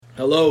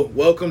Hello,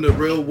 welcome to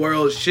Real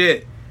World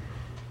Shit,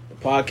 a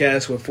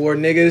podcast with four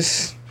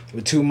niggas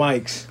with two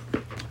mics.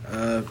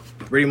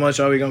 Pretty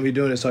much all we're gonna be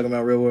doing is talking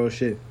about real world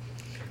shit.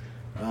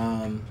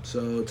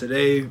 So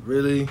today,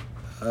 really,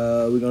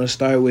 we're gonna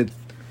start with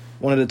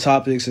one of the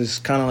topics. It's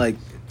kind of like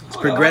it's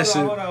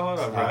progressive. Hold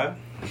on, Brad.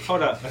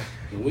 Hold up.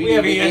 We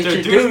haven't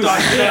introduced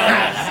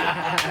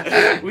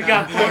ourselves. We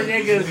got four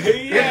niggas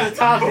in the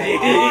topic.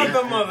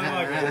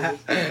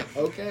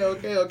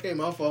 Okay.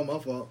 My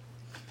fault.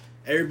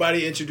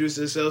 Everybody introduce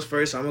themselves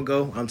first. I'm gonna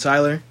go. I'm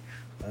Tyler.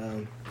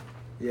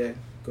 Yeah,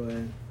 go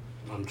ahead.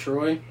 I'm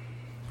Troy.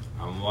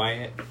 I'm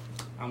Wyatt.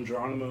 I'm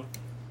Geronimo.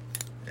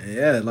 And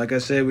yeah, like I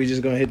said, we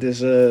just gonna hit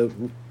this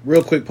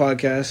real quick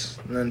podcast.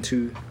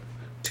 Nothing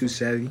too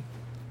savvy.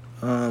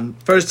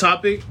 First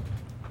topic,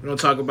 we're gonna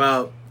talk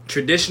about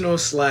traditional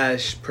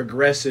 /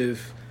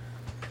 progressive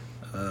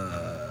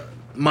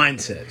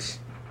mindsets.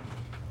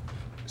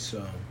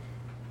 So,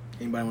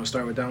 anybody want to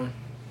start with that one?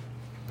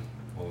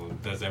 Well,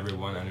 does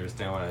everyone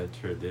understand what a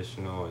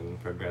traditional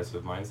and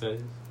progressive mindset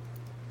is?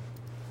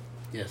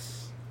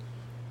 Yes.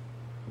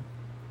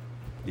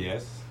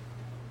 Yes.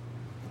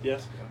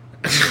 Yes.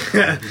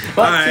 But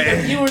to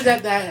the viewers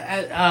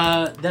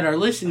that are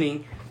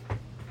listening,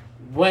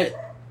 to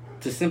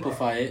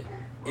simplify it,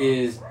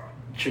 is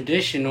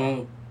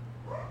traditional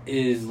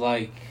is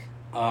like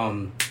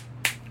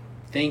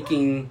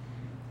thinking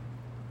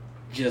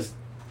just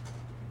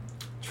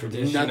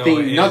Traditional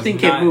nothing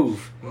can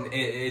move.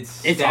 It's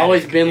static.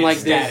 Always been it's like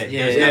static. this.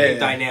 There's nothing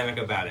dynamic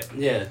about it.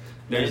 Yeah.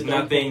 There's Don't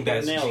nothing paint their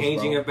that's nails,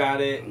 changing bro. about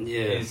it.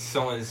 Yeah.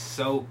 Someone's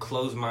so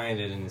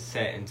close-minded and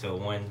set into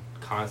one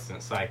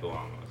constant cycle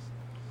almost.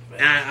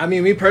 I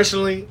mean, me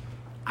personally,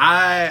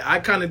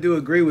 I kind of do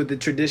agree with the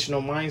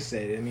traditional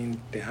mindset. I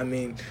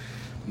mean,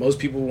 most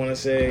people want to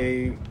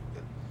say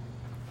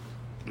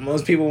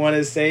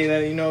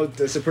that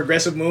it's a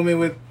progressive movement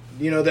with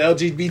the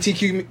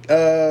LGBTQ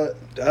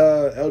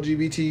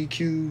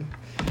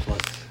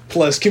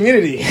plus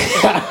community.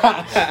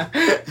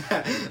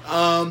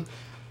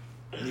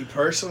 Me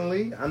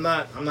personally, I'm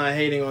not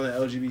hating on the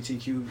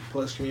LGBTQ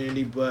plus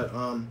community, but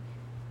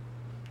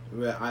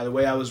the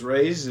way I was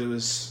raised, it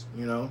was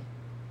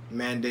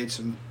man dates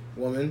a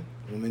woman,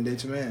 woman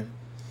dates a man.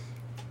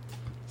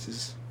 It's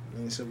just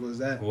as simple as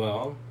that.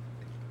 Well,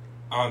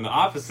 on the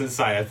opposite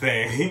side of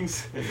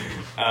things,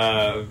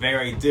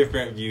 very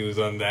different views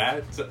on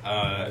that.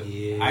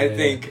 I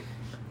think,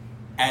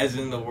 as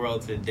in the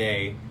world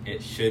today,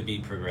 it should be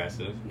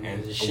progressive.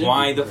 And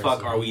why the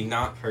fuck are we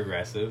not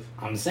progressive?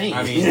 I'm saying.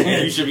 I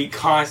mean, you should be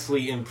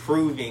constantly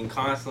improving,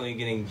 constantly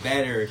getting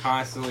better,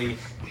 constantly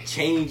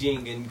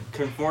changing and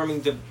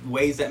conforming to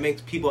ways that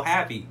makes people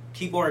happy.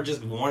 People are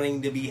just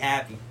wanting to be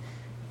happy.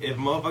 If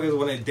motherfuckers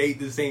want to date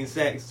the same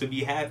sex to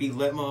be happy,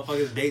 let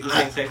motherfuckers date the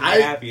same sex to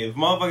be happy. If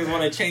motherfuckers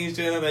want to change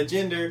to another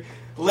gender,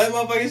 let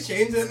motherfuckers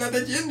change to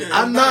another gender.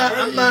 I'm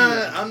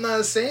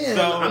not saying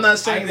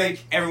I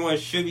think everyone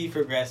should be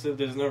progressive.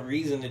 There's no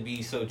reason to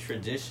be so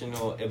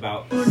traditional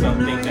about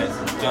something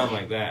that's done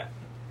like that.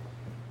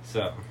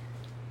 So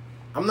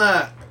I'm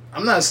not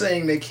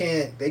saying they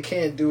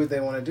can't do what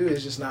they want to do.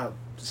 It's not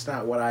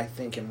what I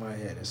think in my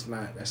head.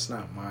 That's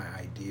not my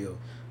ideal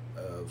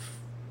of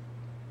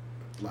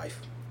life.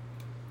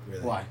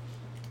 Really.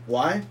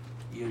 Why?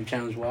 You want to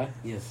challenge why?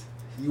 Yes.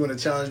 You want to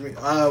challenge me?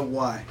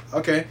 Why?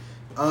 Okay.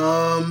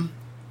 I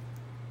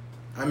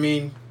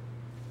mean,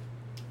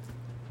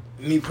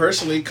 me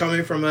personally,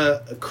 coming from a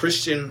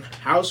Christian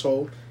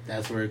household.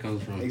 That's where it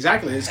comes from.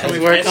 Exactly. It's That's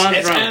coming where it from.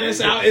 comes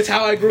from. It's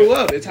how I grew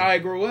up.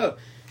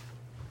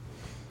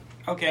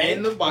 okay.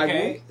 In the Bible,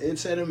 okay. it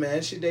said a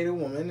man should date a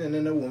woman, and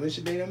then a woman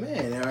should date a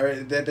man, or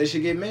that they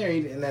should get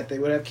married, and that they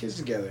would have kids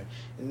together.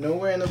 And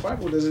nowhere in the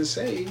Bible does it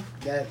say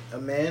that a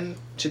man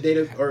should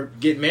date or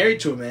get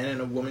married to a man,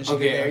 and a woman should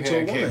get married to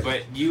a woman.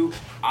 But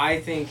I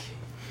think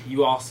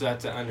you also have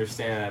to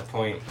understand at that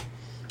point,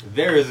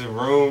 there is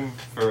room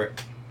for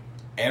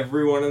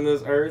everyone on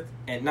this earth,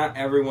 and not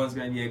everyone's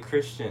going to be a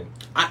Christian.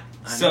 I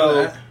know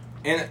that.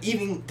 And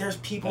even there's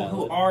people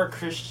who are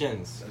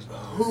Christians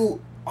who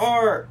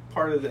are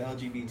part of the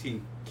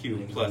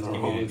LGBTQ plus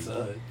community.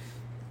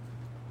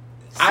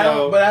 I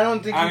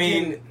don't think.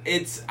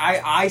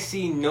 I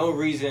see no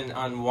reason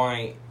on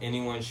why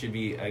anyone should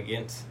be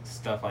against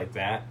stuff like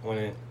that.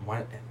 Why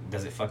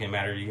does it fucking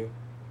matter to you?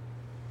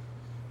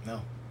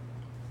 No.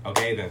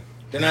 Okay then.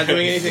 They're not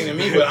doing anything to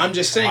me, but I'm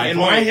just saying. In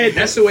my head,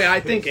 that's the way I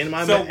think.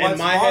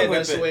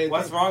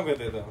 What's wrong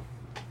with it though?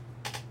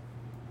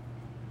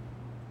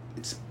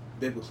 It's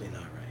biblically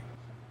not right.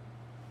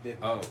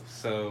 Oh,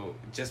 so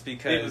just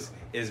because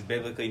it's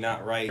biblically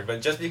not right,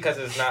 but just because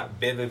it's not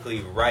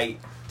biblically right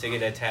to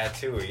get a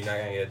tattoo, are you not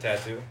gonna get a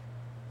tattoo?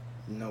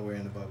 Nowhere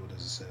in the Bible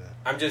does it say that.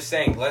 I'm just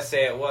saying, let's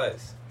say it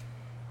was.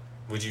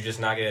 Would you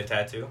just not get a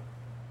tattoo?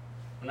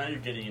 Now you're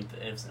getting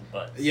into ifs and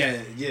buts. Yeah.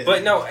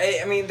 But no,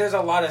 I mean, there's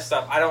a lot of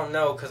stuff I don't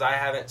know because I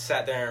haven't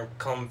sat there and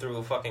combed through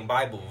a fucking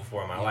Bible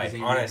before in my life.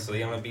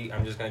 Honestly, I'm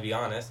just gonna be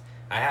honest.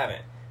 I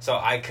haven't. So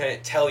I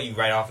couldn't tell you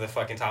right off the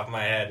fucking top of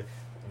my head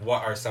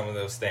what are some of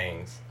those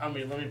things. I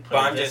mean, let me put But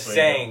it I'm this just way,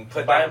 saying, though.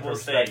 put The that in Bible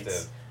perspective.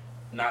 states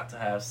not to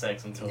have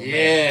sex until Yeah.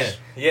 marriage.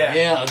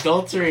 Yeah.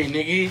 Adultery,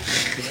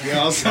 nigga. We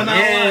also not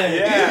Yeah. lying.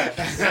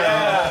 Yeah. So,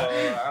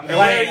 I mean, Where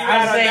Like, you at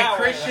I on say, that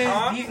one, Christians,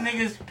 huh? these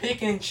niggas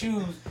pick and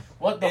choose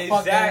what the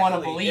fuck they want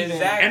to believe in.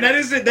 Exactly. And that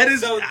is it. That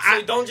is. So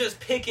I- don't just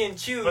pick and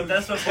choose. But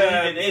that's what to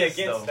believing be is,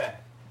 against though.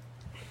 that.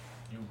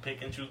 you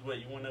pick and choose what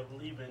you want to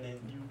believe in, and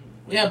you.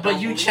 Yeah, don't but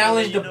you believe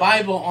challenge it, the you don't.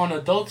 Bible on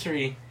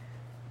adultery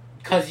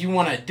because you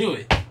want to do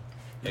it. But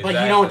you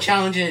Exactly. don't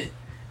challenge it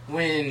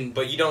when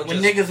But you don't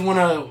when just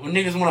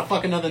niggas wanna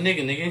fuck another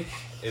nigga.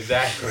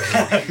 exactly.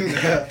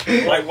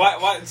 Like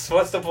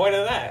what's the point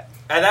of that?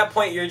 At that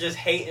point, you're just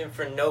hating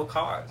for no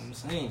cause. I'm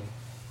saying.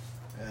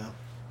 Yeah.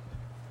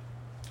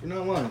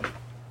 You're not lying.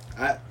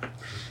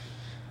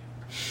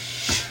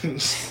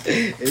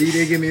 You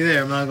did get me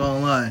there. I'm not gonna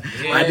lie.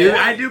 Yeah.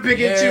 I do pick and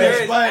Yeah. There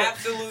choose, is but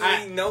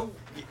absolutely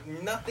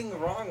nothing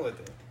wrong with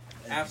it.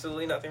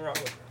 Absolutely nothing wrong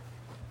with it.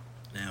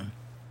 damn.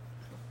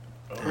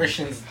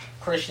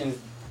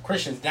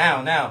 Christians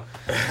down now.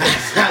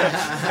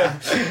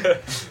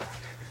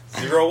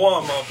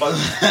 0-1,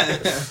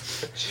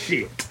 motherfucker.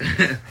 Shit.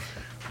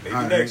 Maybe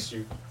All right. next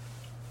year.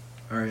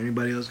 All right.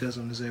 Anybody else got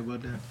something to say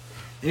about that?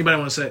 Anybody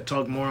want to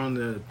talk more on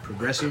the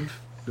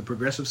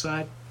progressive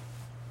side?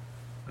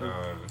 Um,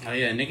 Oh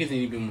yeah, niggas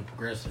need to be more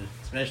progressive,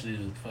 especially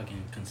the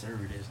fucking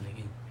conservatives,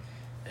 nigga.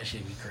 That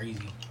shit be crazy.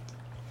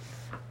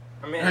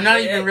 I mean, They're not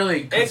even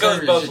really It goes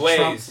conservatives, both just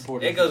Trump ways.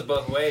 supporters. It goes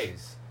both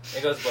ways.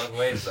 It goes both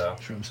ways, though.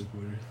 Trump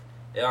supporters.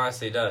 It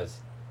honestly does.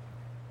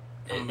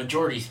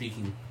 Majority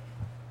speaking.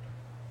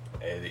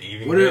 And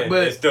even What if- then,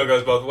 but- it still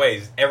goes both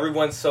ways.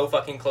 Everyone's so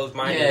fucking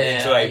close-minded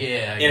into I in a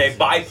guess it is.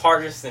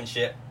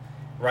 bipartisanship,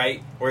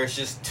 right? Where it's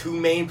just two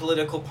main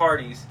political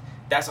parties.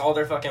 That's all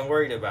they're fucking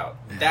worried about.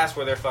 Yeah. That's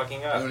where they're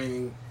fucking I up. don't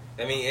even.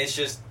 I mean, it's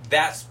just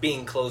that's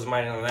being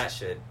closed-minded on that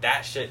shit.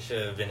 That shit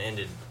should have been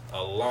ended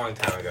a long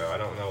time ago. I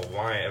don't know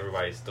why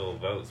everybody still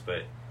votes,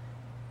 but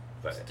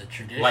It's the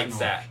traditional. likes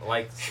that.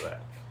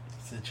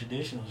 It's the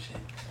traditional shit.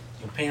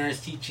 Your parents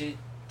teach it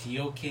to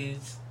your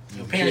kids. Your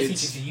Your parents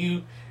kids. teach it to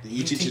you.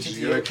 You teach it to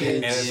your kids.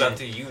 And it's Yeah. up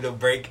to you to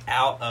break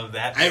out of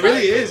that. It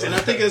really cycle. is, and I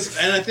think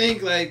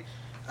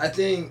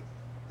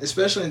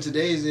especially in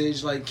today's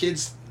age, like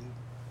kids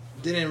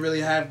didn't really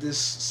have this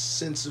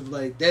sense of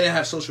like they didn't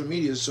have social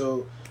media,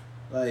 so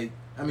like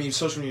I mean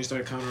social media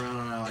started coming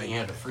around like You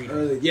have the freedom.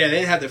 early. Yeah, they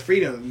didn't have the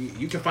freedom.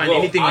 You can find Well,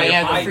 anything. I you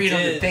have the want. freedom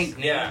to ideas, think,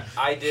 nigga. Yeah,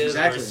 ideas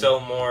Exactly.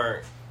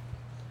 were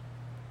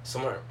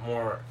somewhat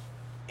more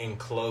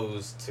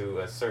enclosed to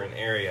a certain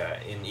area,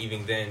 and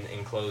even then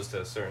enclosed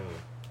to a certain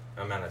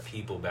amount of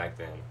people back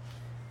then,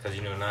 because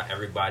not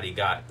everybody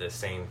got the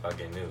same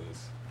fucking news.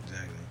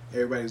 Exactly.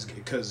 Everybody's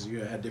because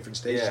you had different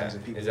stations Yeah,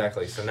 and people.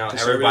 exactly. So now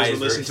Conservatives everybody's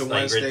would listen to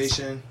one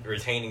station.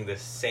 retaining the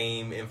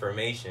same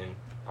information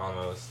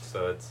almost.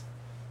 So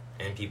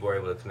and people are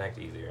able to connect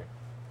easier,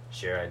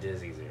 share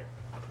ideas easier.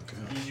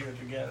 Okay. Easier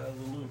to get out of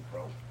the loop,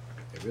 bro.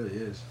 It really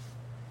is.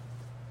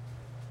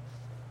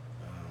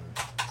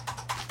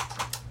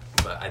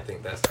 But I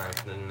think that's time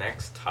for the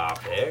next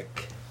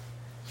topic.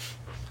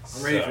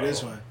 I'm ready for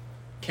this one.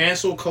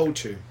 Cancel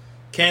culture.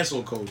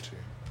 Cancel culture.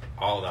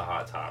 All the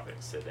hot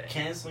topics today.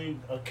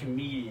 Canceling a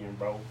comedian,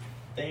 bro.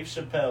 Dave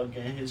Chappelle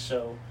getting his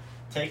show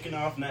taken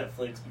off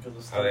Netflix because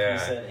of stuff Oh yeah, he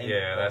said. And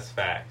yeah, that's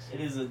facts. It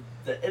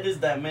is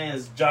that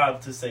man's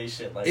job to say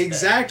shit like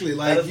Exactly. that.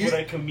 Like That is you. what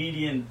a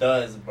comedian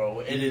does, bro.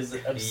 It is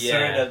absurd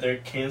Yeah. that they're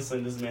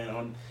canceling this man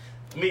on.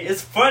 I mean,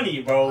 it's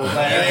funny, bro. Like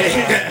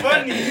it's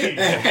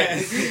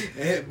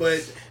funny.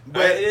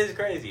 but It is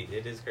crazy.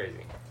 It is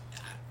crazy.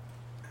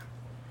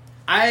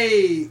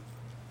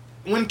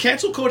 when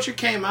cancel culture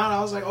came out, I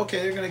was like, okay,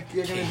 they're gonna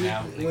Came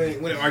out, do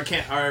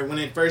when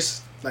it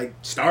first like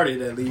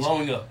started at least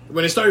Blowing up.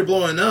 when it started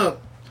blowing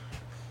up.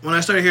 When I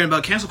started hearing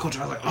about cancel culture,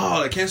 I was like,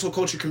 oh, the cancel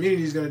culture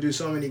community is gonna do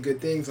so many good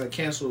things, like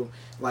cancel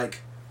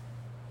like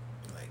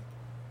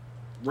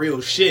real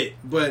shit.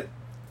 But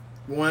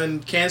one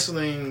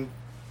canceling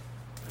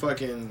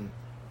fucking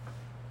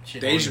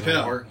Shit Dave don't even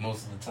Chappelle. work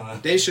most of the time.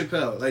 Dave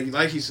Chappelle,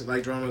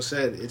 like Geronimo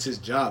said, it's his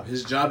job.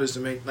 His job is to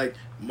make, like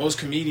most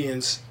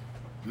comedians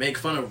make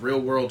fun of real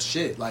world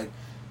shit. Like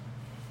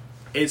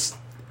it's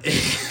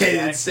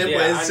it's simple.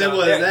 Yeah, It's I simple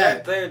know. as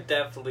that. They're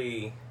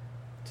definitely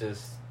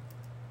just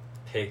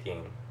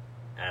picking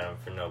at him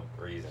for no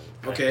reason.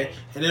 I Okay, think.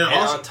 and then And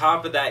also on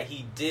top of that,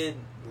 he did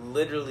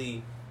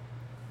literally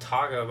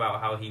talk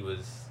about how he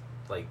was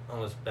like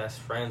almost best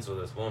friends with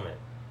this woman.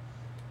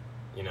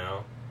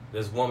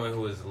 This woman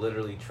who was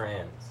literally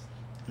trans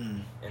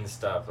and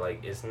stuff.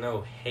 Like, it's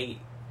no hate.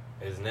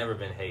 It's never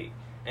been hate.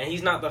 And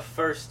he's not the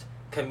first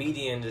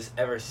comedian to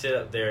ever sit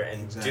up there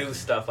and do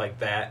stuff like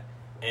that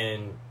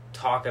and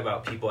talk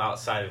about people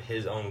outside of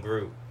his own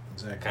group,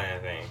 kind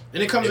of thing.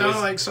 And it comes It out was-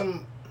 like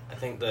some. I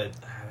think I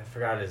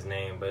forgot his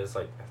name, but it's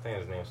like, I think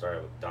his name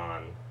started with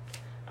Don.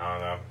 I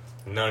don't know.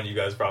 None of you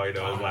guys probably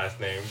know his last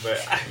name, but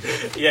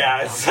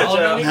yeah, it's such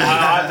a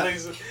oddly,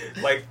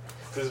 like,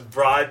 this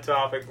broad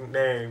topic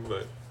name,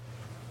 but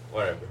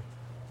whatever.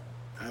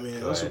 I mean,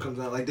 it Go also ahead. comes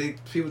out like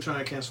people trying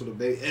to cancel the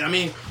baby. I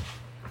mean,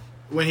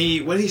 what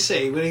did he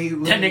say?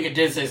 That nigga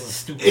did say some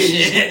stupid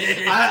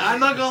shit. I'm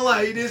not gonna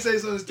lie, he did say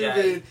something Yeah.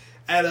 stupid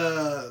at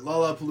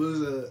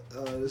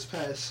Lollapalooza this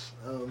past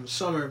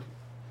summer.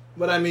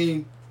 But I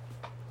mean,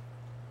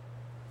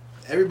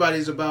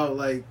 everybody's about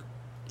like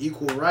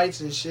equal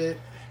rights and shit.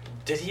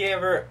 Did he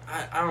ever?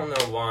 I don't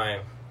know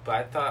why, but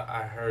I thought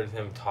I heard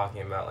him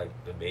talking about like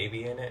the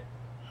baby in it.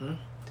 Hmm?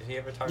 Did he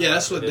ever talk? Yeah, about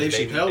that's what the Dave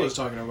baby Chappelle thing? was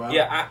talking about.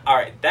 Yeah, all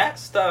right, that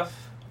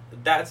stuff,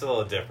 that's a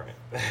little different.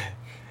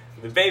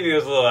 The baby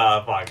was a little out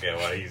of pocket.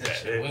 What he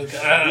said, Was he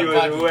out of was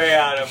pocket. way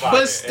out of pocket.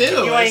 But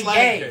still, You it's ain't like,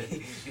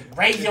 gay.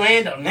 Raise your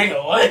hand up,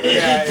 nigga. What?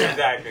 Yeah,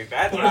 exactly.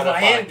 That's Put out of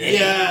his hand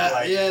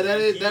pocket.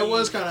 in. That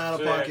was kind of out of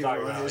shouldn't pocket talk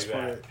on about his it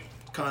like part,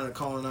 kind of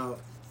calling out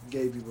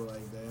gay people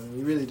like that. I mean,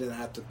 you really didn't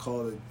have to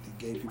call the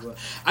gay people.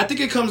 I think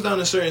it comes down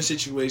to certain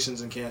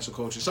situations in cancel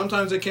culture.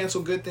 Sometimes they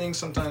cancel good things.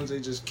 Sometimes they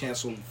just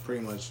cancel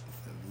pretty much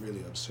really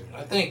absurd.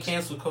 I think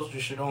cancel culture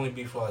should only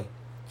be for like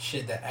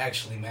shit that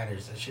actually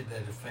matters, that shit that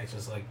affects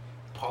us, like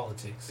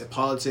politics. The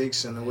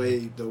politics and the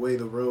way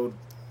the road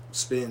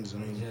spins. I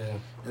mean, Yeah.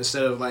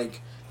 instead of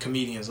like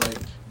comedians, like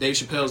Dave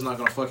Chappelle's not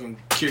gonna fucking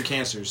cure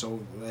cancer, so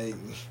like.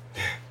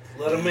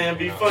 Let a man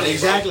be funny.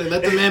 Exactly.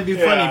 Let the man be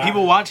funny. Yeah.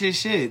 People watch his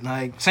shit.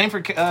 Like same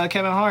for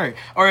Kevin Hart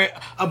or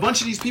a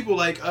bunch of these people.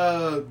 Like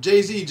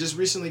Jay-Z just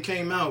recently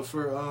came out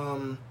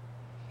for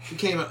he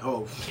came out.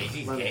 Oh,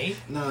 Jay-Z's my- gay?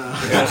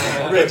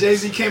 No.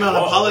 Jay-Z came out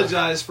and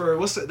apologized for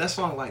what's that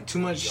song like? Too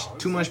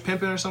much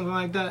pimping or something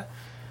like that.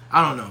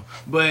 I don't know,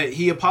 but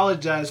he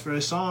apologized for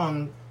a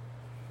song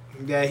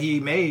that he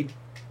made.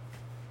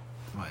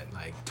 What,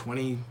 like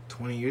 20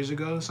 years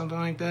ago, something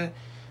like that,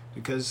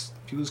 because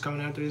people was coming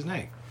after his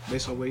neck.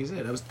 Based on what he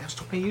said, that was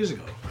 20 years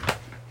ago.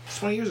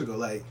 20 years ago,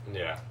 like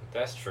Yeah,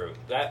 that's true.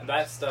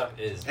 That stuff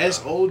is as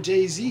dumb. old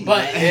Jay-Z.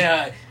 But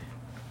yeah,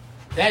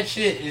 that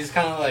shit is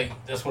kind of like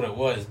that's what it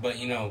was. But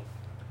you know,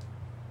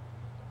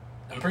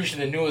 I'm pretty sure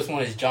the newest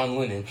one is John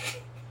Lennon.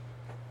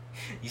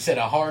 You said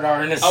a hard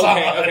R in a song.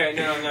 Okay,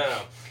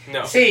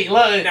 no. See,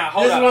 look, Now, this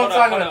hold is on, what I'm hold on,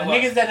 talking hold about. on, The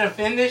hold niggas that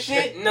defend this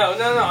shit. No,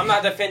 I'm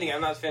not defending it.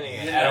 I'm not defending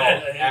it at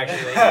all.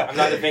 Actually, I'm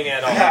not defending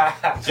it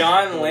at all.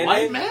 John Lennon.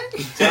 White man?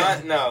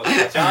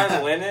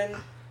 John Lennon.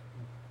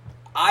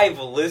 I've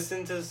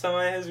listened to some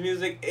of his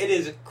music. It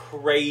is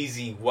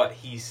crazy what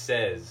he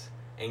says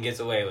and gets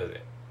away with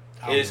it.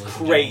 It is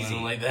crazy.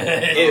 Like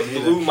that. It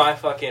blew my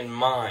fucking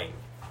mind.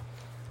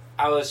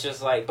 I was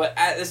just like, but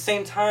at the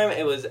same time,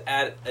 it was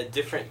at a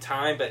different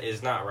time, but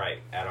it's not right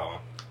at all.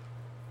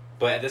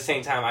 But at the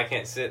same time, I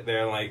can't sit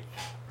there and like,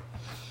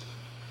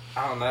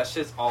 I don't know, that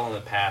shit's all in the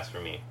past for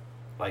me.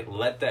 Like,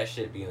 let that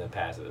shit be in the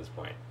past at this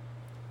point.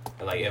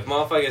 Like, if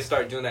motherfuckers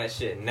start doing that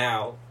shit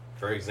now,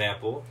 for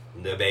example,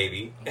 the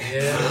baby,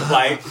 Yeah.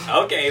 like,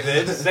 okay,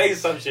 then say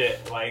some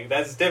shit. Like,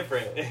 that's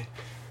different.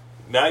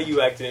 Now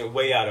you acting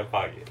way out of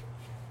pocket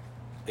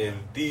in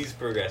these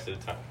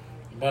progressive times.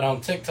 But on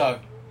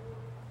TikTok,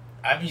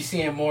 I be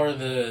seeing more of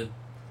the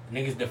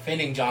niggas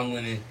defending John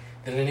Lennon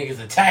than the niggas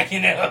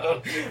attacking him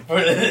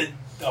for the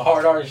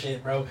hard R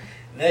shit, bro.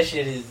 That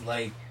shit is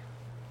like,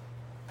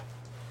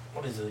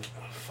 what is it?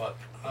 Oh, fuck.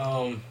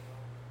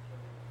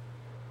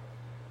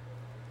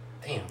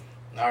 Damn.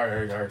 I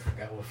already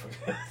forgot what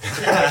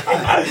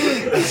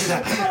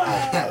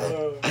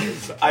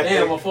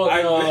Damn, I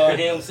fucking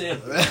Ham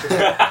Sim.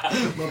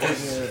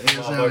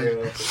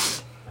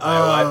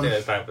 I think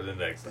it's time for the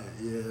next time.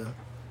 Yeah.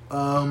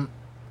 I'm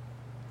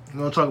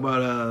gonna talk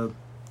about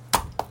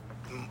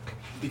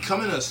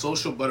becoming a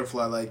social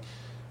butterfly. Like,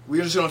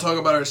 we're just gonna talk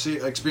about our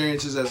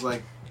experiences as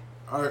like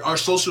our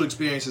social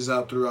experiences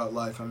out throughout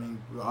life. I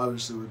mean,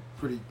 obviously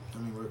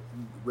we're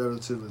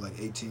relatively like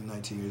 18,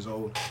 19 years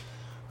old.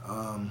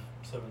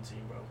 17,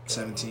 bro.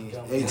 17,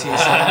 Yeah. 18, 17.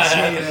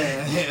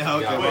 Yeah,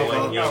 okay. Yeah, my wait,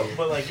 fault. yo,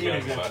 But like, you Yeah,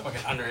 know, fuck.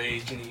 Fucking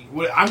underage.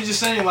 Well, I'm just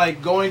saying,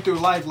 like, going through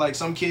life, like,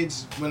 some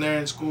kids, when they're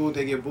in school,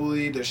 they get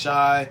bullied, they're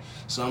shy.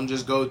 Some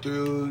just go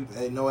through,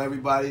 they know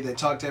everybody, they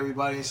talk to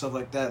everybody and stuff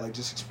like that. Like,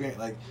 just experience,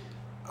 like,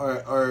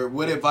 or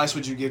what advice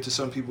would you give to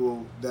some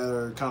people that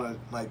are kind of,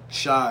 like,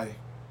 shy?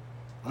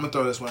 I'm going to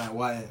throw this one at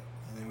Wyatt,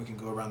 and then we can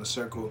go around the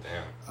circle.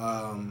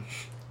 Damn.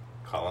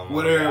 Call him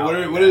What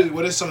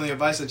is some of the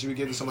advice that you would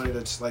give to somebody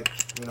that's, like,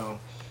 you know,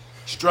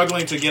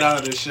 struggling to get out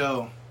of their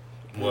shell?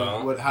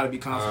 Well, How to be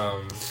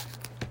confident?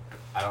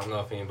 I don't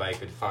know if anybody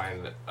could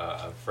find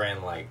a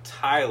friend like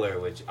Tyler,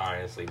 which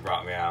honestly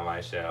brought me out of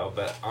my shell.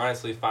 But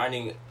honestly,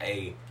 finding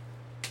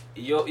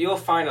you'll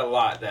find a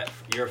lot that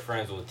your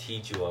friends will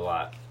teach you a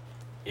lot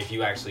if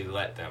you actually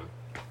let them,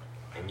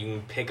 and you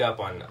can pick up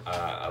on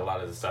a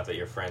lot of the stuff that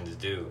your friends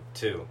do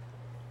too,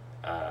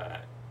 and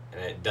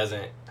it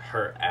doesn't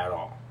hurt at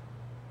all,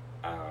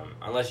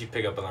 unless you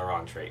pick up on the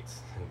wrong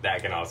traits.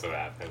 That can also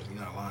happen. You're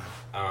not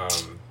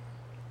lying.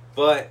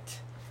 But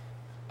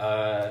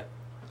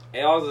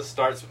it also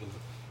starts with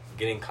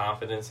getting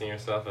confidence in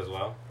yourself as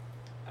well.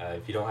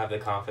 If you don't have the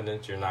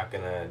confidence, you're not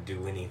going to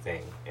do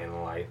anything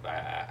in life.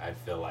 I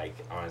feel like,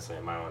 honestly,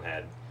 in my own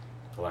head,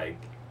 like,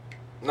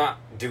 not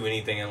do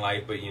anything in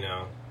life, but, you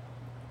know,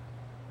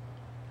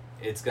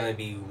 it's gonna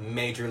be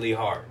majorly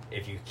hard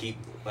if you keep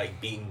like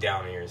beating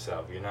down on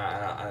yourself. You're not.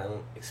 I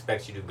don't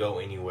expect you to go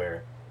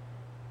anywhere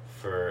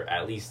for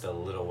at least a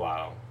little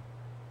while,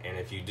 and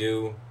if you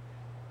do,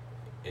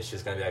 it's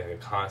just gonna be like a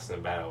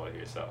constant battle with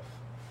yourself.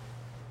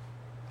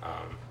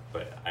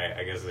 But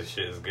I guess this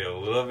shit is getting a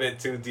little bit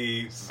too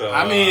deep. So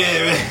I mean,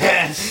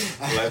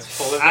 let's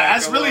pull it back.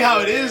 That's really how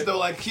it is, though.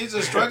 Like, kids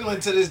are struggling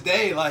to this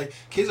day. Like,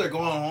 kids are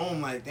going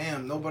home like,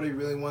 damn, nobody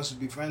really wants to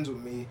be friends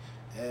with me,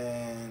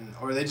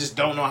 or they just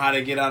don't know how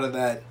to get out of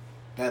that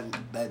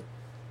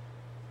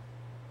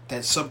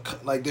their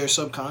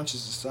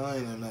subconscious is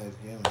telling them that,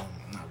 yeah,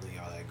 I'm not really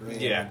all that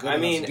great. Yeah, I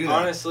mean,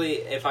 honestly,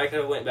 if I could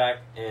have went back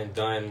and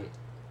done,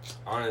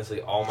 honestly,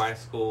 all my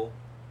school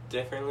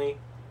differently,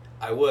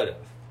 I would have.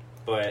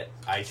 But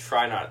I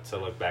try not to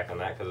look back on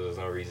that because there's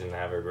no reason to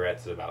have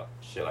regrets about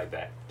shit like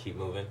that. Keep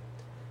moving.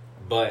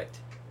 But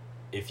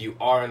if you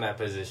are in that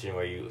position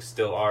where you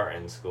still are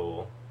in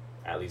school,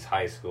 at least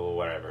high school,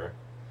 whatever,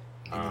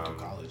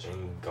 college.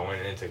 And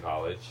going into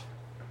college,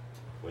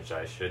 which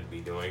I should be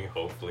doing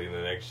hopefully in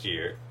the next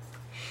year,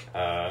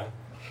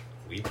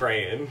 we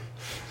praying,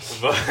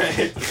 but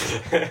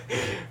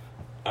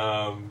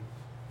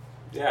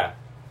yeah.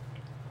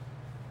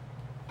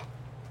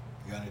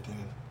 You got anything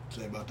to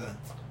say about that?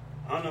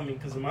 I don't know,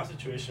 because in my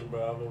situation,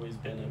 bro, I've always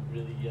been a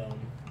really,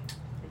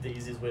 the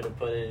easiest way to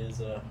put it is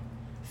a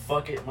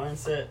fuck it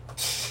mindset.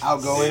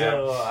 Outgoing.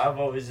 So I've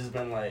always just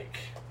been like,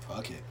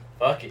 fuck it.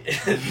 Fuck it.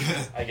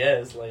 I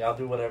guess. Like, I'll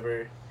do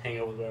whatever, hang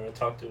out with whoever,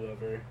 talk to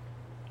whoever.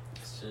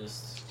 It's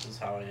just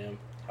how I am,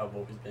 how I've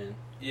always been.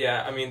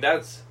 Yeah, I mean,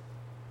 that's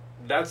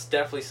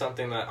definitely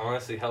something that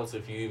honestly helps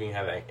if you even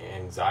have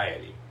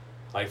anxiety.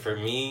 Like, for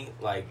me,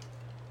 like,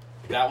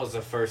 that was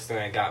the first thing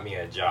that got me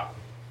a job.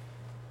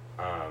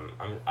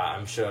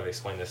 I'm sure I've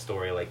explained this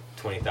story like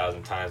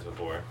 20,000 times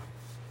before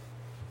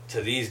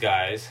to these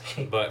guys,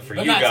 but for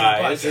you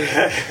guys, when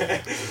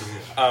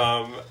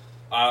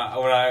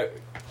I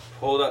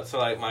pulled up to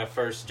like my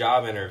first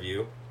job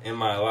interview in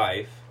my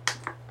life,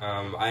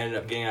 I ended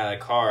up getting out of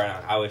the car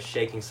and I was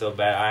shaking so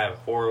bad. I have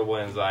horrible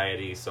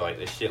anxiety, so like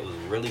this shit was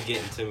really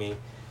getting to me.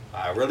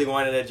 I really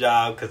wanted a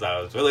job because I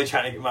was really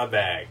trying to get my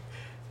bag,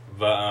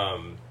 but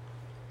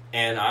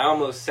and I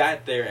almost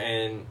sat there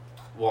and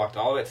walked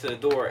all the way to the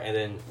door and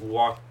then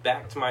walked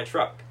back to my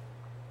truck,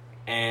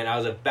 and I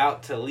was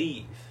about to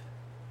leave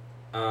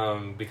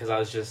because I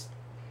was just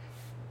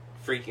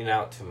freaking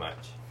out too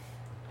much.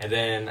 And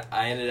then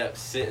I ended up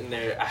sitting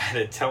there. I had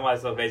to tell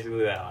myself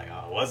basically that like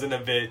I wasn't a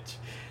bitch,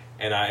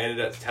 and I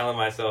ended up telling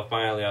myself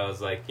finally, I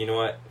was like, you know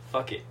what,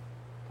 fuck it,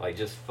 like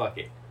just fuck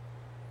it.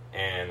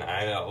 And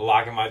I ended up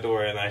locking my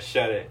door and I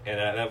shut it, and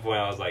at that point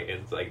I was like,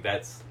 it's like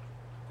that's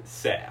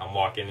set, I'm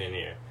walking in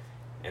here.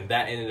 And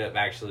that ended up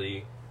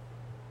actually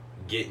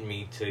getting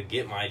me to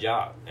get my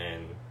job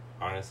and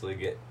honestly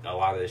get a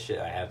lot of the shit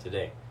I have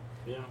today.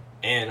 Yeah.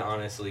 And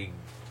honestly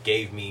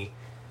gave me,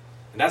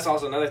 and that's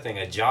also another thing,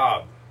 a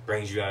job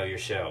brings you out of your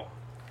shell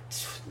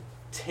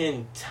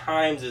 10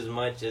 times as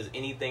much as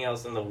anything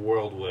else in the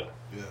world will.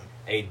 Yeah.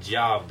 A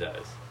job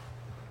does.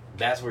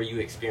 That's where you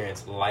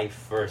experience life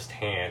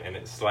firsthand, and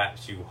it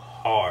slaps you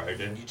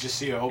hard. And you just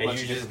see a whole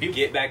bunch of different people.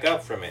 Get back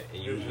up from it.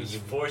 And you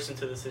forced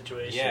into the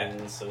situation,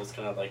 yeah. So it's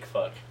kind of like,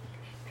 fuck.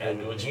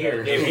 And what you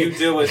gotta do. if you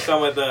deal with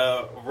some of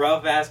the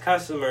rough-ass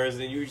customers,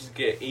 then you just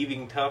get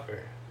even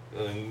tougher.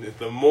 And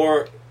the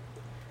more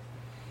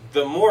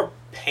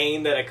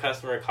pain that a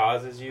customer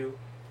causes you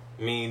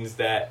means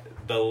that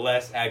the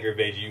less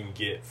aggravated you can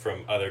get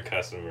from other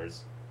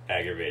customers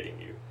aggravating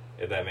you,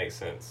 if that makes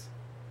sense.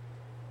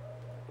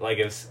 Like,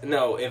 if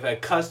a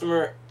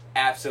customer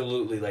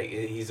absolutely, like,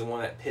 he's the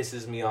one that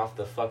pisses me off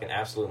the fucking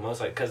absolute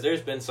most, like, because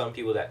there's been some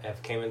people that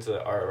have came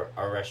into our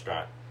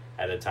restaurant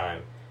at a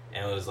time,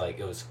 and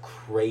it was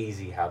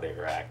crazy how they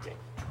were acting.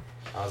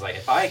 I was like,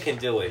 if I can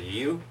deal with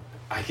you,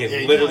 I can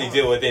literally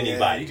deal with anybody.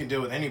 Yeah, you can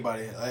deal with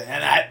anybody.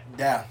 And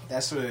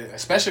that's what,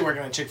 especially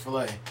working at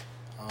Chick-fil-A.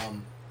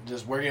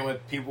 Just working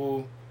with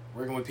people,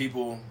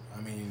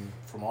 I mean,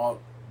 from all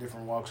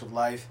different walks of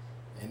life,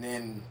 and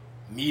then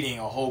meeting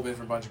a whole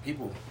different bunch of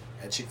people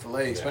at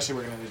Chick-fil-A, especially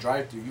working in the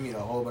drive-thru. You meet a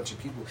whole bunch of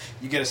people.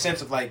 You get a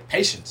sense of, like,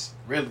 patience,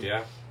 really.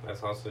 Yeah,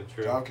 that's also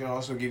true. Job can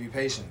also give you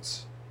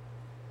patience.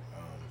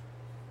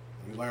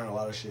 You learn a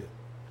lot of shit.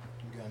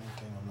 You got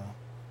anything on that?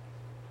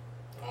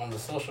 On the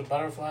social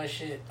butterfly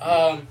shit,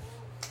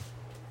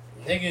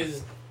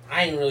 niggas,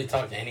 I ain't really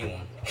talked to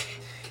anyone.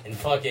 And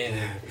fucking,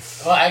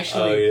 well,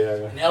 actually,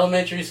 in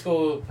elementary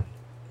school,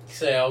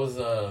 say I was,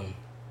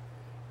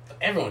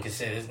 everyone could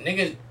say this.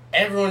 Niggas,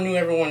 everyone knew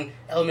everyone.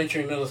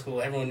 Elementary, middle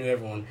school, everyone knew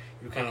everyone.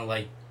 You were kind of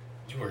like,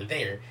 you were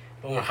there.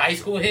 But when high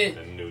school hit,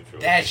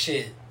 that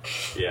shit.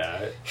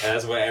 Yeah,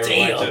 that's when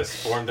everyone just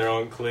formed their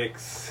own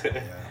cliques.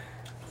 Yeah.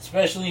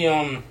 Especially,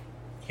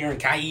 here in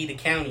Cayuga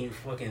County, you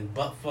fucking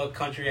butt-fuck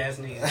country-ass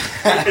niggas.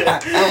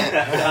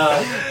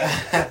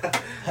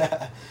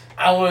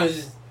 I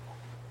was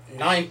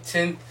 9th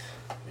and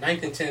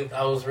 10th,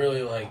 I was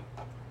really, like,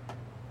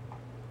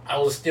 I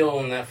was still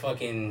on that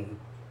fucking,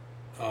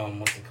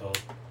 what's it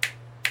called?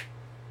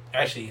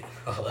 Actually,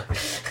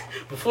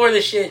 before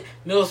this shit,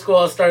 middle school,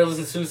 I started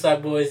listening to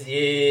Suicide Boys.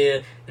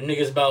 Yeah, the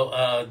niggas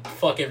about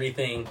fuck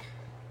everything,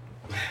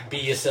 be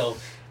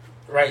yourself.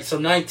 Right, so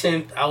 9th,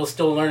 10th, I was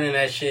still learning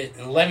that shit.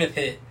 And 11th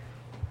hit,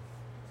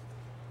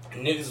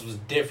 and niggas was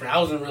different. I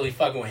wasn't really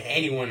fucking with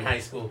anyone in high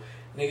school.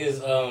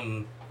 Niggas,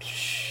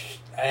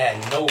 I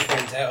had no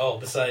friends at all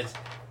besides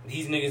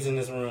these niggas in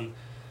this room.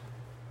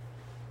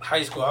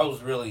 High school, I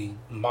was really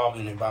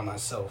mobbing it by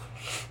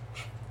myself.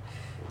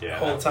 Yeah,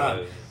 the whole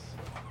time.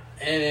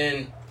 And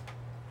then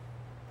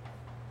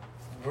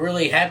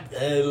really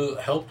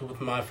helped with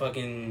my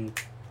fucking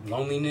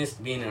loneliness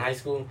being in high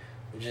school,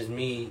 which is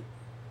me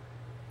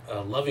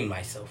loving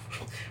myself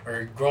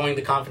or growing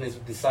the confidence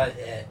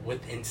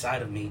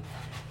inside of me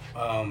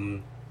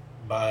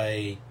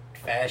by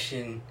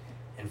fashion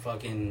and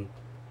fucking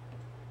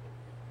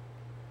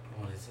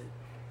what is it?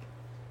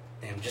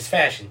 Damn, just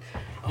fashion.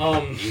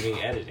 Even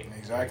editing.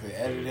 Exactly,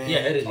 editing. Yeah,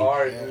 editing.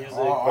 Art, Yeah, music,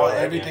 all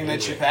everything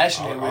that you're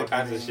passionate all with.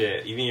 kinds I of mean,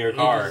 shit. Even your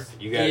car.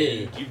 Yeah.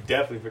 You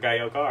definitely forgot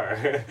your car.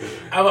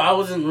 I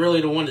wasn't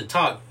really the one to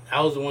talk. I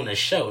was the one to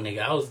show,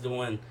 nigga. I was the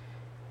one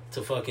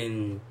to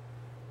fucking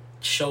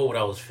show what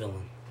I was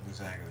feeling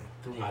Exactly.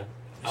 through my You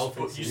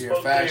outfits. spoke Your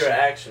through fashion. your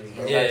actions,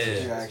 bro. Yeah.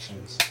 That's your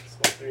actions.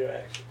 Spoke through your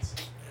actions.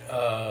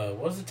 What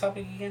was the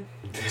topic again?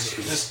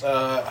 Just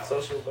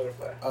Social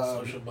butterfly.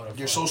 Social butterfly.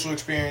 your social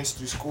experience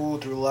through school,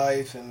 through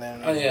life, and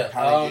then Oh, yeah,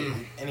 how to get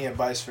any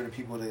advice for the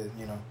people to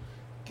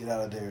get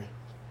out of their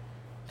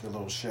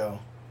little shell,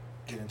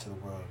 get into the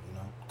world,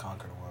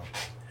 conquer the world.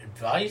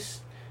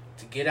 Advice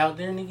to get out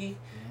there, nigga,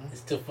 Mhm.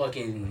 is to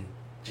fucking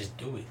just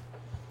do it.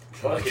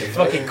 Fuck it.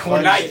 Fucking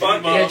corny Night shit.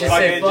 fun, Yeah, just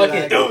say motherfucker. fuck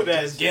it. Do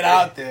that. Just get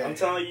out there. I'm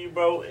telling you,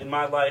 bro, in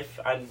my life,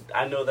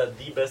 I know that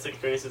the best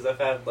experiences I've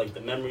had, like the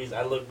memories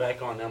I look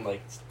back on, I'm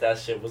like, that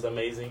shit was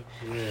amazing,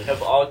 Yeah.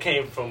 have all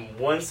came from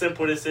one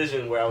simple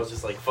decision where I was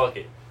just like, fuck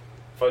it.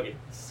 Fuck it.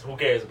 Who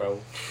cares, bro?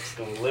 Just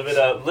gonna live it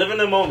up. Live in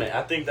the moment.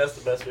 I think that's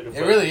the best way to put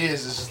It really is.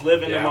 It's Just just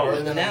live in Yeah, the moment. live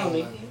in the Now,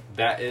 moment. nigga.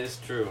 That is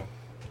true.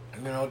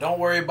 Don't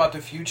worry about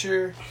the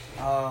future.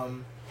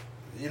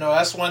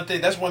 That's one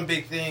thing. That's one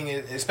big thing,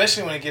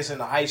 especially when it gets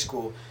into high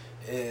school.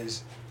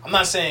 Is I'm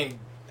not saying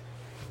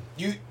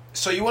you.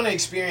 So you want to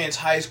experience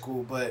high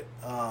school, but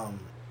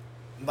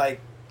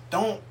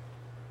don't.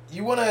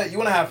 You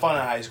wanna have fun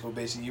in high school.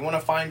 Basically, you wanna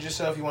find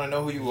yourself. You wanna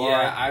know who you are.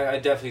 Yeah, I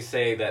definitely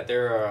say that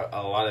there are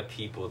a lot of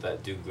people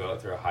that do go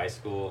through high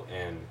school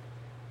and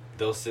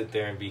they'll sit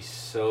there and be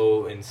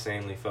so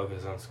insanely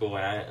focused on school,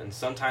 and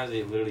sometimes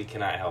they literally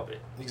cannot help it.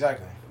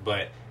 Exactly.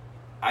 But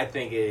I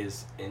think it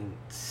is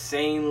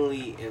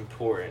insanely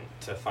important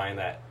to find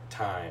that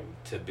time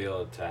to be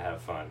able to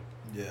have fun,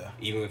 Yeah.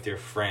 even with your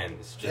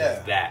friends. Just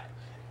Yeah. that,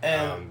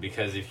 And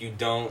because if you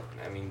don't,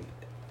 I mean,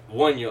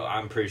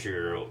 I'm pretty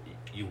sure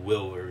you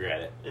will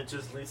regret it. It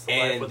just leads to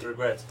life And- with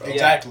regrets, bro.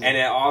 Exactly. And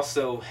it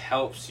also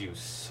helps you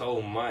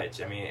so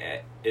much. I mean,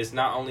 it's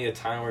not only a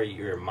time where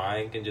your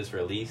mind can just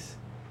release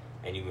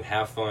and you can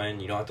have fun.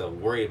 You don't have to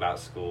worry about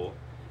school,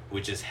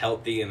 which is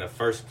healthy in the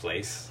first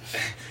place.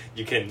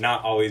 You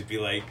cannot always be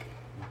like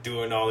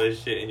doing all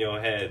this shit in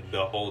your head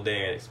the whole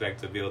day and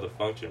expect to be able to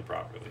function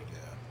properly.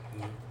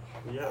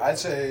 Yeah. I'd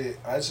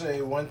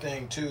say one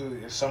thing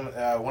too. Is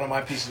one of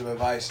my pieces of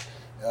advice,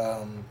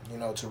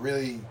 to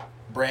really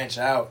branch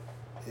out,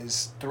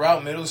 is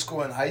throughout middle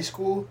school and high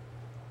school,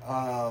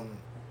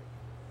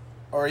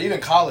 or even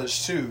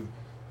college too,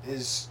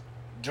 is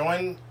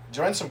join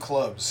some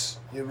clubs.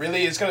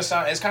 It's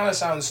kind of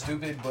sounds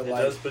stupid, but It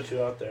like does put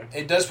you out there.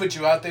 it does put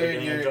you out there.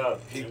 Like getting a job,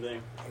 same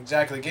thing.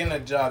 Exactly, getting a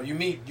job. You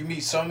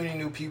meet so many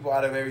new people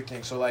out of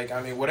everything. So like,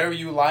 I mean, whatever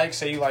you like,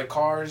 say you like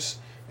cars,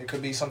 it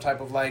could be some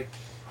type of like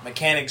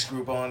mechanics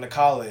group on the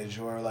college,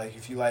 or like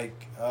if you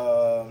like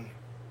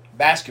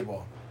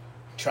basketball,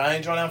 try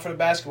and join out for the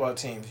basketball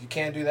team. If you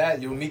can't do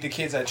that, you'll meet the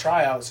kids at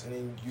tryouts, and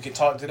then you can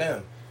talk to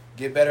them.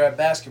 Get better at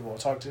basketball,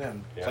 talk to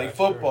them. Yeah, Play that's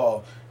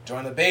football,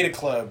 join the beta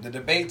club, the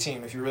debate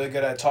team. If you're really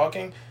good at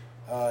talking,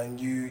 and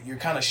you're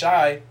kind of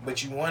shy,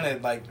 but you want to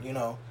like you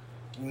know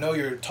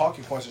your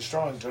talking points are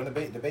strong, join the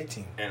debate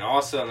team. And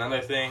also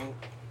another thing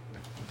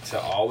to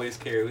always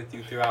carry with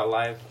you throughout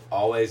life,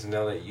 always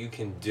know that you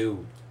can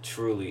do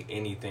truly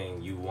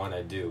anything you want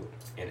to do.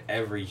 And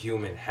every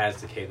human has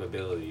the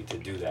capability to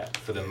do that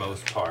for the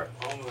most part.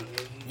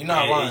 You're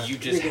not And lying. you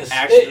just Nigga,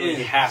 actually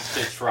spitting. have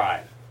to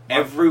try.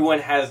 Everyone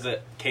has the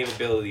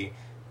capability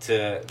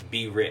to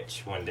be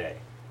rich one day.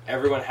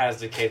 Everyone has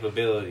the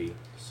capability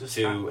It's just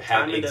to time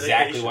have and exactly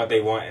dedication, what bro.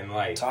 they want in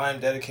life. Time,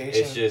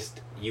 dedication. It's just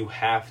you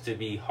have to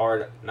be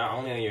hard not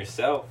only on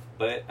yourself,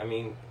 but I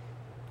mean,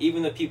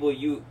 even the people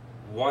you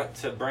want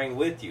to bring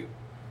with you.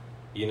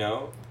 You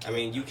know, I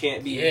mean, you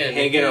can't be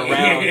hanging nigga.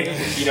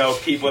 around,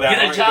 people that Get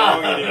a aren't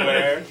job. going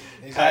anywhere, kind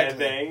of Exactly.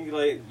 thing.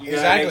 Like, you gotta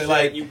Exactly, make sure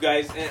like- that you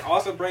guys, and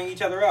also bring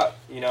each other up.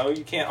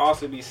 You can't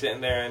also be sitting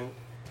there and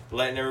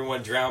letting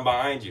everyone drown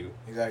behind you,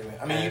 Exactly.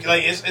 I mean,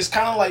 it's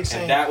kind of like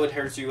saying and that would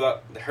hurt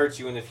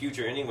you in the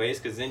future, anyways,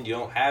 because then you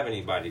don't have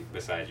anybody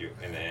beside you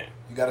in the end.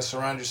 you got to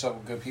surround yourself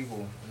with good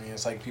people. I mean,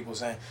 it's like people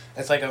saying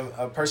it's like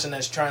a person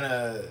that's trying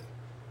to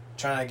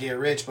trying to get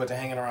rich, but they're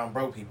hanging around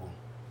broke people.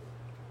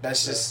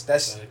 That's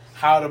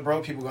how the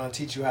broke people gonna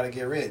teach you how to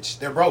get rich.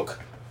 They're broke.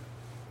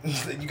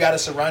 You got to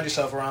surround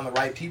yourself around the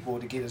right people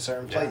to get a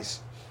certain place.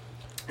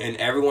 And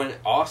everyone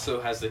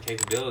also has the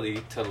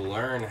capability to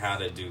learn how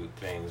to do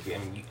things. I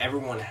mean,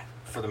 everyone,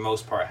 for the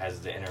most part,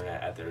 has the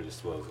internet at their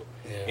disposal.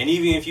 Yeah. And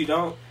even if you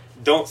don't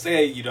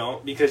say you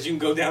don't, because you can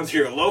go down to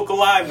your local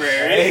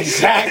library.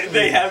 Exactly.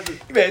 They have.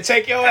 You better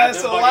take your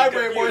ass to the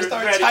library boy and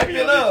start typing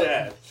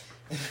up.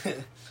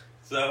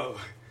 So,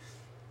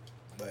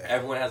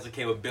 everyone has the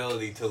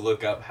capability to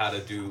look up how to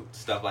do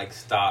stuff like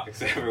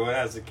stocks. Everyone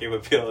has the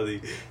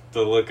capability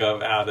to look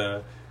up how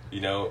to,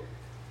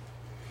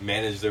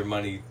 manage their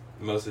money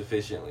most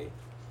efficiently.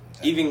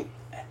 Exactly. Even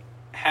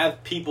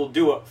have people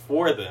do it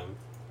for them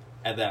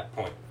at that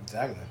point.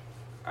 Exactly.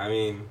 I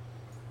mean,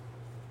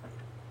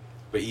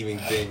 but even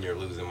then you're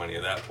losing money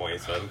at that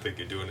point, so I don't think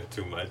you're doing it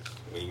too much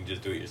when you can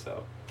just do it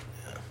yourself.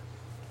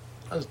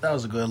 Yeah. That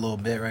was a good little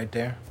bit right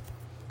there.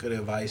 Good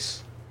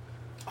advice.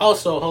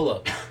 Also, hold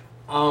up.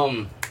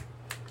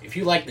 If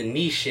you like the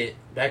niche shit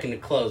back in the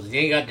clubs, you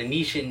ain't got the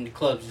niche shit in the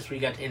clubs, just where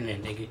you got the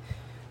internet, nigga.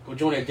 Go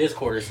join a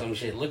Discord or some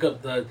shit. Look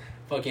up the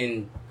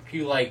fucking, if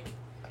you like,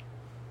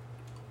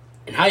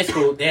 in high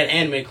school, they had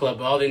anime club,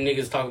 but all them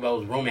niggas talk about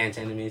was romance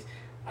animes.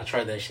 I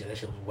tried that shit. That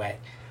shit was whack.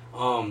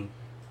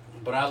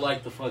 But I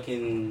like the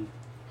fucking,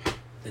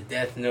 the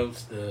Death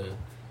Notes, the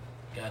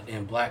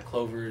goddamn Black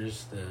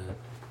Clovers,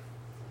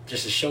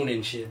 just the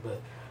shonen shit.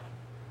 But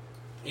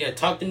yeah,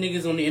 talk to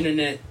niggas on the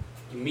internet.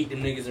 You meet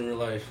them niggas in real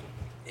life.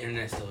 The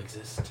internet still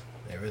exists.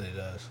 It really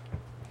does.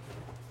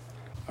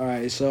 All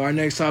right, so our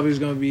next topic is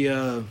going to be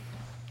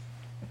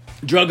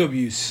drug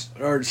abuse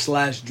or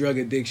 / drug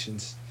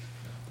addictions.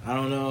 I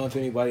don't know if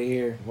anybody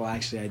here. Well,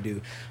 actually, I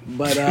do,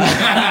 but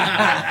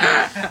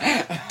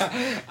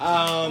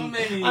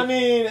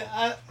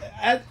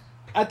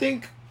I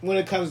think when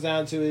it comes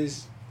down to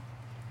is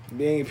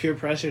being peer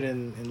pressured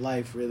in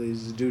life really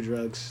is to do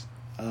drugs.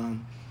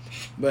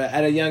 But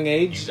at a young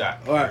age, you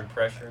got peer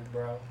pressured,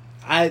 bro.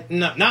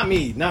 Not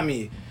me.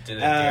 Did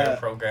the DARE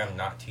program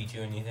not teach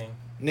you anything?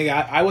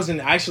 Nigga, I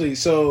wasn't actually.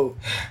 So,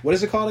 what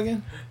is it called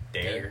again?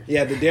 DARE.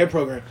 Yeah, the DARE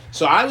program.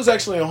 So I was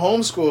actually in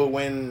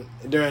homeschool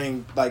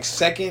during like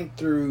 2nd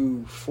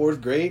through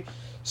 4th grade.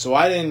 So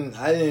I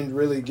didn't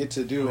really get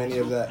to do any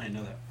of that. I didn't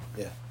know that.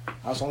 Yeah,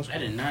 I was homeschooled. I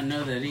did not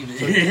know that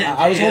either.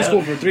 I was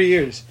homeschooled for 3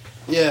 years.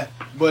 Yeah,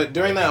 but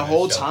during that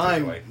whole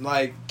time,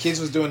 like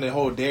kids was doing the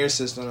whole DARE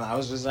system. And I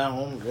was just at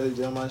home really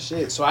doing my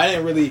shit. So I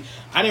didn't really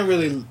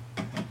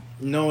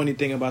know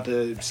anything about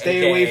the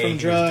stay away from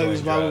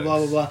drugs, blah blah blah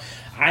blah blah.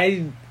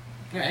 I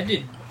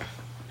did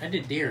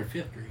DARE in 5th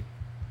grade.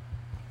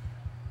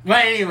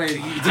 But anyway,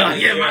 who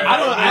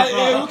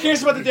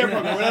cares about the DARE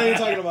program? We're not even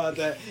talking about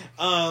that.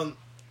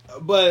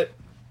 But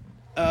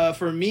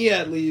for me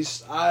at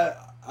least, I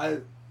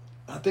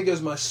think it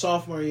was my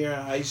sophomore year in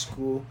high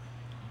school.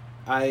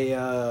 I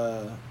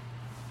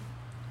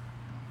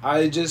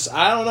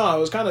don't know. I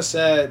was kind of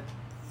sad,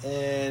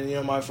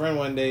 and my friend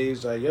one day he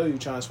was like, "Yo, you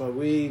trying to smoke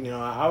weed?"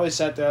 I always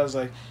sat there. I was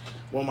like,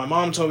 "Well, my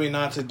mom told me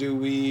not to do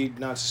weed,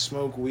 not to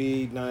smoke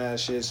weed, none of that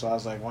shit." So I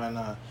was like, "Why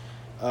not?"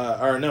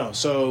 Or no.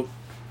 So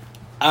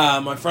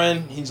my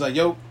friend, he's like,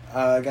 "Yo,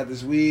 I got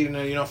this weed,"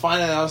 and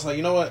finally I was like,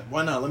 "You know what?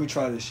 Why not? Let me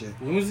try this shit."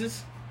 When was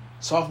this?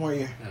 Sophomore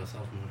year. No,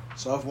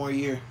 Sophomore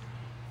year.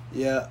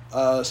 Yeah.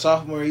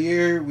 Sophomore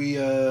year, we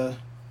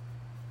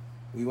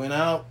went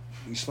out,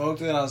 we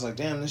smoked it. I was like,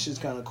 damn, this shit's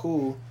kind of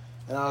cool.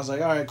 And I was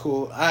like, all right,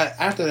 cool.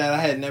 After that, I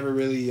had never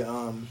really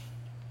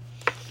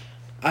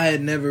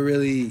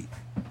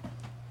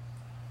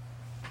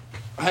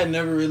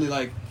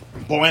like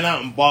went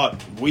out and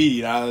bought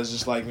weed. I was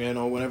just like,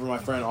 whenever my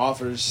friend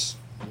offers,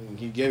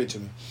 he give it to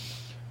me.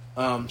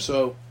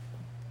 So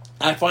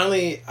I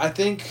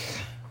think,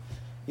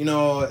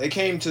 it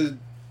came to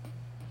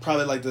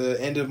probably like the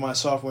end of my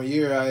sophomore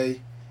year.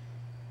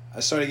 I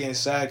started getting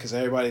sad because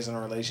everybody's in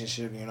a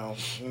relationship,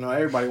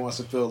 everybody wants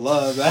to feel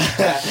love.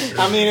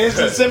 I mean, it's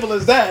as simple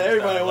as that.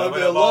 Everybody wants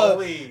to feel love.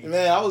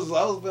 Man, I was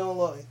feeling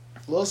a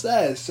little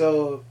sad.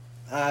 So,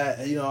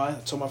 I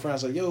told my friend, I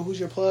was like, yo,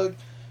 who's your plug?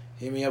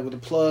 Hit me up with the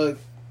plug.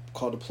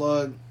 Called the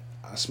plug.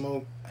 I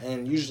smoke.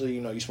 And usually,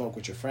 you smoke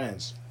with your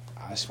friends.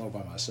 I smoke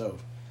by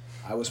myself.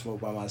 I would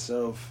smoke by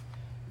myself,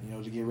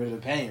 to get rid of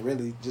the pain,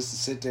 really, just to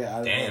sit there.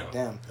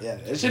 Damn. Yeah,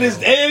 it is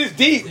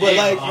deep, but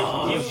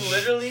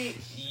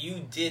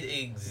you did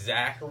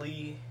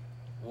exactly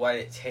what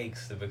it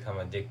takes to become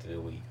addicted to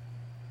weed.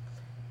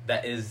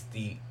 That is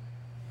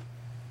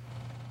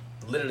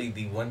literally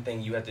the one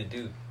thing you have to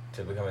do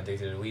to become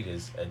addicted to weed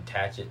is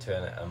attach it to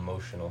an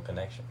emotional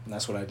connection. And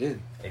that's what I did.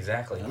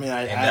 Exactly. I mean,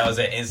 that was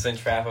an instant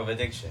trap of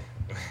addiction.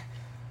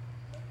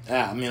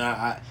 Yeah, I mean,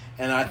 I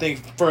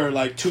think for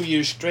like 2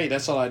 years straight,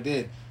 that's all I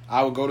did.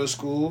 I would go to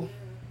school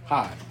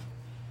high.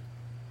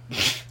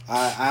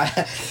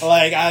 I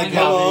come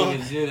know on. you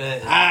can do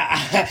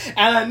that.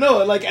 And I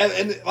know it.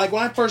 Like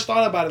when I first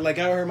thought about it, like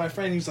I heard my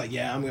friend, he was like,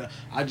 "Yeah,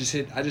 I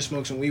just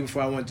smoked some weed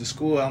before I went to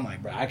school." I'm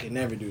like, "Bro, I could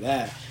never do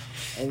that."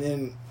 And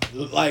then,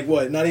 like,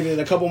 what? Not even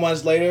a couple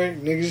months later,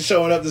 niggas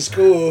showing up to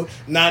school,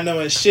 not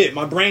knowing shit.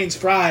 My brain's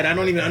fried. I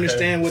don't even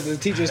understand what the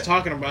teacher's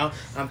talking about.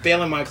 I'm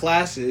failing my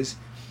classes,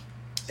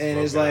 and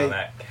it's Smoking on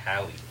like that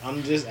Cali.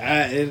 I'm just,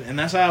 and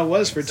that's how I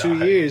was for 2 Sorry,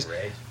 years.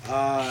 Reg.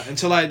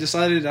 Until I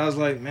decided, I was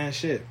like, man,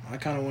 shit, I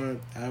kind of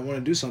want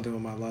to do something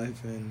with my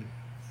life, and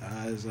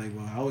I was like,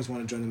 well, I always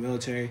want to join the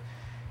military.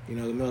 You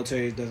know, the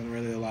military doesn't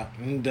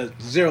really does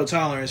zero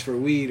tolerance for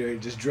weed or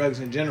just drugs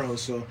in general.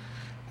 So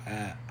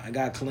I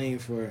got clean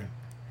for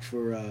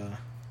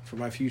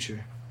my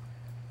future.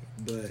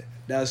 But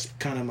that's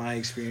kind of my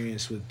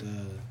experience with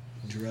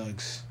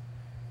drugs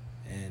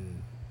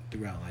and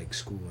throughout like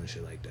school and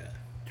shit like that.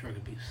 Drug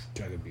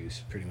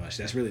abuse, pretty much.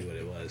 That's really what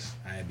it was.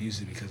 I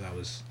abused it because I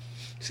was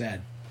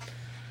sad.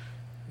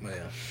 But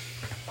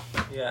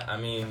yeah. Yeah, I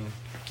mean,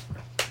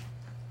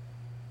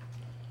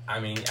 I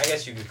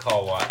guess you could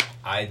call what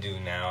I do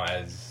now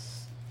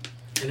as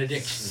An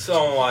addiction.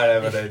 somewhat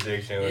of an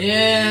addiction.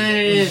 Yeah,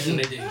 it is an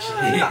addiction.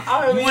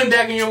 I You mean, went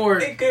back in your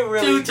work it could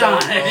really 2 go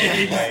both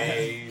times.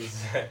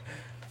 ways.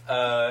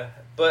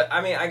 But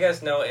I mean, I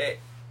guess no.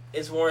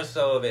 It's more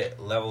so if it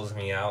levels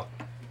me out.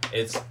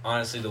 It's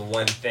honestly the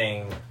one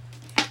thing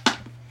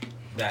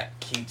that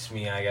keeps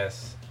me, I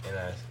guess, in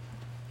a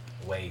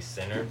way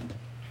centered.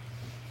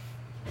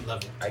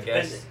 Love it. I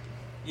guess. Dependent.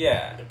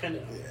 Yeah.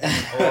 Dependent.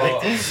 Well,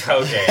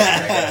 okay.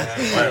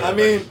 I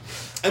mean,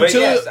 but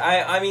until yes,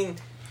 I mean,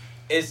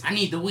 it's. I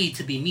need the weed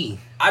to be me.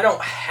 I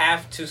don't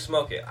have to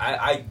smoke it.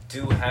 I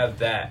do have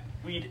that.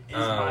 Weed is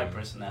my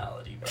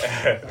personality, bro.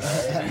 Okay.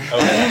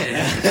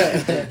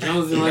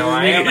 Jones You know,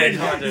 I am a this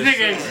conscious nigga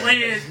soul.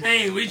 explaining his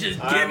pain. We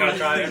just I'm getting gonna on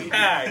try his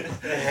to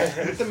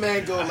feet. let the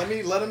man go.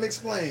 Let him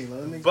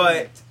explain.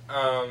 But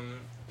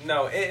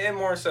no, it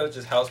more so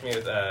just helps me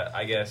with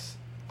I guess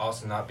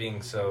also not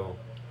being so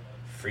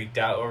freaked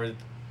out over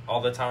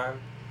all the time.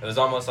 It was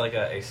almost like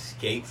a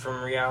escape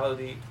from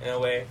reality in a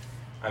way.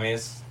 I mean,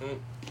 it's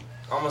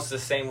almost the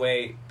same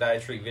way that I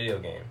treat video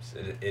games.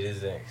 It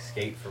is an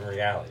escape from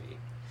reality.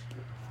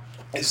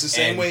 It's the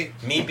same And way.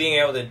 Me being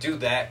able to do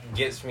that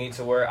gets me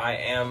to where I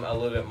am a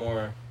little bit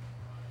more,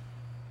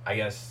 I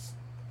guess,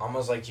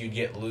 almost like you'd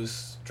get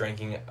loose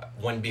drinking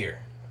one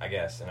beer, I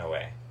guess, in a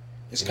way.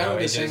 It's You kind know, of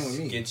the it same just with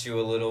me. gets you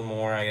a little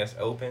more, I guess,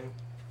 open.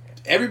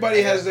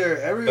 Everybody has their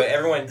But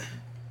everyone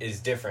is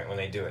different when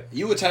they do it.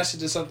 You attached it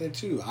to something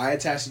too. I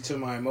attached it to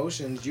my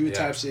emotions. You Yeah.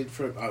 attached it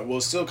for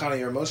still kind of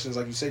your emotions.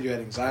 Like you said, you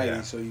had anxiety,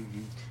 Yeah. so you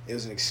it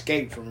was an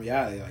escape from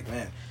reality. Like,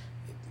 man,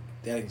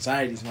 that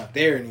anxiety's not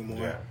there anymore.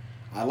 Yeah.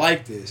 I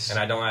like this. And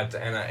I don't have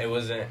to, it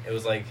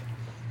was like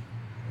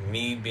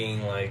me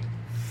being like,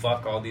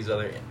 fuck all these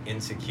other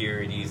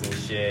insecurities and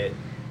shit.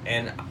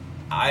 And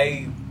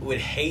I would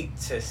hate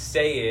to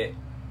say it,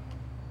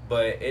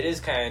 but it is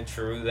kind of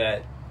true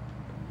that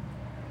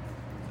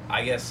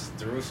I guess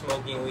through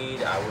smoking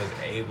weed, I was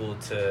able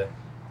to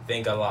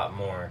think a lot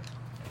more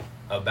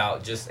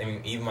about just,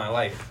 even my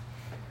life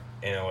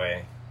in a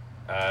way.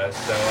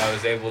 So I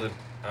was able to,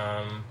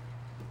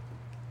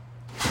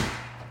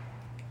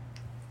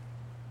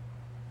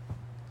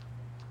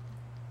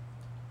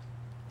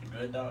 You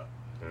good, dog?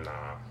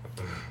 nah.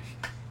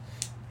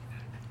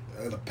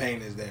 The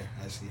pain is there.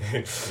 I see.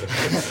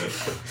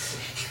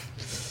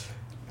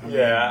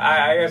 Yeah,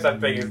 I guess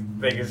I'm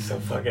thinking so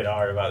fucking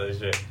hard about this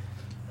shit.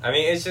 I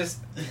mean, it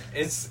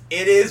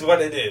is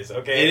what it is,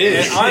 okay? It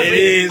is. And honestly, It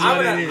is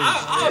what it it is.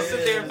 I'll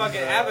sit there and fucking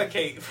Yeah.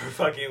 advocate for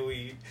fucking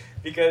weed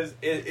because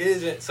it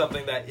isn't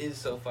something that is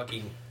so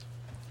fucking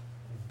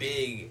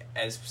big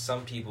as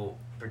some people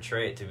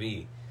portray it to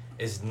be.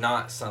 It's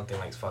not something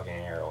like fucking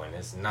heroin.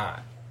 It's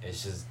not.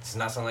 It's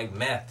not something like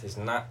meth. It's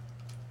not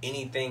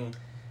anything.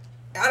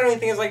 I don't even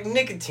think it's like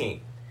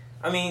nicotine.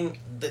 I mean,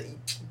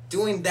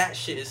 doing that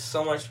shit is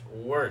so much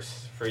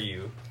worse for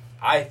you.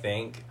 I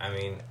think. I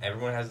mean,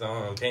 everyone has their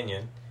own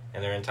opinion,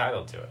 and they're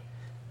entitled to it.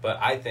 But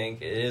I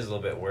think it is a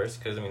little bit worse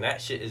because,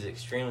 that shit is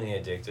extremely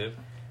addictive.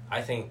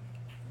 I think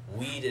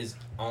weed is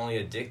only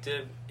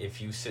addictive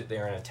if you sit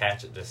there and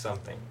attach it to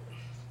something.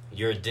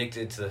 You're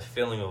addicted to the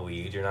feeling of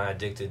weed. You're not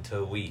addicted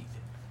to weed.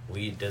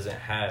 Weed doesn't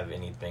have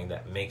anything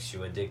that makes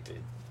you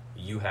addicted.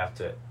 You have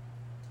to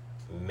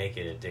make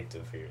it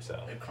addictive for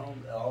yourself. It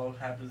all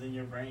happens in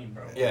your brain,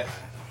 bro. Yeah.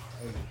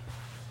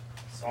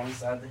 It's all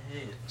inside the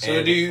head. So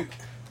And- do you?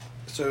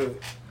 So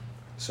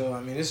this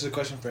is a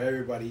question for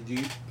everybody.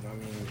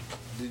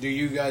 Do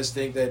you guys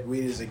think that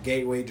weed is a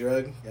gateway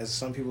drug, as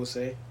some people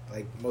say?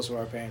 Like most of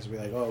our parents will be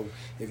like, "Oh,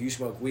 if you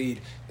smoke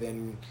weed,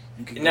 then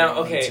you can." Now,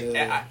 go okay,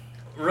 into-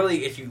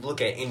 really, if you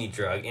look at any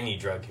drug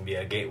can be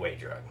a gateway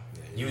drug.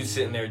 You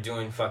sitting there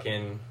doing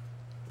fucking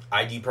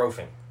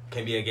ibuprofen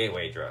can be a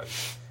gateway drug.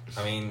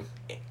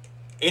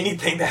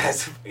 Anything that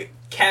has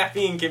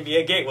caffeine can be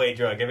a gateway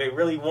drug if it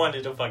really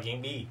wanted to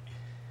fucking be.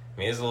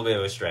 It's a little bit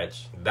of a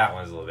stretch. That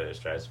one's a little bit of a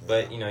stretch,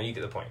 but you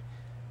get the point.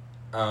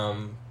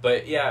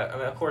 But yeah, I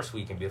mean, of course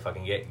weed can be a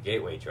fucking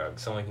gateway drug.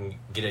 Someone can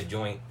get a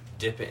joint,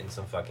 dip it in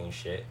some fucking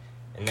shit,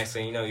 and next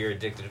thing you know, you're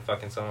addicted to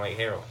fucking something like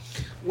heroin.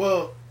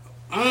 Well,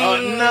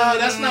 no,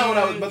 that's not what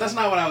I was. But that's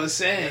not what I was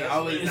saying.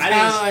 It's kind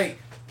of like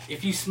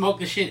if you smoke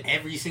the shit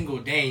every single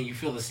day and you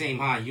feel the same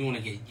high, you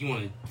want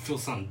to feel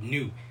something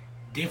new,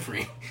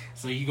 different.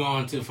 So you go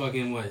on to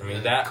fucking what? I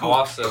mean, that Coke.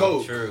 also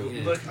Coke. true.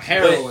 Yeah. Look,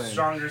 Heroin.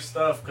 stronger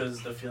stuff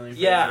because the feeling.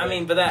 Yeah, feels I mean,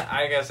 good. but that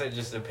I guess it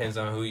just depends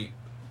on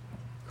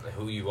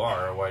who you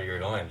are or what you're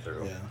going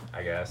through. Yeah.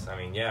 I guess. I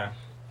mean, yeah.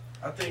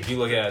 I think If you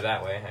look at it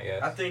that way, I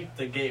guess. I think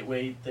the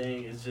gateway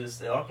thing is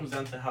just it all comes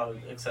down to how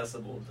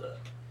accessible the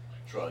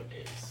drug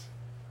is.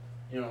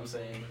 You know what I'm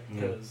saying?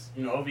 Because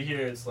over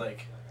here it's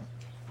like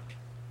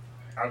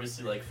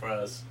obviously like for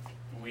us,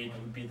 weed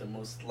would be the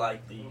most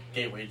likely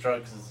gateway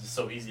drug because it's just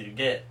so easy to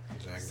get.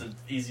 It's the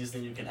easiest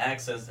thing you can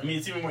access. I mean,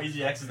 it's even more easy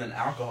to access than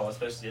alcohol,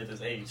 especially at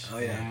this age. Oh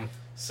yeah.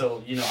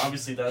 So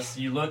obviously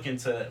you look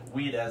into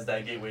weed as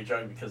that gateway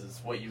drug because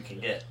it's what you can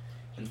get,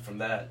 and from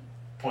that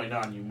point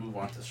on, you move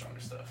on to stronger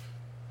stuff.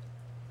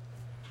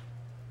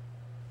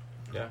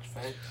 Yeah.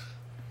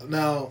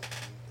 Now,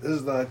 this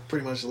is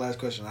pretty much the last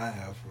question I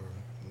have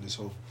for this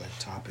whole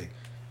topic.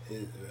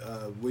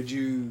 Would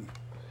you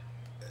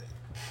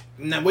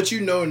now what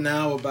you know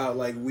now about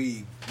like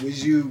weed? Would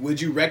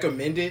you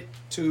recommend it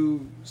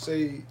to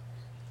say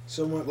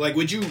someone like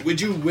would you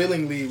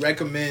willingly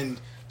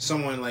recommend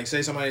someone like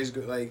say somebody's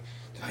like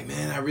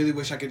man I really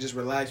wish I could just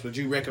relax? Would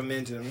you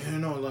recommend to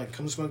them like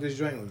come smoke this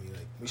joint with me,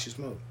 like we should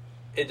smoke?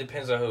 It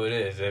depends on who it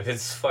is. If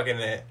it's fucking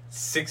a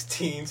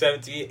 16,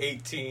 17,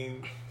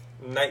 18,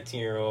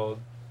 19-year-old.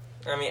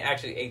 I mean,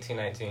 actually 18,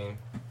 19.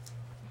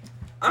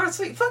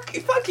 Honestly, fuck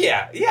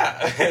yeah.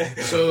 Yeah.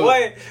 So-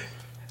 what?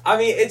 I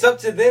mean, it's up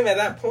to them at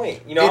that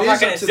point. I'm not is going up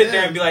to to sit there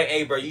them. and be like,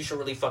 hey, bro, you should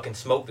really fucking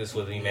smoke this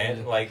with me, man.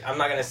 Yeah. Like, I'm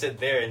not going to sit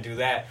there and do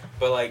that.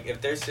 But, like,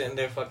 if they're sitting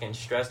there fucking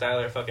stressed out of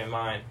their fucking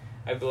mind,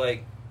 I'd be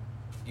like,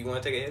 you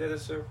want to take a hit of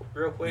this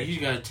real quick?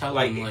 You gotta tell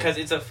Like, them because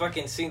it's a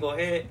fucking single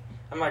hit.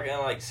 I'm not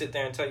gonna like sit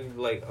there and tell you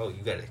like, oh,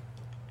 you gotta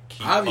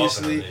keep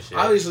Obviously, puffing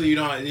on this shit.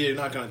 you're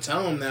not gonna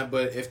tell them that.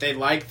 But if they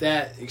like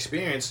that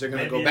experience, they're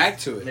gonna go Maybe back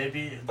to it.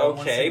 Maybe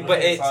Okay, but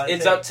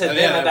it's up to them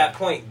Yeah. at that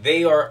point.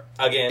 They are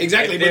again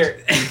Exactly, If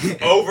but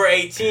they're over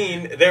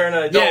 18, they're an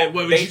adult. Yeah,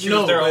 but they you choose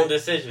know, their but- own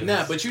decisions.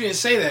 Nah, but you didn't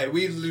say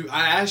that.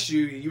 I asked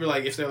you. You were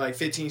like, if they're like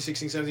 15,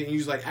 16, 17, and you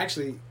was like,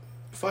 actually,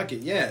 fuck it,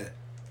 yeah.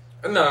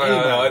 no.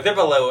 anybody. If they're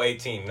below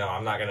 18, no,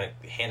 I'm not gonna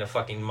hand a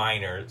fucking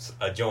minor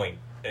a joint.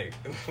 Hey,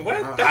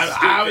 what? That's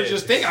I was stupid.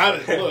 just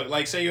thinking. Look,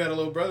 like, say you had a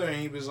little brother and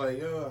he was like,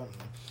 yo,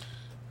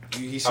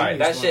 he All right,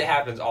 that smoke. shit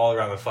happens all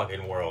around the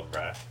fucking world,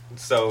 bruh.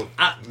 So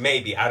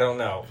maybe I don't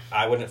know.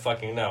 I wouldn't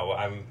fucking know.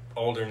 I'm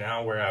older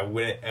now, where I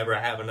wouldn't ever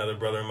have another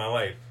brother in my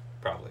life,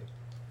 probably.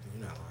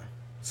 You're not lying.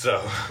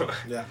 So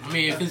Yeah. I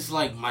mean, if it's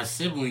like my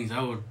siblings,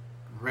 I would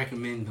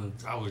recommend them.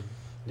 I would.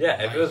 yeah,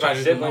 if Like, it was my try to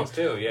do siblings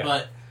too, yeah.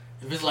 But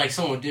if it's like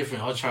someone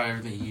different, I'll try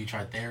everything. You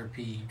try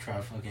therapy. You try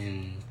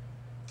fucking.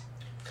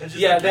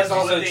 Yeah, that's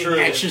also true.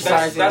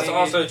 Exercising. That's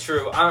also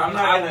true. I'm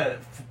not gonna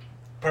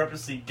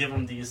purposely give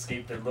them the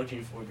escape they're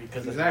looking for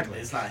because Exactly.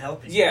 it's not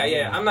healthy.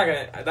 Yeah. I'm not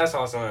gonna. That's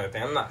also another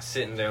thing. I'm not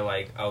sitting there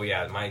like, oh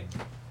yeah,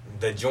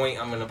 the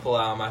joint I'm gonna pull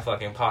out of my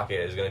fucking pocket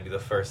is gonna be the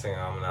first thing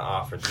I'm gonna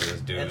offer to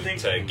this dude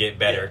to get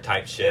better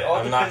type shit. It all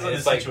I'm not. depends on the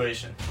It's like,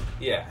 situation.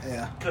 yeah.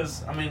 Yeah.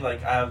 Because I mean,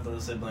 like I have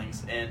those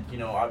siblings, and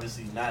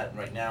obviously not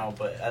right now,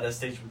 but at a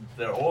stage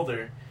where they're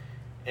older,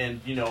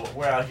 and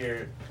we're out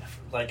here,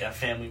 like a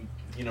family,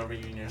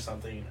 reunion or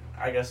something.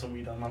 I got some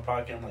weed on my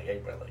pocket. I'm like,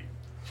 hey, bro, like,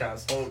 trying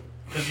to smoke,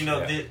 because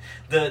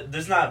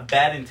there's not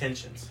bad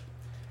intentions.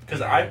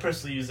 Because I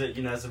personally use it,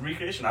 as a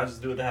recreation. I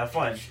just do it to have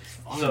fun.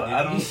 So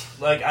I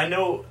don't I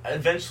know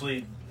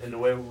eventually in the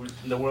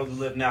world we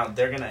live now,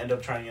 they're gonna end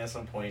up trying it at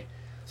some point.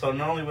 So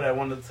not only would I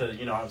want them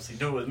to, obviously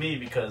do it with me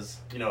because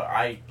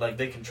I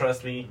they can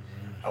trust me.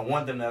 I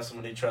want them to have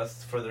someone they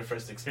trust for their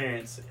first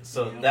experience.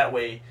 So that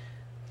way,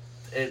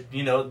 it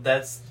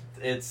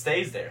it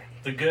stays there.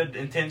 The good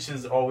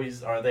intentions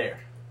always are there.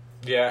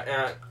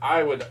 Yeah, and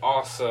I would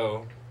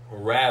also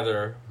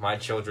rather my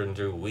children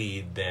do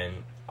weed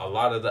than a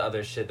lot of the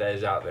other shit that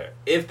is out there.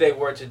 If they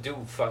were to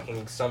do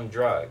fucking some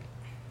drug,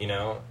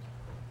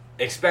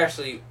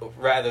 especially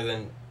rather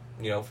than,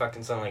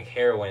 fucking something like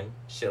heroin,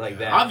 shit like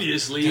that.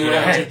 Obviously, you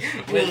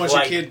don't want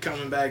your kid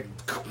coming back.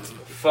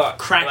 Fuck.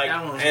 Crack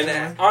that one.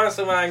 And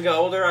honestly, when I get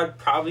older, I'd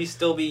probably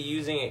still be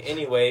using it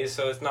anyway,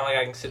 so it's not like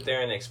I can sit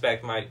there and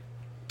expect my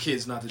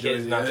Kids not to do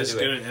kids it. not to It's do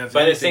gonna- it. if But at the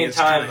anything, same it's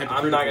kinda time, I'm not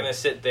hypocritical. going to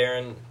sit there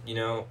and,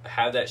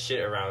 have that shit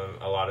around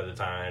them a lot of the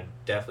time.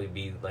 I'd definitely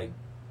be, like,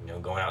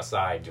 going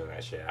outside doing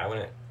that shit. I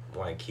wouldn't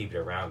want to keep it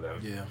around them.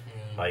 Yeah.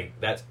 Like,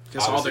 that's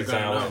That's all obviously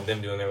they're gonna something I know. want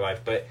them doing in their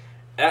life. But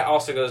that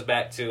also goes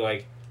back to,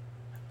 like,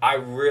 I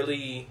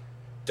really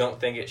don't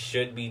think it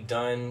should be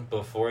done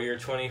before you're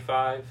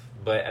 25.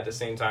 But at the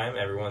same time,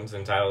 everyone's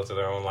entitled to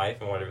their own life,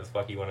 and whatever the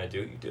fuck you want to do,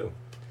 you do.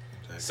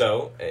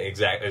 So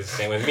exactly, it's the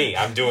same with me.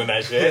 I'm doing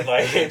that shit.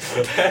 Like,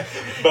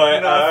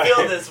 but I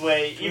feel this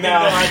way, even though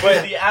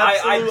I do the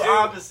absolute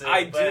opposite.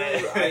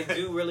 I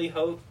do really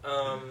hope,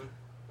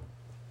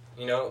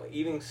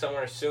 even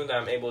somewhere soon that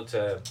I'm able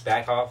to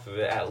back off of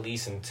it at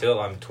least until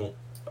I'm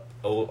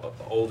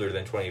older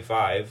than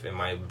 25 and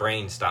my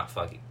brain stops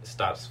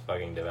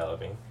fucking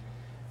developing,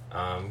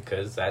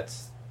 because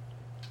that's,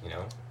 kind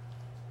of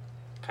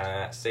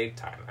that safe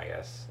time, I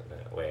guess,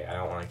 in a way. I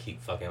don't want to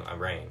keep fucking up my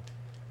brain.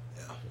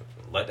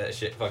 Let that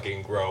shit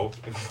fucking grow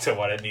to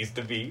what it needs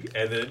to be,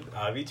 and then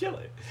I'll be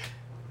chilling.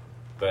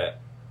 But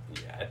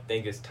yeah, I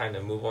think it's time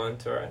to move on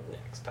to our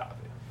next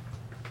topic.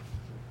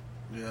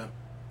 Yeah.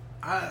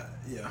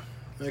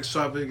 Next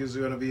topic is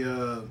gonna be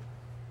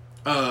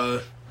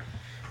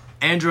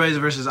Androids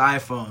versus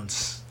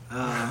iPhones.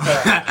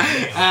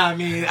 I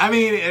mean,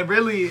 it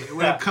really,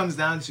 when it comes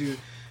down to,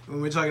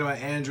 when we're talking about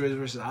Androids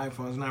versus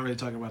iPhones, we're not really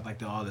talking about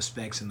like all the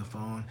specs in the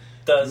phone.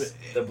 Does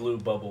the blue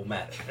bubble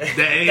matter?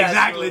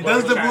 Exactly.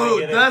 Does the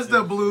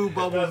blue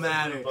bubble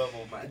matter?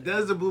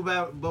 Does the blue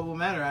bubble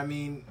matter? I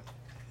mean,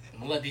 I'm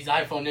gonna let these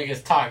iPhone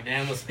niggas talk. Then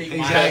I'm gonna speak.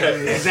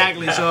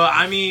 Exactly. So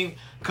I mean,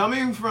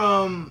 coming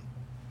from,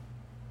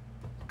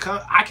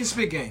 I can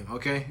spit game.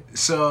 Okay,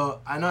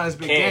 so I know how to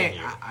spit game.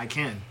 I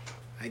can.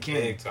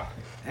 Big time.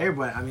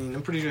 Everybody. I mean,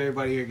 I'm pretty sure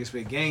everybody here can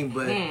spit game,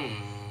 but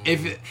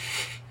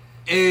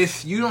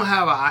if you don't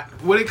have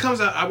what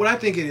I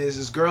think it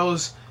is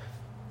girls.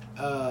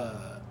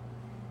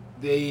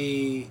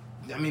 They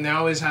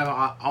always have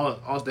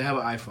they have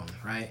an iPhone,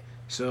 right?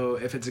 So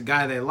if it's a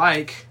guy they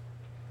like,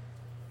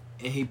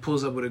 and he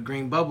pulls up with a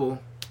green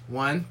bubble,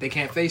 one, they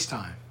can't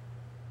FaceTime,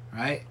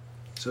 right?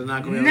 So they're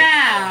not going to.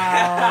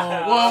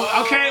 Now,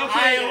 well, okay.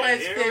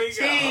 iOS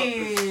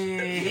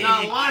 15. You're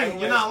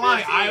not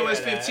lying. iOS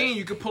 15,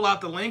 you could pull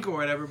out the link or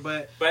whatever,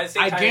 but at the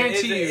same time, I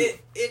guarantee you,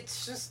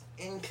 it's just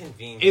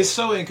inconvenient. It's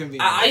so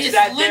inconvenient.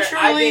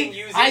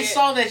 I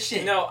saw that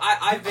shit. No,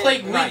 I've been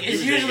click link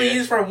is usually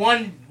used for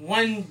one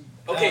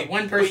Okay,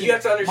 one but person. you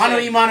have to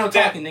understand Mono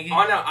talking, nigga.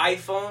 On an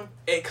iPhone,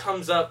 it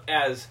comes up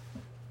as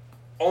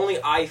only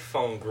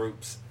iPhone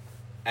groups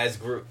as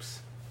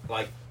groups,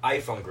 like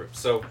iPhone groups.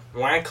 So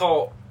when I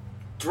call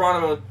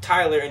Geronimo,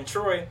 Tyler, and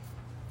Troy,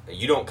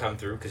 you don't come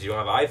through because you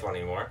don't have an iPhone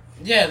anymore.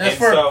 Yeah, that's and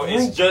for so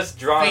it's just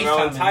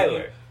Geronimo and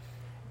Tyler.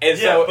 And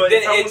so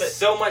then it's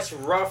so much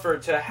rougher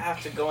to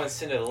have to go and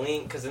send a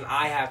link because then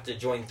I have to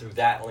join through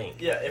that link.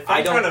 Yeah, if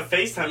I'm trying to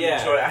FaceTime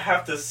you, Troy, I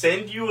have to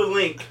send you a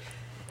link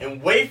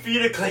and wait for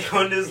you to click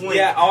on this link.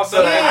 Yeah, also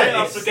so that I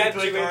also can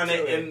click on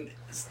it and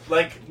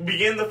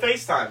begin the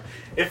FaceTime.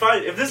 If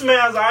this man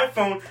has an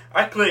iPhone,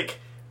 I click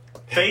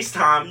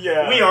FaceTime.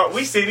 Yeah,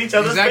 we see each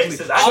other's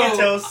faces. I can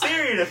tell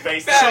Siri to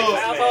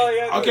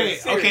FaceTime.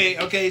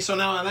 Okay. So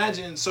now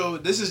imagine. So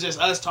this is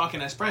just us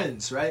talking as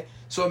friends, right?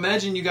 So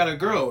imagine you got a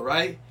girl,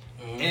 right?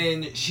 Mm-hmm.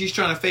 And she's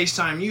trying to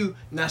FaceTime you.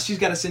 Now she's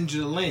got to send you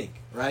the link,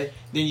 right?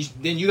 Then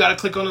you got to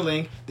click on the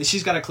link. Then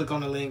she's got to click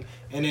on the link.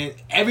 And then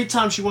every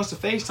time she wants to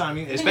FaceTime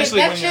you,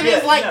 especially that shit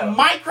is like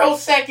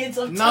microseconds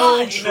of time.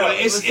 No,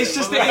 it's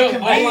just the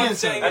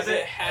inconvenience.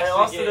 It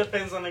also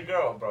depends on the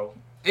girl, bro.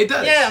 It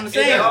does. Yeah, I'm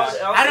saying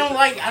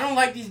I don't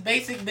like these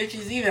basic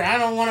bitches either. I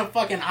don't want a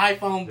fucking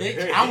iPhone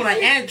bitch. I want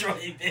an Android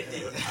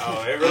bitch.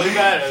 Oh, it really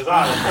matters. The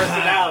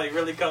personality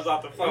really comes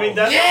off the phone. I mean,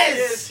 that's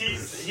yes.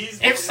 He's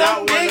if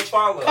some bitch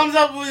comes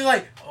up with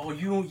like, oh,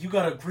 you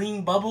got a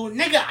green bubble,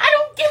 nigga, I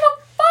don't give a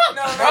fuck.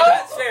 No,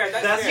 that's fair.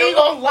 That's fair. You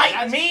gonna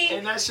like me?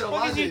 And that's your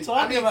what logic. are you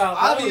talking about?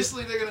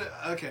 Obviously, they're gonna.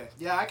 Okay,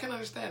 yeah, I can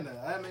understand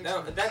that. That makes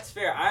sense. That's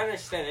fair. I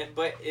understand it,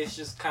 but it's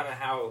just kind of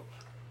how.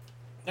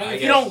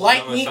 If you don't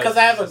like me because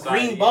I have a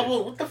green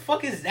bubble, what the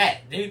fuck is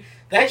that, dude?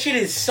 That shit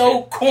is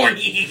so corny.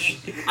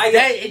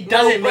 It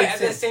doesn't make sense.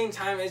 But at the same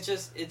time,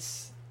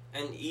 it's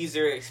an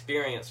easier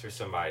experience for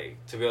somebody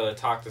to be able to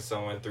talk to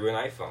someone through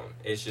an iPhone.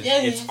 It's just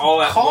it's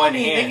all at one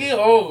hand. Nigga.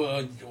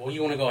 Oh,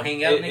 you want to go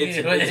hang out,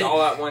 nigga? It's all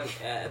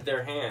at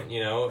their hand. You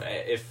know,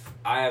 if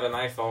I have an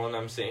iPhone,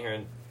 I'm sitting here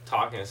and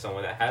talking to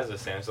someone that has a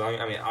Samsung.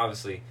 I mean,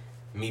 obviously,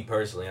 me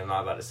personally, I'm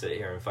not about to sit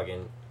here and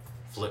fucking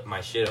flip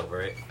my shit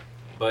over it.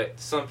 But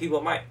some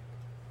people might,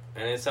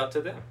 and it's up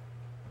to them.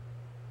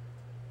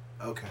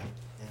 Okay.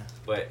 Yeah.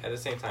 But at the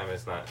same time,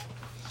 it's not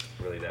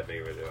really that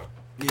big of a deal.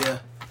 Yeah.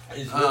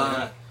 It's really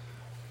not.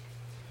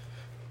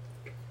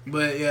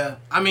 But yeah,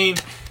 I mean,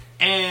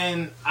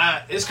 and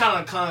it's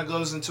kind of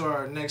goes into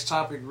our next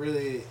topic,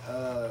 really,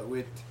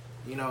 with,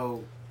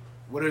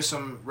 what are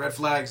some red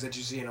flags that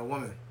you see in a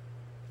woman,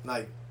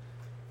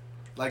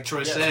 like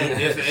Troy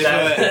said, if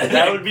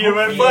that would be a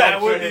red flag.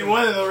 That would be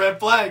one of the red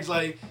flags.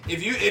 Like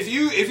if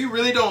you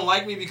really don't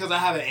like me because I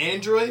have an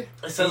Android,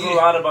 it says a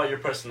lot about your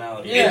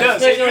personality. Yeah, it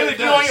does. It really does. If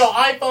you're on your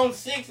iPhone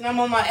 6 and I'm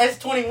on my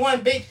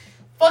S21, bitch.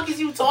 Fuck is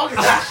you talking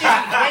about? Shit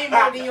is way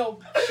more than your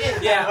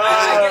shit. Yeah,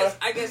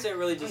 I guess it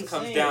really just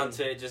comes down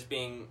to it just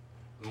being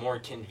more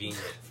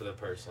convenient for the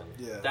person.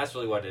 Yeah, that's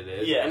really what it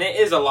is. Yeah, and it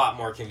is a lot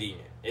more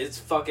convenient. It's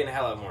fucking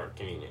hella more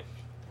convenient.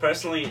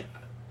 Personally,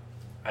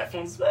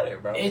 iPhone's better,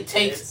 bro. It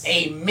takes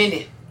a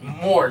minute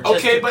more. Just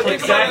Okay, to but click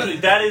think about Exactly.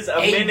 it. That is a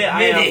 8 minute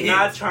I am minutes.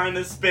 not trying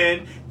to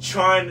spend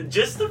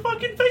just to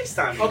fucking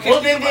FaceTime. you. Okay.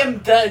 Well,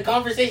 then the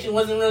conversation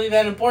wasn't really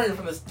that important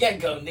from the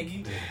get-go,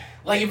 nigga.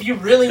 Like, if you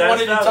really That's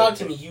wanted valid. to talk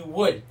to me, you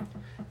would.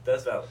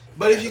 That's valid.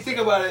 But if you think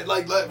about it,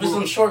 like With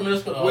some short middle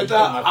school.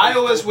 without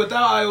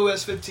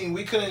iOS 15,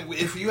 we couldn't.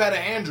 If you had an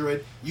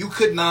Android, you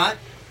could not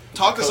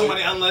talk to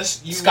somebody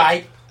unless you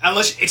Skype.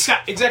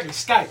 Exactly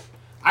Skype.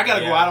 I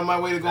gotta go Yeah. out of my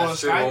way to go on That's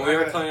true. Skype. When we I were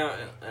gotta- coming out,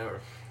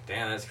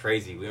 damn, that's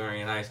crazy. We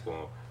weren't in high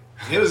school.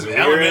 It was We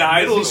were in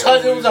high middle school. school.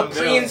 Because it was a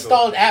Middle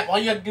pre-installed app. All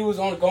you had to do was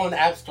only go on the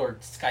App Store,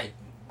 Skype.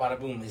 Bada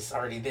boom, it's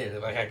already there.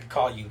 Like, I could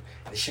call you.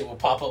 The shit will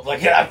pop up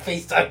like a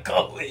FaceTime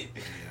call with.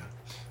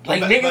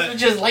 Like, But- niggas but- were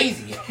just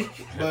lazy.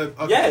 But,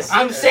 okay. Yes.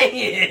 I'm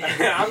saying.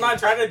 I'm not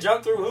trying to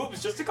jump through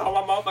hoops just to call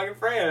my motherfucking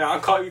friend. I'll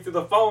call you through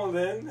the phone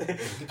then.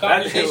 The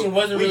conversation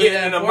wasn't we really get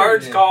that in a important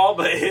merge then. call,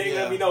 but it ain't Yeah.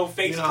 gonna be no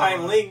FaceTime You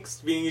know,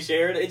 links being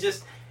shared. It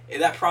just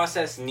that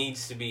process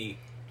needs to be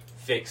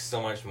fixed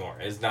so much more.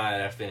 It's not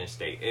at a finished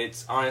state.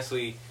 It's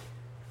honestly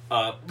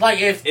Like,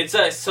 if. it's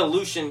a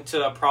solution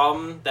to a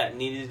problem that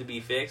needed to be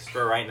fixed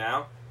for right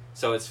now.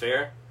 So it's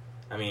fair.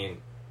 I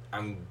mean,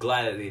 I'm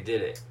glad that they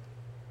did it.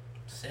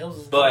 Sales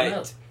is going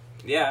up. But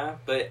yeah,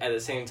 but at the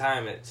same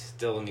time, it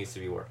still needs to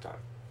be worked on.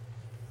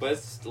 But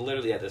it's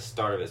literally at the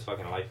start of its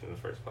fucking life in the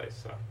first place.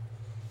 So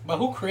But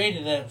who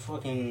created that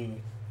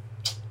fucking.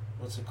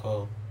 What's it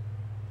called?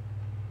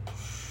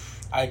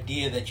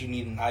 Idea that you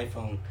need an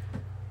iPhone.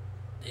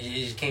 It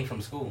just came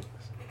from school.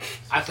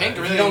 I think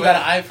If really you don't got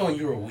an iPhone,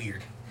 you were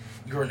weird.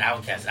 You were an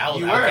outcast. I was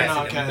You were an outcast.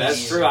 outcast.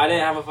 that's true. I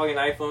didn't have a fucking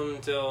iPhone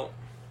until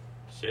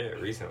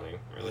recently.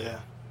 Really. Yeah.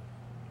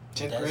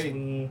 10th That's grade.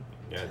 when-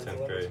 Yeah, 10th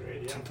 11th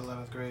grade. yeah. 10th,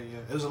 11th grade, yeah.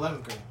 It was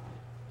 11th grade.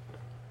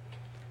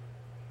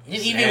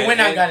 Even And- when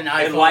I and- got an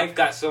and iPhone, life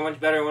got so much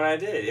better when I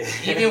did.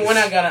 even when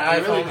I got an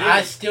It really iPhone, did.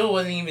 I still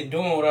wasn't even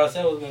doing what I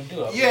said I was gonna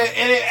do. Yeah,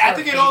 and I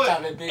think it all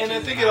FaceTiming bitches. and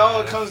I think it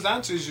all comes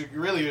down to is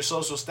really your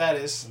social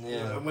status.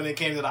 Yeah. When it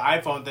came to the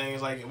iPhone thing,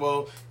 it's like,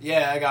 well,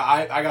 yeah, I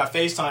got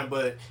FaceTime,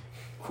 but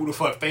who the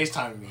fuck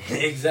FaceTiming me?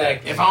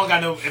 Exactly. If I don't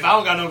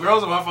got no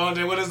girls on my phone,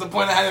 then what is the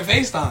point of having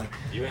FaceTime?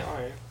 You ain't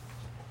lying.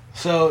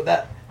 So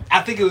that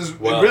I think it was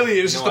Well, really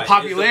it was you just know the what?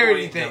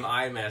 popularity It's the point thing.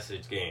 of them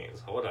iMessage games.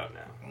 Hold up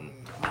now.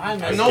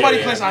 iMessage. Nobody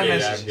Yeah, plays yeah, iMessage.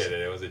 Yeah, I get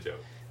it. It was a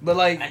joke. But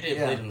like, I did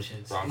yeah. play them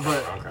shits. Wrong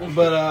crowd.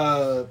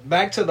 But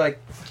back to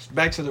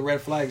the red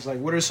flags. Like,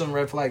 what are some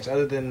red flags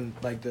other than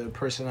like the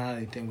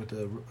personality thing with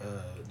the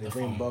green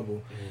phone.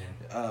 bubble?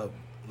 Yeah.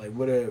 Like,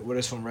 what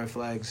are some red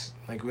flags?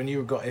 Like, when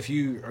if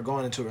you are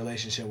going into a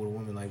relationship with a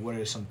woman, like, what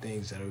are some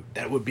things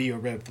that would be a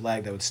red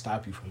flag that would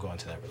stop you from going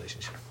to that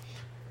relationship?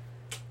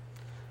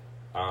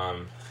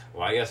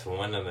 Well, I guess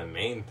one of the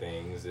main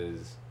things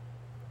is,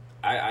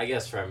 I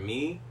guess for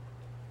me,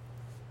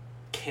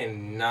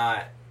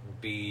 cannot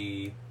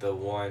be the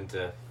one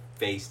to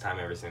FaceTime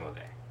every single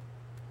day.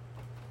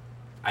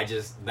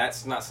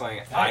 That's not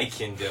something I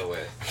can deal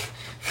with.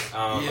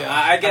 Yeah.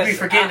 I guess I be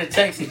forgetting to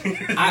text you.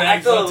 I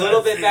feel a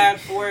little bit bad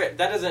for it.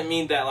 That doesn't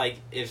mean that like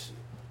if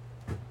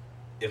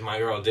my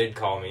girl did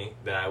call me,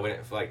 then I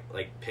wouldn't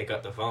like pick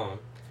up the phone,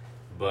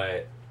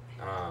 but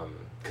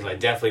because I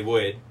definitely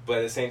would. But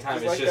at the same time,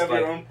 it's just have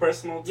like your own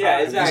personal time. yeah,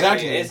 exactly.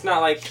 Exactly. It's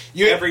not like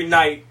You're- every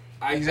night.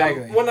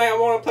 Exactly. One night I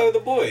want to play with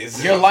the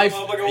boys. Your life,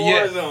 Motherfucking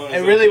yeah, Warzone or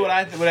and really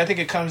something. what I think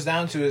it comes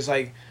down to is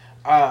like,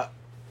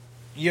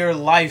 your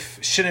life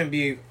shouldn't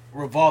be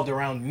revolved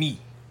around me.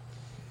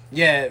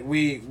 Yeah,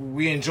 we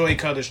enjoy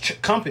each other's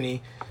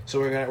company, so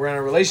we're in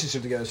a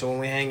relationship together. So when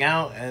we hang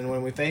out and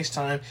when we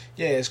FaceTime,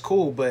 yeah, it's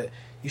cool, but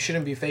you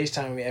shouldn't be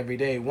FaceTiming me every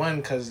day. One,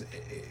 because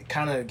it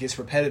kind of gets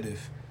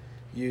repetitive.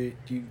 You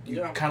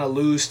Yeah. kind of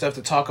lose stuff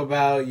to talk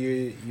about.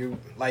 You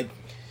like.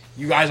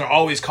 You guys are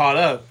always caught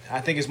up.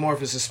 I think it's more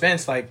of a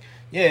suspense. Like,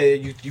 yeah,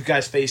 you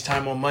guys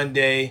FaceTime on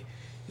Monday.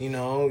 You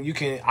know, you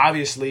can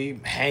obviously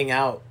hang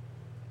out,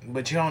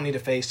 but you don't need to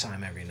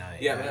FaceTime every night.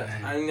 Yeah,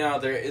 but I know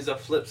there is a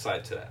flip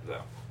side to that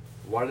though.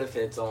 What if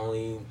it's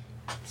only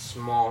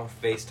small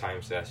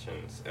FaceTime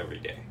sessions every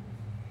day?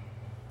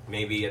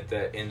 Maybe at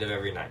the end of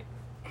every night.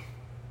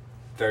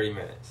 30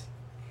 minutes.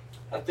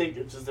 I think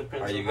it just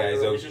depends Are you on how guys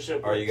your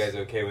relationship are you works.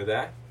 guys okay with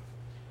that?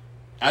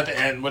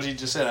 And what he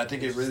just said, I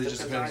think it really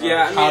just depends.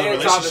 Yeah, on how I the mean,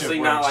 it's relationship obviously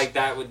not works. like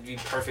that would be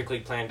perfectly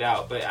planned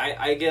out, but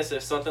I guess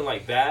if something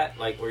like that,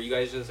 like where you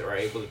guys just are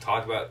able to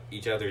talk about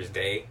each other's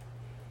day,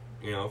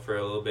 you know, for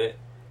a little bit,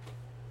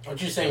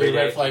 What you're saying Every with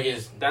red day. flag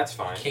is that's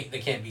fine. they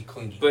can't be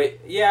clingy. But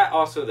yeah,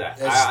 also that.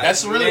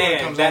 That's really what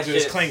it comes down that to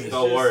is shit's clingy.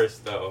 the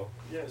worst though.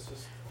 Yeah, it's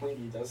just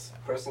clingy. That's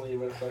personally a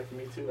red flag for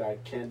me too. I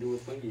can't do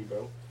with clingy,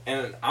 bro.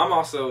 And I'm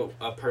also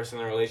a person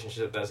in a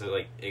relationship that's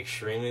like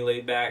extremely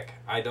laid back.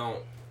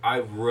 I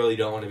really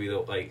don't want to be the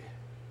like.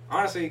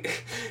 Honestly,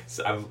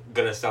 so I'm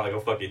gonna sound like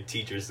a fucking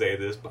teacher saying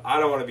this, but I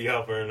don't want to be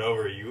hovering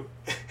over you,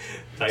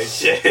 type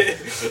shit.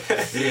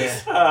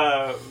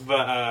 Yeah.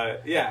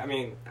 Yeah, I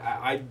mean,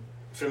 I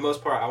for the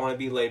most part, I want to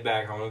be laid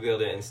back. I want to be able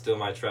to instill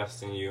my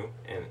trust in you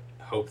and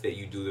hope that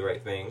you do the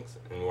right things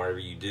and whatever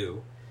you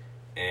do.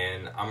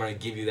 And I'm gonna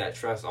give you that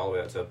trust all the way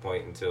up to a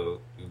point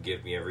until you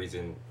give me a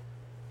reason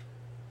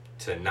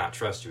to not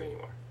trust you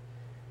anymore.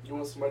 You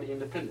want somebody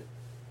independent.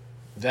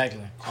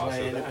 Exactly. Also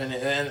Somebody that.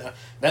 independent. And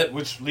that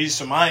which leads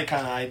to my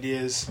kind of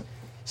ideas.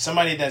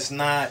 Somebody that's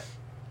not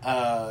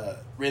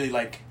really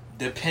like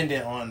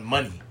dependent on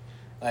money,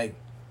 like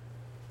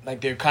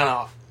they're kind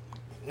of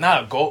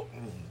not a gold,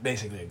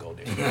 basically a gold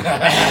digger. No one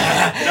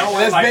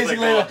That's likes a basically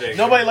gold digger.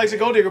 nobody likes a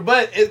gold digger,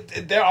 but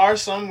there are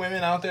some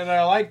women out there that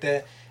are like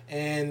that,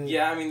 and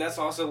Yeah, I mean that's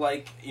also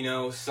like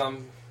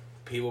some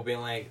people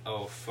being like,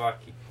 oh fuck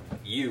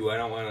you, I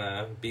don't want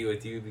to be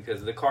with you because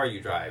of the car you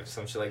drive,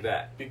 some shit like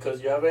that.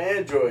 Because you have an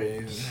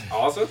Android.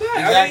 Also that.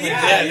 Exactly. I mean,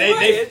 Yeah, you're right.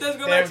 they- It does go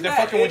they're- back to they're that.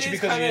 fucking with It you is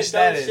because of kinda your dumb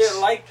status.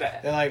 Shit like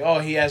that. they're like, oh,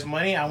 he has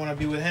money, I want to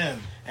be with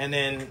him, and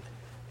then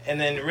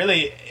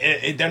really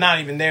they're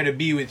not even there to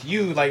be with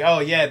you. Like, oh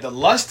yeah, the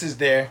lust is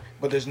there,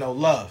 but there's no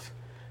love.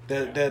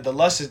 The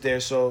lust is there,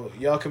 so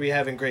y'all could be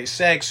having great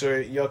sex, or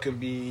y'all could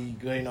be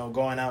going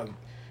out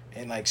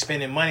and like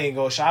spending money and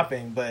go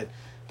shopping, but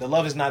the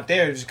love is not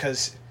there just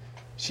because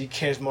she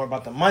cares more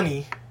about the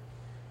money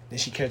than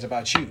she cares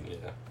about you.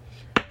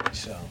 Yeah.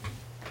 So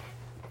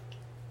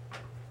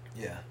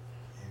yeah.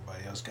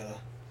 Anybody else got a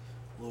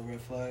little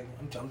red flag?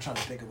 I'm trying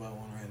to think about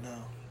one right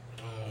now.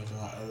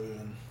 Other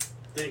than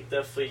I think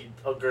definitely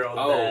a girl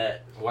Oh,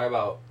 that what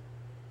about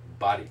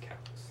body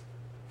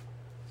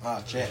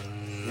counts? check.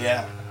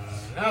 Yeah.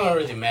 That don't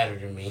really matter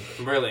to me.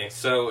 Really?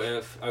 So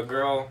if a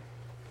girl,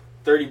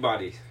 30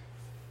 bodies,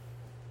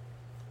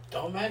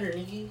 Don't matter,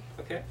 nigga.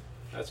 okay,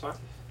 that's fine.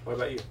 What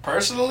about you,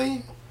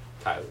 Personally,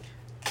 Tyler?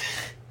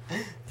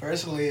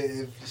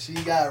 if she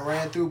got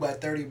ran through by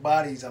 30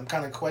 bodies, I'm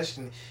kind of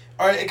questioning.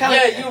 Or it kind of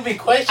Yeah, you'll be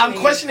questioning. I'm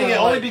questioning it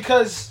only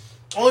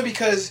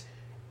because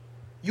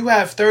you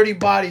have 30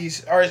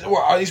 bodies, or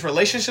are these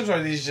relationships, or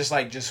are these just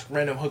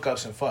random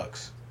hookups and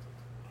fucks?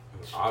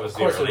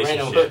 Obviously, Of course, a a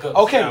random relationship. hookup.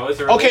 Okay, No, it's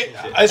a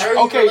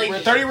okay,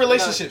 relationship. 30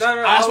 relationships. No,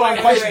 That's why I'm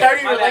wait, questioning. wait,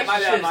 30 My bad,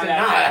 relationships my bad,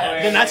 and my not-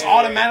 bad. Then that's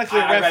automatically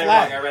a red I read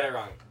flag. It wrong. I read it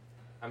wrong.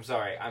 I'm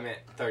sorry. I meant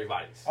 30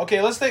 bodies.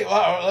 Okay, let's think.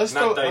 Let's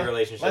Not throw, 30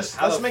 relationships. let's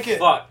How the make it.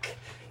 Fuck.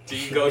 Do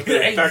you go through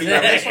 30 Exactly.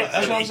 relationships?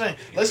 That's what I'm saying.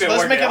 You've Let's been make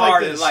working it like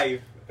hard in this.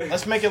 life.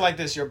 Let's make it like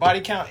this: your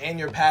body count and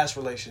your past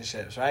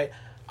relationships, right?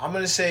 I'm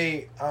gonna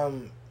say,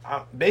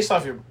 based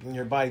off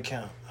your body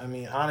count. I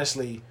mean,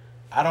 honestly,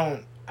 I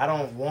don't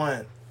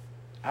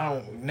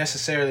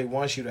necessarily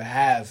want you to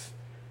have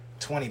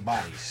 20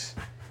 bodies.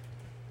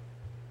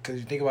 Because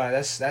you think about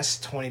it, that's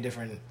 20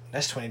 different.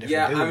 That's 20 different.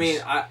 Yeah, dudes. I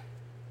mean,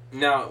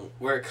 now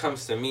where it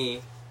comes to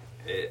me,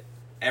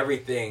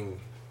 everything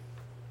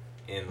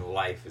in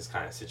life is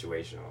kind of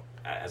situational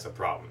as a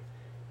problem.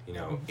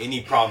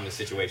 Any problem is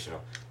situational.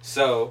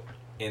 So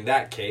in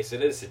that case,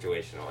 it is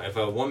situational. If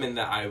a woman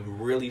that I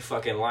really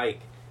fucking like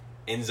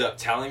ends up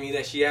telling me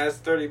that she has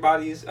 30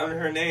 bodies under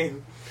her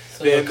name,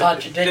 So then, you'll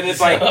contradict then it's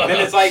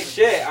yourself. like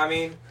shit. I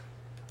mean,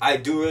 I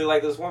do really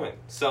like this woman,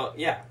 so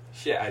yeah,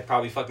 shit, I'd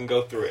probably fucking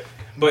go through it.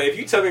 But if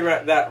you tell me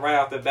that right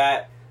off the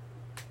bat,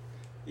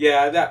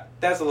 yeah,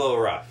 that's a little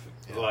rough.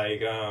 Yeah.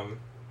 Like,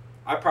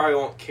 I probably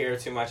won't care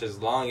too much as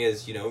long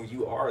as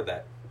you are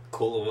that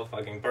cool of a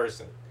fucking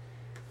person.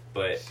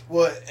 But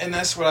well, and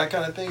that's what I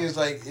kind of think is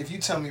like, if you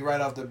tell me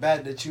right off the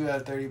bat that you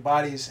have 30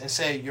 bodies and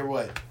say you're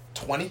what,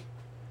 20?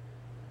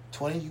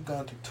 20? You've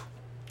gone through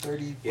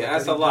 30. yeah,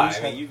 that's a 30 lot. dudes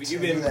I mean, at-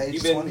 you've at been the age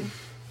you've been 20?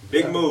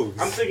 big Yeah. moves.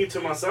 I'm thinking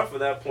to myself at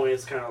that point,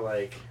 it's kind of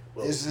like,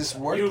 well, Is this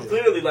worth you it?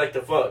 clearly like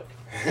to fuck.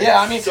 Yeah,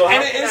 I mean, So how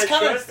and can it's I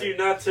kind trust of you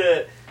not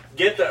to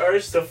get the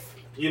urge to,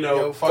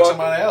 fuck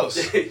somebody else.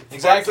 fuck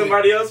Exactly.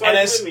 somebody else and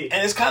while it's with me.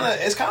 and it's kind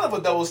of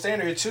a double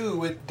standard too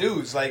with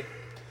dudes. Like,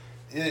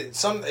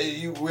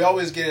 we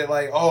always get it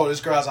like, oh, this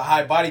girl has a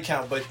high body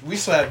count, but we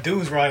still have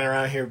dudes running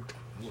around here,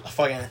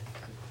 fucking,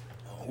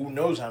 who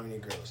knows how many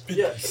girls.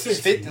 Yeah.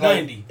 50,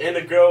 90. And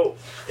a girl,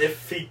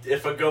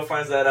 if a girl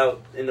finds that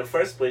out in the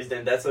first place,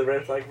 then that's a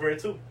red flag for her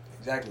too.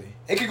 Exactly.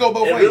 It could go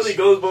both It ways. really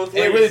goes both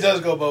ways. It really does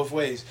go both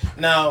ways.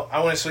 Now, I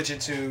want to switch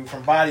it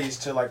from bodies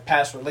to like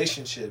past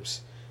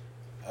relationships.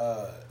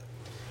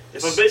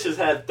 If a bitch has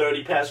had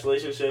 30 past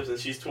relationships and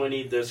she's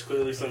 20, there's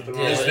clearly something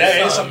wrong. Yeah, with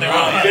There it. is something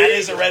wrong. That Big-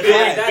 is a red big-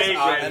 flag. big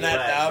red And that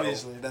flag, bro.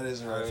 obviously that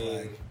is a red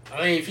flag. I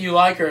mean, if you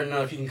like her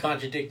enough, you can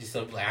contradict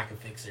yourself. Like, I can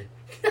fix her.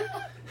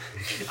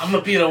 I'm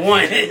gonna be the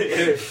one.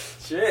 Shit.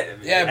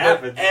 Yeah, it but-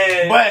 happens.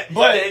 And,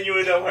 But- then you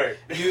end up hurt.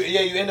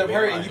 You end up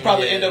hurting. You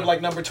probably Yeah. end up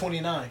like number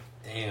 29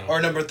 Damn.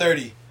 or number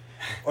 30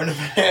 or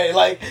number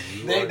like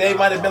they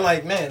might have been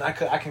like, man, I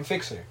can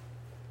fix her.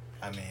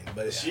 I mean,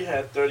 but If she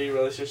had 30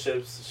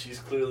 relationships, she's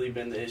clearly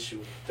been the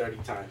issue 30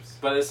 times.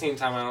 But at the same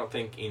time, I don't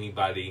think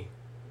anybody.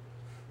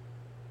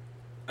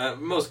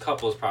 Most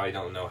couples probably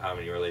don't know how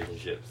many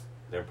relationships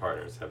their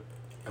partners have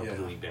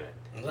completely been in.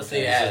 Unless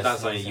they It's ask. just not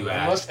something you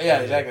ask. Unless- yeah,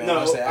 exactly. No,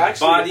 Unless they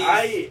ask. actually,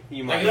 Bodies,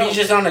 you Like, might. if you're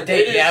just on a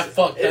date, It yeah, is- I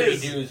fucked it 30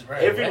 is- dudes.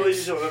 Right, Every right?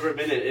 relationship I've ever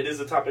been in, it is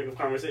a topic of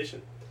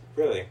conversation.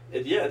 Really?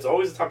 It's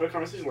always a topic of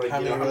conversation. Like, How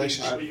many many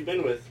relationships? people you've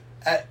been with?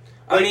 I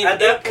Like, mean, at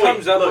that it point,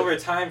 comes up look- over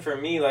time for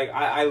me. Like,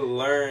 I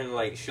learn,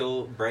 like,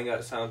 she'll bring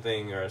up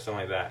something or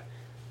something like that.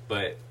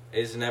 But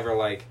it's never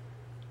like,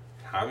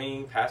 how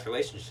many past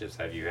relationships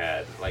have you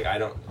had? Like, I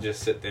don't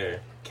just sit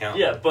there count.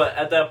 Yeah, but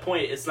at that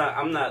point, it's not.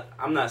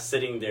 I'm not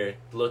sitting there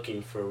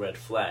looking for a red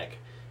flag,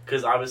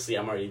 because obviously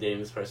I'm already dating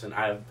this person.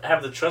 I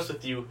have the trust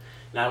with you,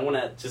 and I want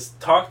to just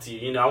talk to you.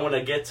 You know, I want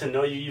to get to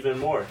know you even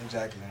more.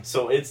 Exactly.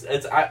 So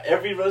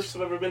every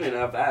relationship I've ever been in,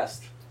 I've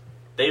asked.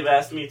 They've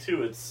asked me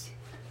too.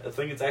 I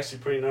think it's actually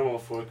pretty normal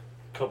for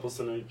couples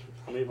to know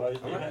how many bodies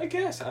they have. I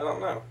guess. I don't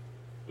know.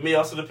 I mean, it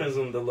also depends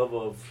on the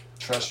level of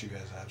Trust you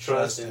guys have.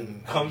 trust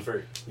and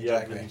comfort you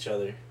have with Exactly. each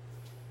other.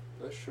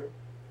 That's true.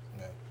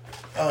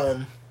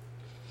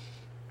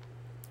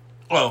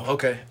 Oh,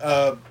 okay.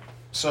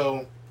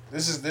 So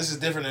this is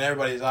different in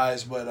everybody's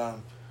eyes, but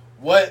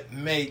what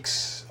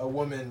makes a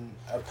woman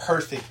a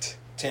perfect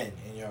 10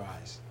 in your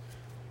eyes?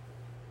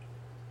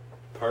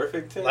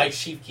 Perfect 10? Like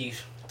Chief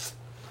Keef.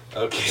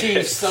 Okay.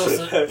 Chief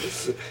Sosa.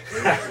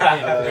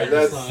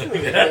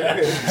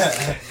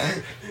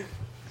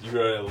 You're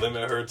gonna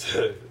limit her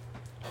to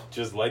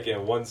just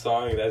liking one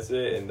song, that's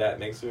it, and that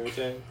makes her a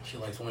 10? She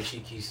likes one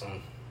Chief Keef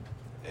song.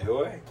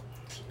 Anyway.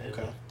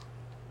 Okay.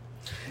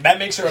 That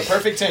makes her a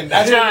perfect 10.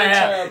 That's what makes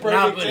her a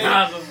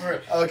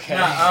perfect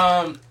 10.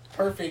 Okay.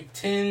 Perfect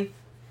 10.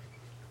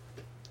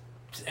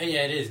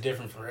 Yeah, it is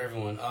different for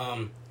everyone.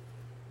 I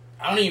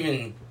don't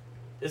even.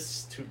 It's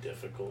just too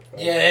difficult. Bro.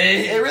 Yeah,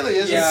 It really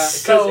is. Yeah. It's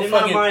so in my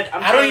fucking. mind,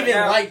 I'm I don't trying even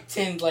to- like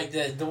 10 like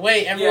the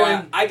way everyone.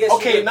 Yeah, I guess.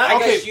 Okay, you could, not- I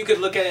okay. guess you could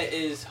look at it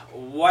as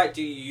what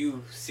do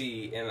you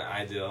see in an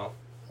ideal,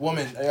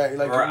 woman,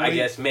 like, or what I do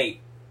you- guess mate,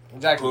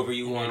 exactly. whoever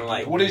you want to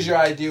like. What is your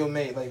ideal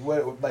mate? Like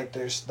what? Like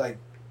there's like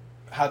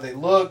how they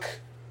look,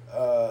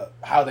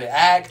 how they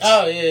act.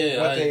 Oh yeah.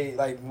 What they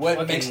like? What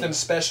fucking- makes them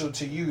special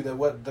to you?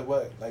 What do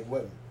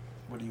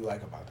you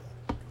like about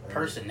them?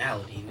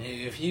 personality.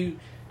 Nigga. If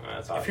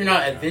you're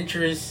not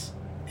adventurous.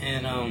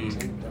 adventurous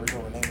and There we go.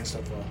 We're naming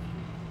stuff off.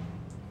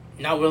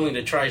 not willing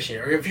to try shit,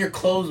 or if you're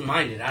closed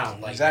minded, I don't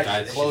like Exactly.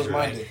 that shit.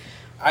 Closed-minded.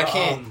 I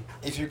can't. Um,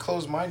 If you're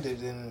closed-minded,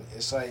 then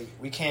it's like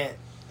we can't.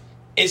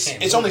 It's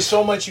Can't it's move. only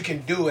so much you can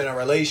do in a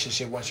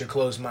relationship once you're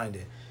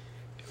closed-minded.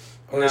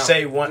 Or Now-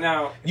 say one.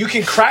 Now, You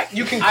can crack.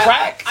 You can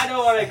crack. I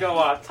don't want to go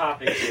off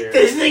topic here,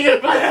 This nigga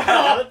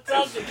about to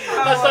talk.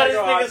 I saw this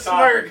go nigga on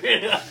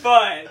smirk.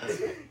 but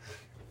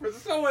for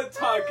someone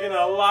talking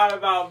a lot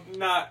about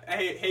not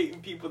hating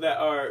people that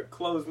are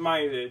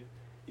closed-minded,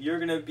 you're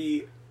gonna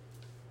be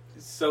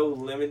so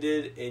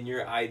limited in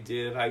your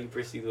idea of how you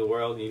perceive the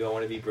world, and you don't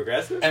want to be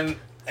progressive.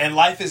 And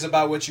life is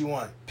about what you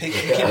want. You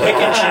can pick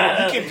and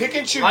choose. You can pick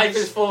and choose. Life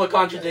is full of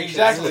contradictions.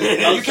 Exactly.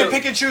 And you can So-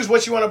 pick and choose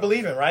what you want to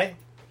believe in, right?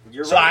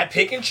 You're So I right.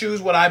 pick and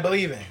choose what I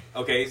believe in.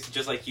 Okay, so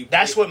just like you.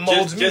 That's what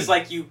molds me. Just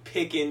like you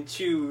pick and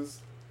choose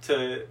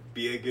to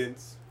be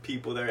against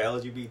people that are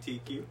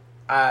LGBTQ.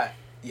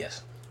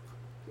 Yes.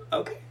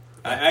 Okay.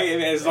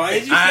 As long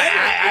as you say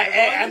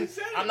it.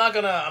 I'm not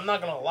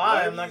gonna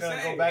lie. Whatever I'm not you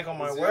gonna say. go back on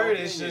my It's your word.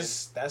 It's opinion.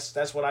 just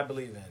that's what I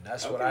believe in.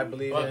 That's what Okay. I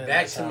believe But in. back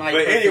That's to how- my-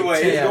 But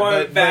anyway, Yeah,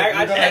 going but- back,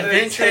 I but- just had to take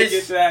it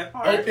Adventurous, to that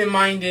part.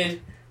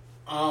 open-minded,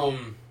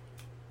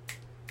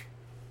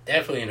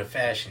 definitely into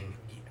fashion.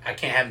 I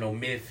can't have no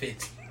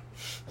mid-fits.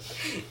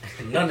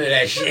 None of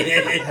that shit.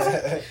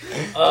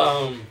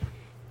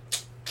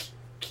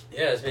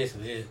 Yeah, that's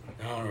basically it.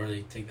 I don't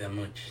really take that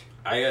much.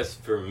 I guess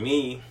for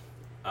me,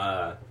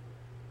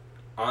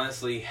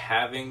 honestly,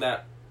 having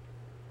that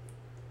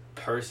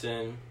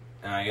person,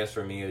 and I guess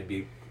for me it would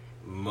be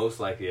most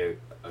likely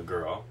a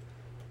girl.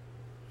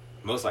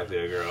 Most likely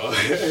a girl. But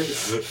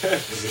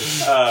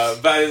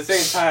at the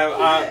same time,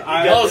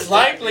 I Most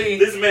likely.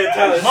 This man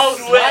Tyler's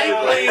Most sweating.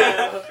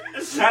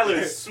 likely.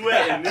 Tyler's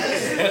sweating.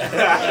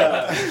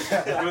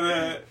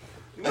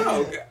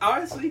 No,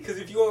 honestly, because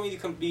if you want me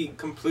to be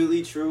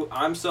completely true,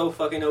 I'm so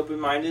fucking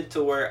open-minded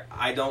to where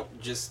I don't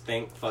just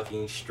think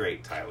fucking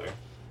straight, Tyler.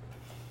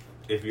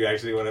 If you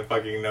actually want to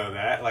fucking know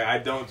that. Like, I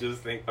don't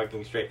just think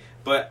fucking straight.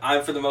 But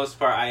for the most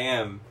part, I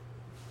am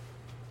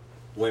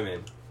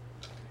women.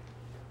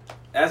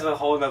 That's a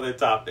whole nother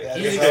topic. Yeah,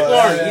 He's that's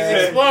exploring. all-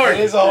 He's exploring.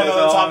 It is a whole That's nother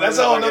a whole topic. That's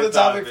a whole nother nother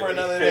topic topic. for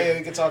another day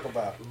we can talk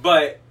about.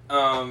 But,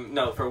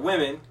 no, for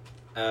women,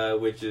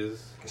 which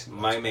is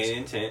my main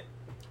intent,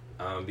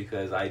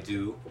 because I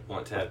do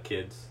want to have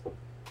kids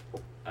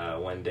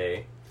one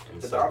day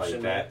and stuff like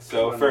Adoption, that. man.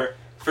 So Come for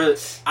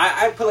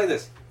I put it like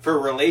this. For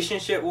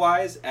relationship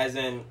wise, as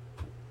in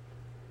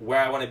where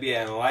I want to be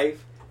at in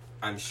life,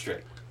 I'm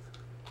straight.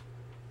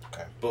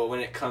 Okay. But when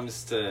it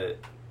comes to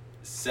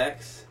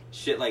sex,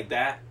 shit like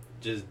that,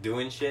 just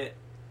doing shit,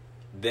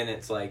 then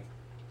it's like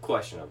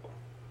questionable.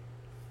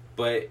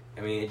 But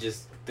I mean,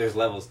 there's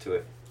levels to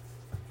it.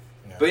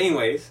 Yeah. But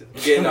anyways,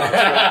 getting off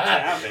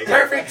topic.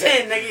 Perfect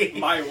 10, nigga.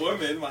 My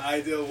woman, my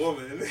ideal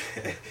woman.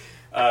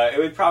 It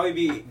would probably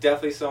be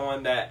definitely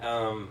someone that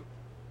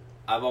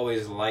I've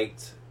always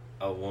liked,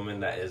 a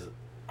woman that is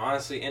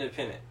honestly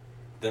independent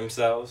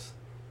themselves.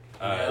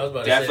 I was about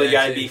to say Definitely that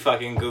gotta too. be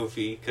fucking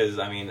goofy, because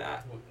I mean,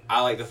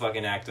 I like to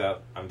fucking act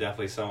up. I'm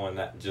definitely someone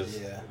that just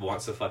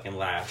wants to fucking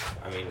laugh.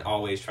 I mean,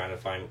 always trying to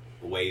find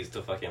ways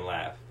to fucking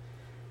laugh.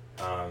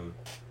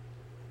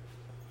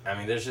 I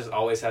mean, there's just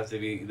always have to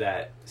be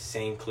that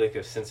same click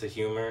of sense of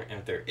humor, and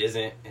if there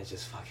isn't, it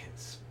just fucking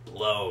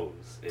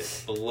blows.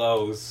 It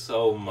blows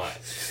so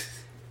much.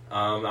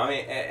 I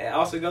mean, it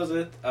also goes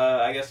with,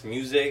 I guess,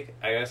 music.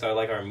 I guess I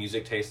like our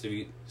music taste to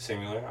be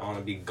similar. I want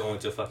to be going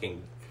to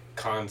fucking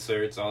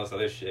concerts, all this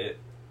other shit,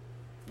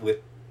 with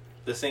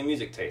the same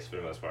music taste for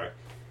the most part.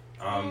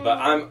 But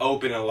I'm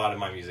open in a lot of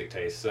my music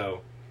tastes, so,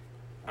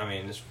 I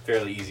mean, it's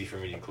fairly easy for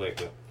me to click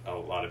with a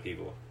lot of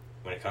people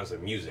when it comes to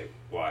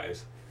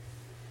music-wise.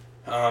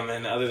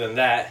 And other than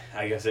that,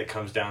 I guess it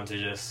comes down to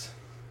just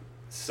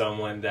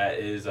someone that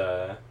is,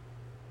 I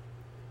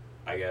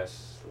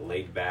guess,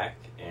 laid back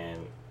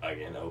and,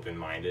 again,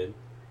 open-minded.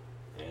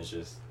 And it's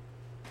just,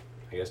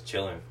 I guess,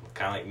 chilling,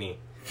 kind of like me.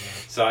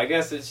 So I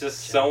guess it's just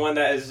someone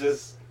that is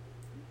just,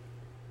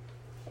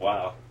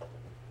 wow.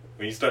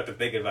 When you start to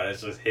think about it,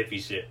 it's just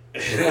hippie shit.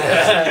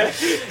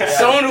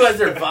 Someone who has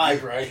their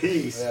vibe, right?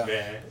 Peace,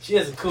 man. She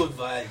has a cool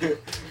vibe.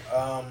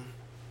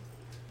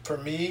 For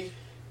me,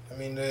 I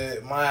mean,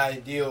 my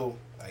ideal,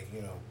 like,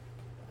 you know,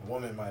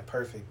 woman, my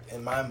perfect,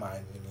 in my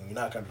mind, I mean, you're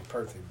not going to be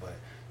perfect, but,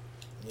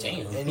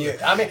 you know,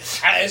 I mean,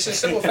 it's a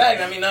simple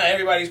fact. I mean, not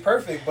everybody's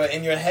perfect, but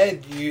in your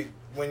head,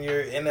 when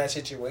you're in that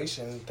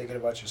situation, thinking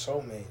about your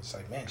soulmate, it's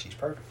like, man, she's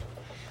perfect.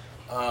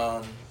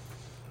 My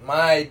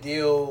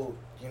ideal,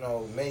 you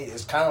know, mate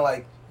is kind of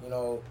like, you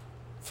know,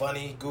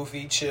 funny,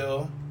 goofy,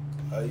 chill.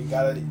 You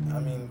gotta, I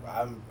mean,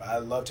 I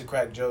love to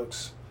crack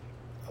jokes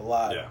a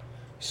lot. Yeah.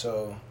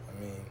 So, I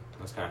mean,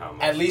 that's kind of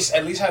how at least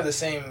have the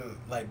same,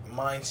 like,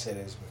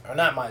 mindset as me. Or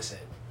not mindset.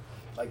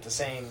 Like, the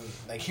same,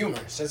 like,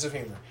 humor, sense of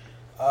humor.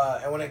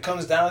 And when it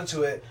comes down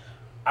to it,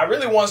 I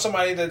really want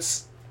somebody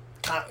that's,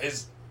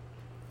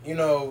 you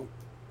know,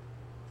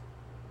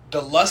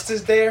 the lust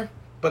is there,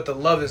 but the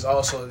love is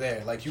also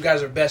there. Like, you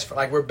guys are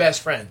we're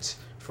best friends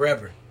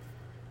forever.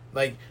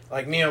 Like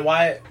me and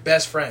Wyatt,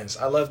 best friends.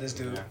 I love this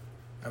dude. Yeah.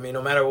 I mean,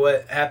 no matter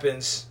what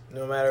happens,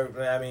 I'm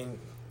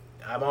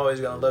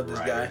always going to love this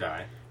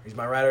guy. He's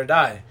my ride or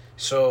die.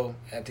 So,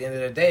 at the end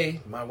of the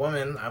day, my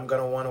woman, I'm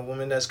going to want a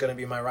woman that's going to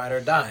be my ride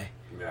or die.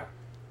 Yeah.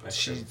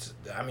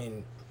 I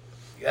mean,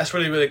 that's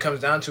really comes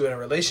down to in a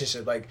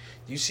relationship. Like,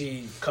 you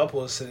see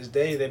couples to this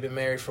day, they've been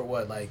married for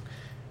what, like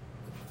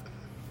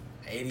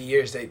 80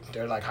 years.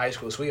 They're like high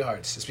school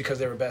sweethearts. It's because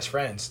they were best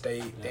friends.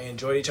 They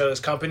enjoyed each other's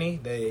company.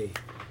 They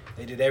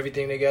did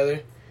everything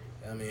together.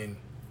 I mean,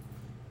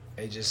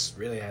 they just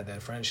really had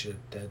that friendship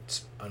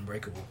that's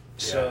unbreakable.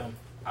 Yeah. So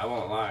I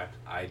won't lie.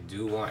 I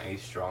do want a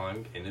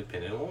strong,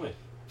 independent woman.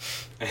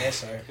 yes,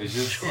 sir. It's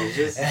just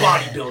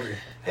Bodybuilder.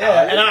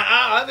 Yeah, and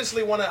I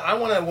obviously want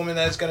a woman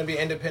that's going to be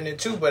independent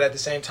too, but at the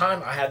same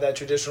time, I have that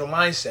traditional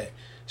mindset.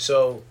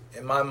 So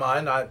in my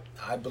mind, I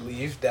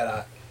believe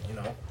that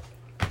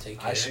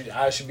I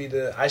should be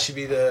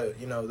the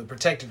you know, the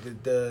protector,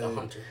 The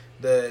hunter.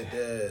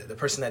 the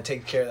person that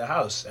takes care of the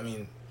house. I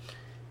mean,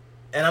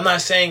 and I'm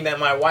not saying that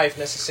my wife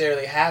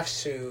necessarily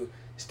has to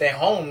stay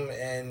home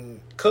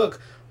and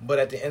cook, but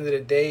at the end of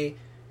the day,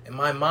 in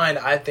my mind,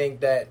 I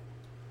think that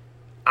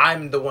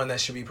I'm the one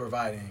that should be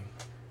providing.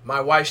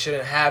 My wife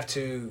shouldn't have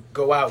to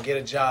go out, get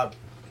a job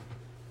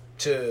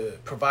to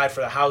provide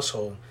for the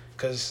household,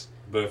 because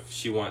but if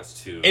she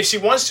wants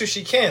to,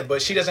 she can,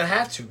 but she doesn't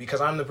have to, because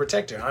I'm the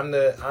protector. I'm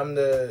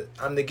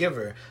the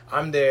giver.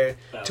 I'm there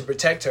to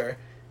protect her.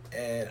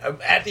 And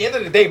at the end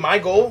of the day, my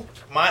goal,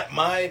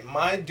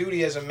 my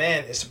duty as a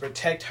man is to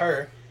protect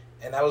her,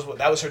 and that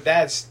was her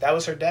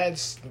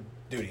dad's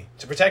duty,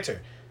 to protect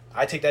her.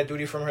 I take that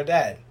duty from her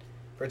dad,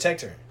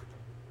 protect her,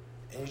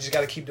 and you just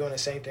got to keep doing the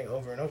same thing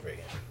over and over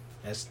again.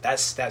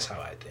 That's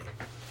how I think.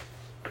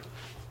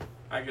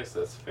 I guess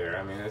that's fair.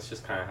 I mean, that's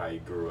just kind of how you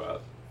grew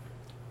up.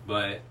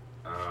 But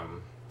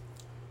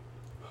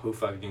who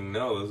fucking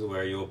knows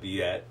where you'll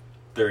be at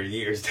 30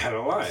 years down the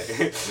line.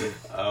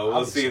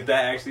 We'll see if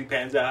that actually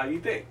pans out how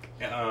you think.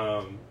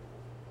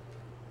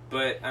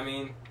 But, I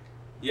mean,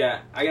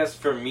 yeah, I guess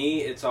for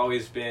me, it's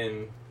always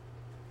been,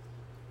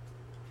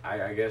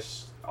 I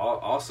guess,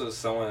 also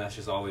someone that's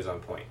just always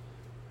on point.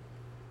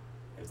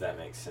 If that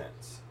makes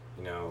sense.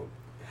 You know,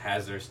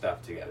 has their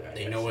stuff together.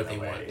 They know what they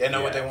want. They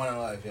know what they want in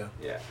life, yeah.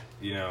 Yeah,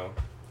 you know.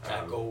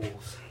 Got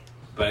goals.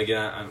 But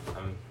again,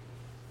 I'm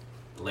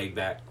laid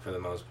back for the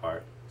most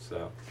part,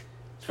 so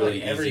it's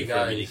really easy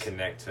for me to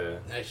connect to.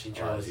 Actually,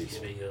 draws these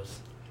videos.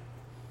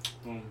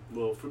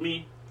 Well, for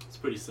me, it's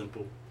pretty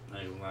simple.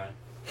 Not even lie.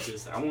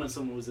 Just I want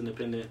someone who's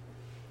independent.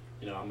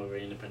 You know, I'm a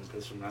very independent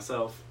person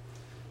myself,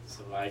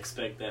 so I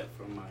expect that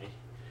from my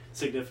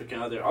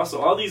significant other. Also,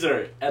 all these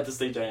are at the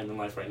stage I am in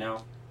life right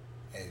now.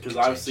 Because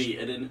obviously,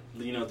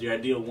 you know, your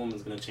ideal woman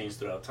is going to change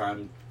throughout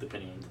time,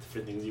 depending on the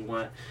different things you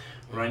want.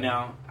 Right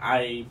now,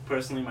 I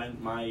personally,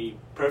 my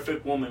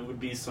perfect woman would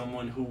be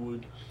someone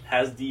who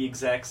has the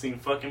exact same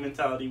fucking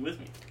mentality with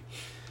me.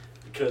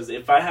 Because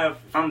if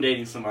I'm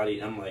dating somebody,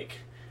 I'm like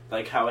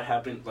how it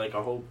happened, like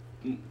a whole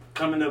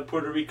coming to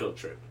Puerto Rico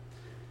trip.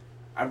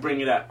 I bring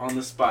it out on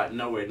the spot,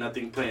 nowhere,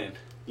 nothing planned.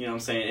 You know what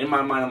I'm saying? In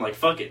my mind, I'm like,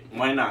 fuck it.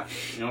 Why not?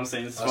 You know what I'm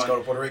saying? It's Let's fun. go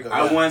to Puerto Rico.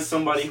 I want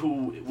somebody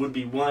who would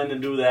be willing to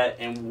do that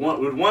and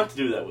would want to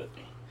do that with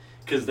me.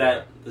 because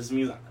this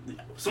means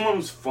someone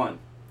who's fun.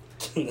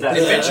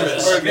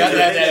 Adventurous. Or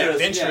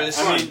Adventurous.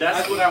 I mean,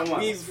 that's what I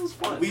want. This was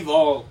fun. We've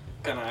all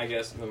kind of, I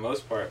guess, for the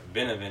most part,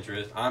 been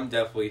adventurous. I'm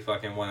definitely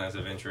fucking one that's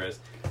adventurous.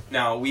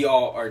 Now, we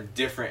all are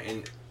different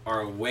in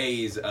our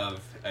ways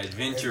of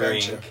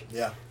adventuring.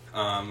 Yeah.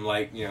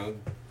 Like, you know,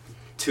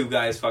 two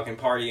guys fucking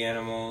party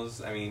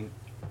animals. I mean,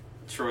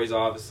 Troy's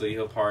obviously,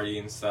 he'll party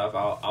and stuff.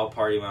 I'll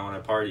party when I want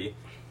to party.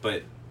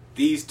 But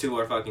these two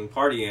are fucking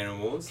party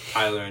animals,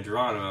 Tyler and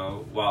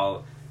Geronimo,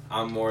 while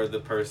I'm more the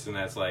person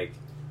that's like,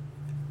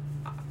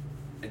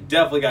 I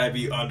definitely gotta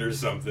be under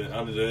something,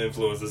 under the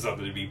influence of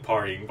something to be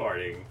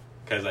partying.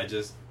 Because I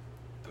just,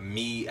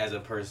 me as a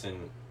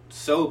person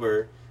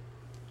sober,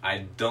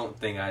 I don't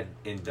think I'd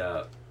end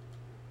up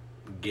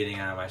getting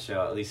out of my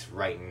shell, at least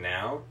right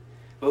now.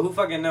 But who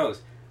fucking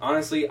knows?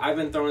 Honestly, I've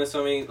been thrown in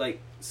so many,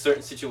 like,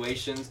 certain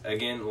situations,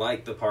 again,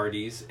 like the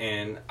parties,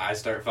 and I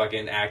start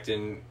fucking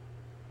acting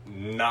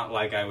not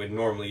like I would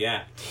normally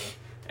act.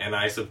 And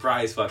I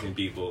surprise fucking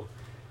people.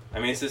 I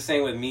mean, it's the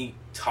same with me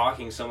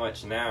talking so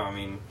much now. I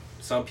mean,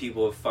 some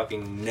people have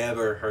fucking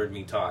never heard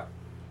me talk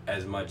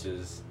as much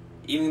as...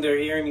 Even they're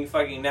hearing me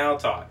fucking now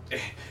talk.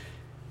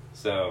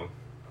 So,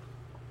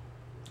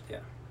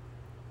 yeah.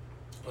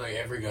 Like,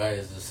 every guy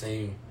is the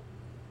same,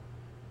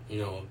 you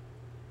know,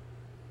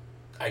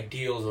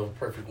 ideals of a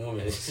perfect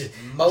woman. It's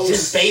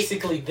just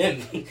basically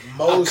them.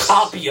 A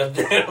copy of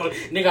them.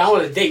 Nigga, I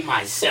want to date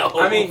myself.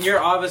 I mean,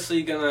 you're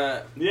obviously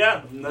gonna...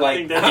 Yeah.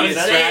 Like,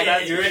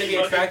 you're gonna be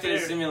attracted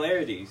to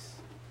similarities.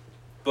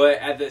 But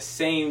at the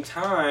same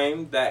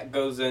time, that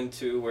goes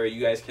into where you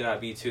guys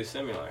cannot be too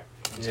similar.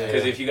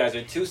 Because if you guys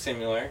are too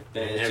similar,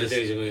 then it's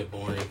everything's just gonna get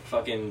boring.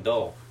 fucking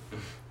dull.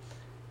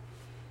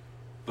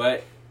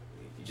 But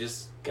you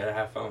just gotta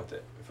have fun with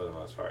it for the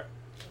most part.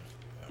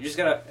 You just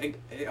gotta.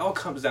 It all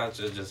comes down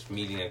to just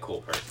meeting a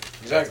cool person.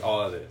 Exactly. That's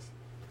all it is.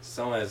 As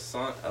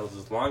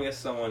long as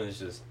someone is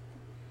just,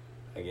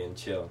 again,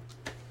 chill,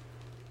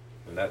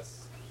 and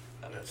that's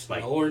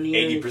like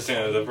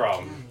 80% of the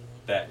problem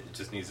that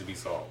just needs to be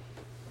solved.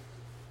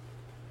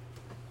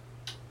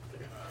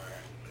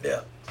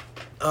 Yeah.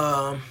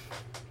 Up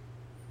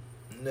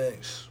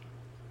next,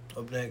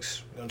 we're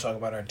gonna talk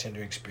about our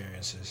Tinder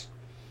experiences.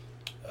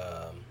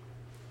 I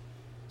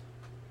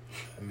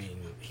mean,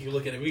 you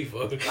looking at me,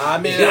 fuck. I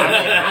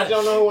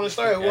don't know who want to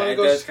start. Who want to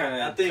go?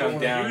 I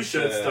think you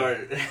should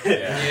start. I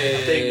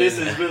think this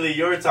is really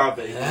your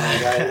topic.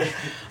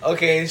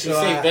 Okay, so you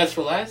say best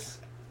for last?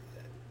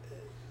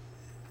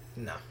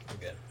 No, I'm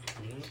good.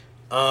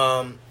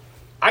 Mm-hmm.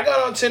 I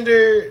got on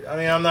Tinder. I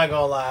mean, I'm not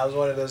gonna lie. I was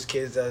one of those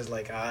kids that's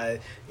like,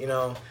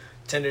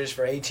 Tinder's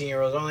for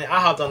 18-year-olds only.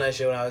 I hopped on that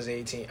shit when I was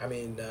 18. I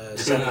mean,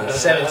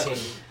 17.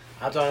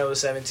 I thought I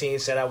was 17.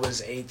 Said I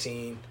was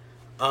 18.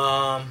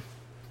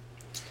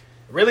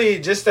 Really,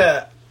 just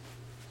to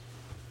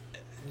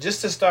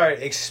start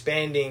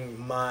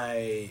expanding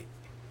my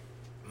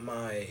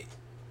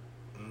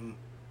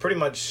pretty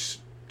much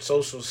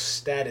social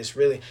status,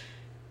 really,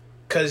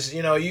 because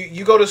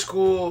you go to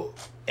school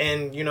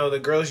and the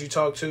girls you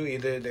talk to,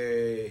 either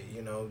they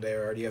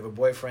already have a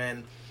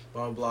boyfriend,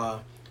 blah blah,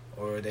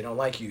 or they don't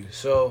like you.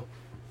 So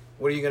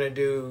what are you gonna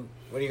do?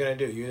 You're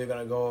either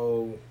gonna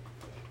go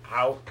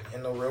out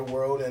in the real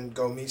world and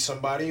go meet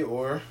somebody,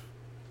 or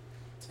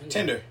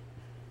Tinder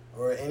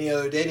or any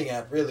other dating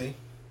app, really.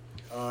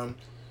 So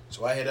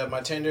I hit up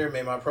my Tinder,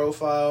 made my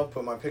profile,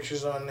 put my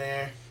pictures on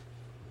there.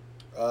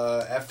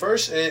 At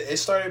first it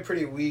started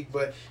pretty weak,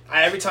 but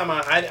every time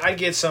I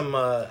get some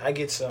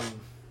girls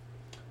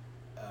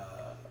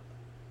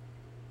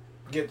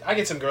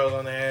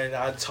on there and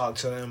I talk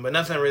to them, but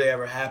nothing really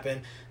ever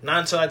happened. Not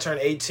until I turned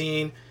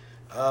 18.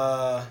 When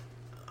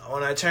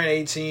I turned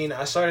 18,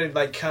 I started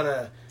like kind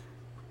of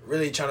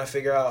really trying to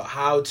figure out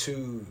how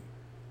to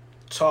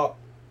talk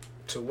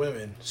to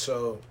women.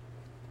 So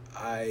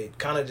I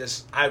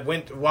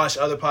went to watch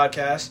other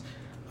podcasts.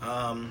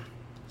 I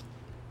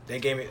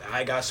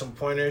got some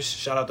pointers.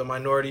 Shout out to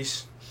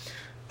Minorities.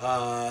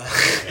 Shout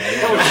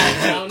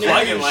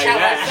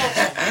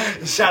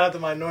out to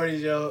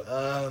Minorities,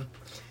 yo.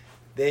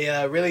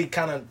 They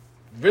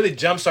really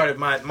jump started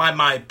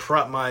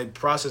my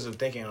process of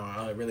thinking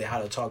on really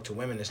how to talk to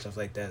women and stuff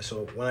like that.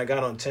 So when I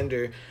got on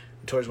Tinder,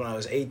 towards when I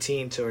was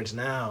 18, towards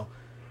now,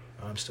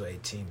 I'm still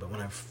 18, but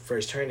when I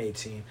first turned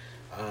 18,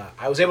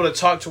 I was able to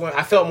talk to women.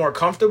 I felt more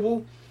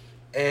comfortable,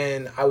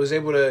 and I was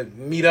able to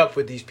meet up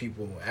with these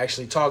people,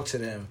 actually talk to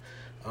them.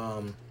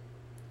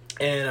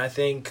 And I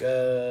think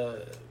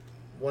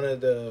one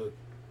of the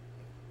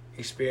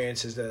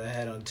experiences that I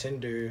had on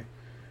Tinder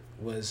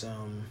was I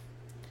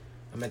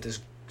met this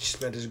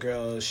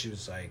girl. She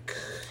was like,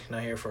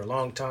 not here for a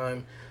long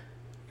time,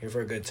 here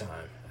for a good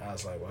time. I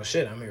was like, well,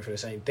 shit, I'm here for the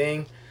same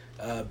thing.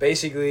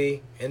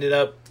 Basically, ended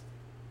up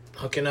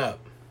hooking up.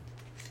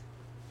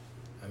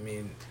 I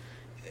mean,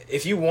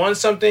 if you want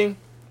something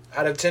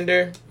out of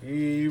Tinder,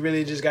 you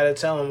really just got to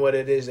tell them what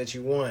it is that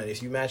you want.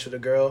 If you match with a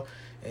girl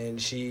and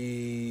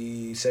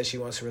she says she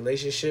wants a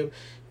relationship,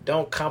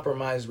 don't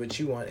compromise what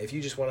you want. If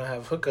you just want to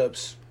have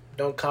hookups,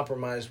 don't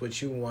compromise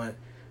what you want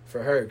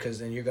for her, because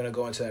then you're gonna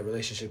go into that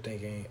relationship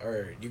thinking,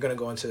 or you're gonna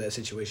go into that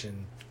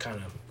situation kind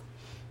of.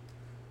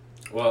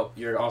 Well,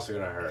 you're also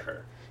gonna hurt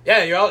her.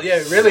 Yeah,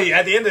 really.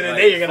 At the end of the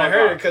day, you're gonna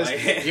hurt her because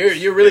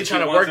you're really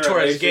trying to work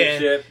towards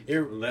getting.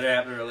 Let her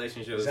have a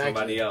relationship with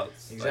somebody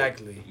else.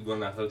 Exactly. Like, you're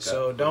gonna hook up.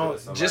 So don't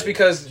just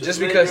because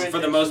because for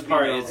the most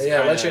part, it's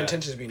let your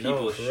intentions be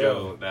known. People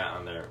show that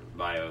on their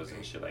bios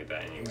and shit like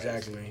that. Anyways.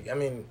 Exactly. I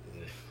mean,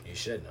 you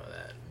should know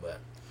that, but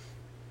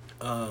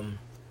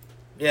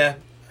yeah.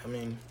 I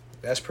mean,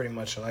 that's pretty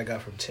much all I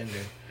got from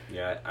Tinder.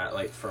 Yeah,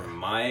 like from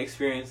my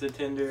experience at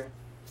Tinder.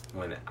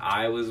 When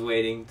I was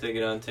waiting to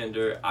get on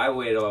Tinder, I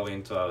waited all the way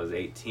until I was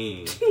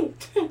 18.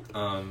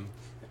 And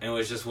it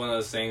was just one of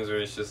those things where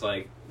it's just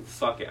like,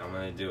 fuck it, I'm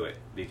going to do it.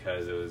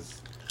 Because it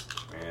was,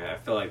 I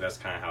feel like that's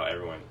kind of how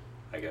everyone,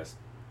 I guess,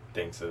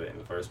 thinks of it in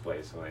the first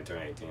place when they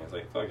turn 18. It's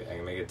like, fuck it, I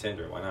can make a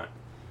Tinder, why not?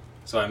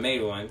 So I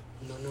made one.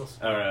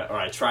 Or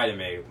I tried to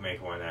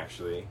make one,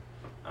 actually.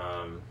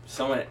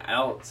 Someone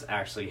else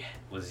actually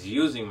was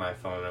using my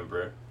phone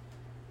number.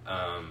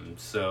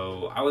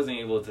 So I wasn't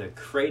able to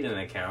create an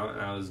account,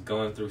 and I was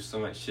going through so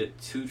much shit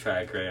to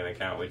try to create an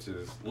account, which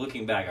is,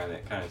 looking back on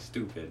it, kind of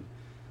stupid.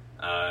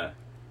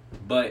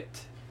 But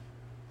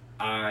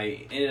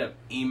I ended up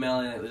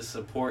emailing this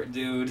support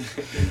dude.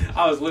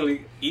 I was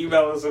literally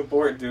emailing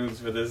support dudes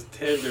for this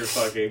Tinder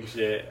fucking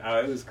shit.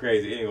 It was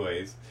crazy.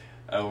 Anyways,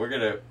 we're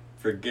gonna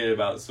forget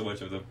about so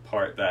much of the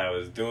part that I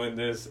was doing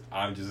this.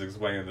 I'm just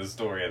explaining the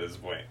story at this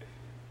point.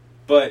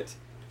 But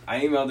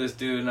I emailed this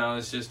dude, and I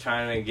was just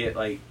trying to get,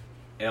 like,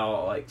 it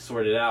all, like,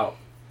 sorted out.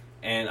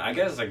 And I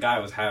guess the guy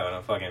was having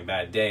a fucking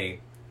bad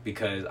day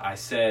because I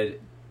said,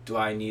 do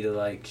I need to,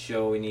 like,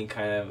 show any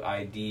kind of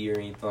ID or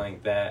anything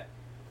like that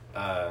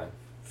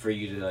for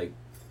you to, like,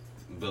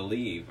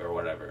 believe or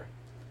whatever?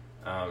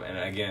 And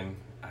again,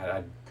 I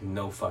had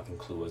no fucking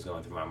clue what was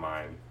going through my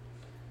mind.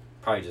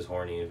 Probably just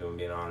horny, if I'm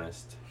being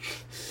honest.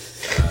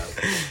 It's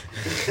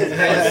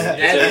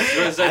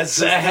a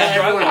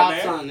struggle,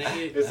 man.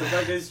 It's a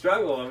fucking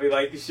struggle. I mean,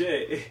 like,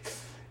 shit.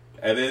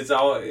 And it's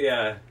all,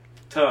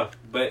 tough.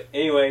 But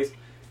anyways,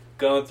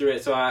 going through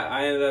it. So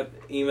I ended up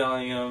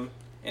emailing him,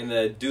 and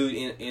the dude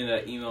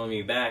ended up emailing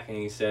me back, and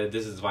he said,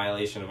 this is a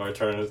violation of our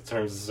terms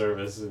of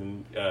service,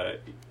 and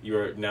you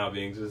are now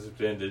being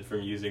suspended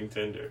from using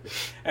Tinder.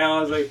 And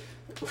I was like,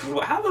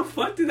 how the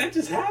fuck did that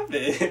just happen?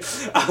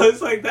 I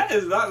was like, that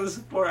is not the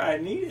support I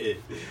needed.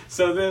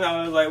 So then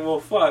I was like, well,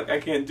 fuck, I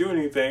can't do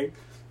anything.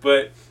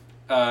 But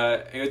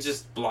it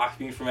just blocked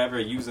me from ever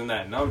using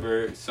that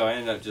number, so I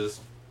ended up just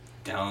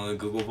downloading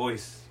Google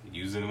Voice,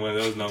 using one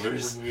of those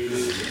numbers.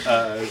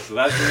 So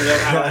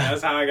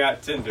that's how I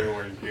got Tinder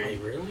working. Hey,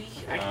 really?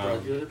 I can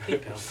probably do it with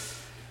PayPal.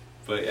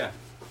 But yeah,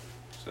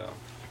 so.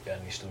 Got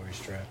any stories,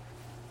 Trap?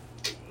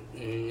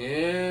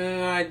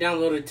 Yeah, I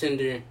downloaded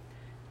Tinder.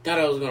 Thought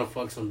I was gonna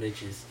fuck some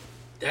bitches.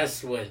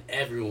 That's what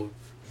everyone,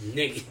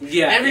 nigga.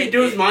 Yeah, every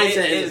dude's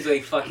mindset is a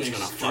fucking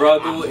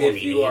struggle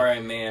if you are a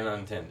man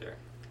on Tinder.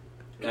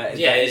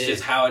 It's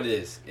just how it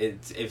is.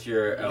 It's if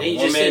you're a woman.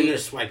 Just sitting there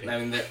swiping. I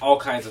mean, all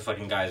kinds of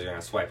fucking guys are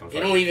gonna swipe. It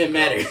don't even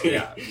matter.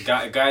 Yeah,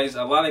 guys.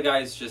 A lot of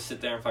guys just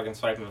sit there and fucking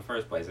swipe in the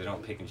first place. They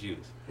don't pick and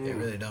choose. They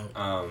really don't.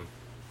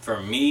 For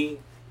me,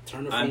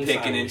 I'm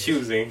picking and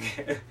choosing.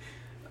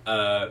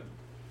 But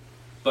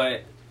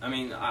I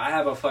mean, I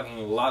have a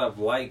fucking lot of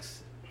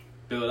likes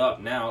built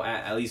up now,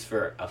 at least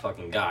for a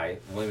fucking guy.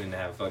 Women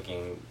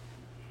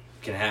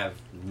can have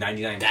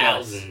 99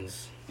 thousands.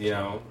 Plus, you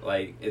know,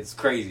 like, it's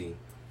crazy.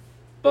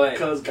 But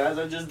because guys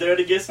are just there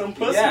to get some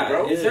pussy,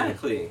 bro.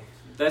 Exactly.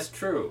 That's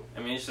true.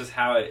 I mean, it's just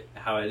how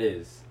it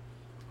is.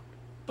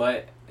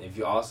 But if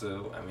you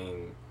also, I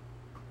mean,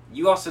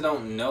 you also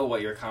don't know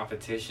what your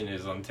competition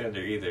is on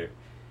Tinder either.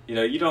 You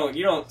know, you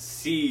don't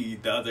see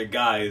the other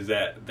guys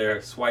that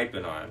they're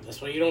swiping on. That's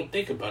why you don't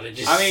think about it.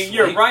 Just I mean,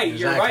 you're right.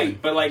 You're Exactly. right.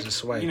 But like,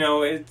 you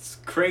know, it's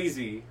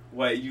crazy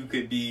what you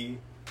could be,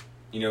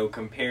 you know,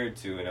 compared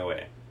to in a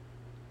way.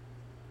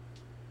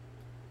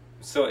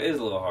 So it is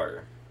a little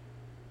harder.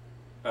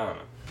 I don't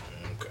know.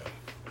 Okay.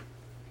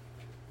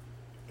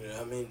 Yeah,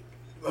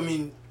 I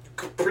mean,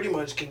 pretty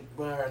much.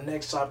 Our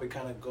next topic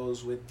kind of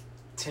goes with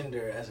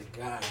Tinder as a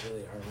guy,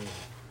 really, or I mean,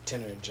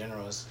 Tinder in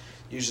general. Is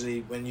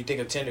usually when you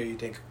think of Tinder, you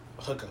think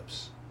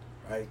hookups,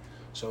 right?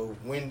 So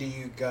when do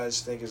you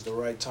guys think is the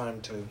right time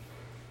to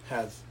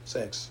have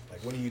sex?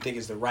 Like, when do you think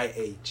is the right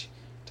age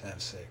to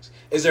have sex?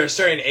 Is there a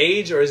certain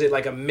age, or is it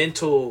like a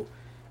mental?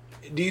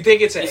 Do you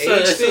think it's an age thing?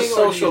 It's a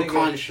social or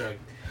construct.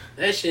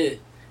 That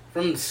shit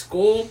from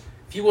school.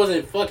 If you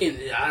wasn't fucking,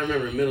 I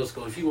remember in middle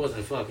school. If you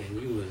wasn't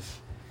fucking, you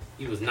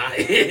was not.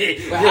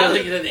 You were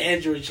looking at the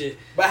Android shit.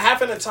 But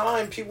half of the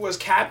time, people was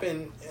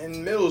capping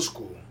in middle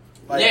school.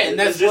 Like, yeah, and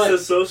that's it's just what a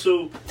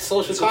social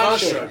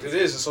construct. It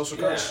is a social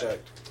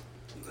construct.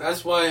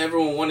 That's why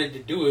everyone wanted to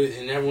do it,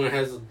 and everyone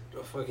has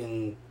a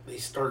fucking. They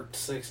start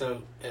sex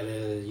out at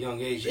a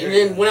young age. And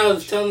then when I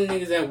was telling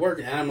niggas at work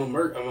that I'm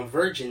a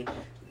virgin,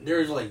 they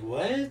was like,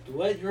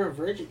 "What? You're a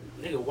virgin,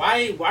 nigga?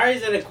 Why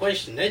is that a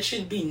question? That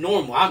should be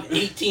normal. I'm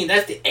 18.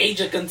 That's the age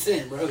of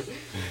consent, bro."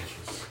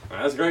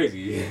 That's crazy.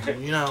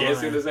 You know, can't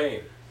say the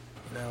same.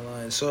 Not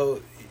lying.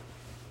 So,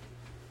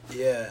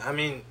 yeah, I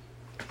mean,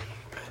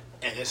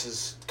 and this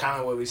is kind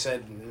of what we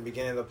said in the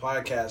beginning of the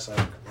podcast.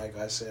 Like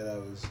I said, I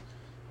was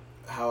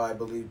how I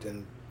believed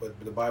in what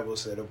the Bible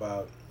said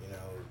about,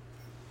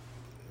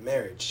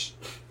 marriage.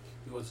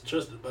 You wasn't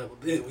trusting the Bible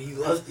then when you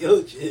lost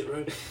your shit,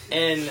 bro.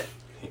 And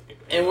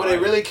what it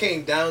really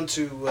came down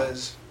to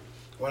was,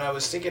 when I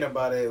was thinking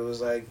about it, it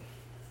was like,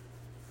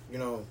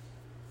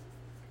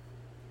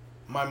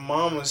 my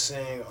mom was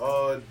saying,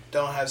 oh,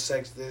 don't have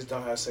sex this,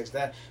 don't have sex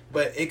that.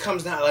 But it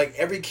comes down, like,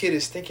 every kid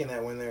is thinking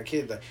that when they're a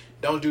kid. Like,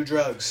 don't do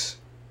drugs.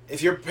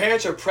 If your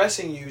parents are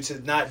pressing you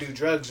to not do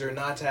drugs or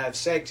not to have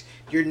sex,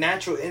 your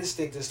natural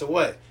instinct is to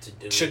what?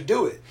 Should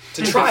do it.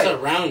 To try it.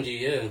 It's around you,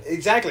 yeah.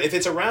 Exactly. If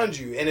it's around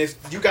you. And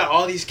if you got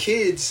all these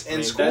kids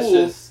in school...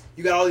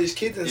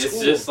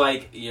 It's just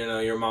like,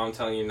 your mom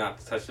telling you not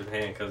to touch the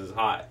pan because it's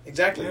hot.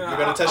 Exactly. You're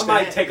going to touch I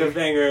might take a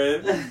finger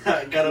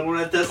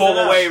and pull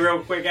away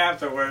real quick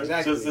afterwards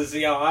just to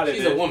see how hot it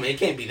is. She's a woman. It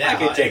can't be that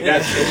hot. I can take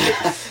that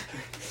shit.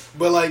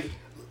 But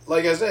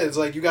like I said, it's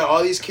like you got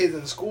all these kids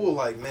in school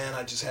like, man,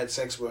 I just had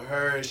sex with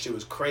her. She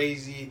was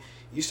crazy.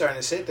 You starting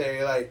to sit there.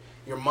 You're like,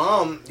 your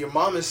mom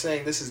is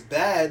saying this is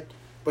bad,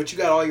 but you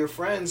got all your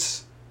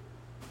friends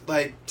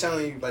like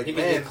telling you like, you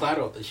man, get clout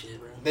off the shit,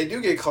 bro. They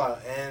do get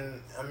clout,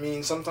 and I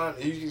mean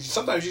sometimes you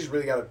just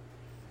really gotta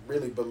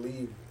really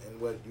believe in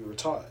what you were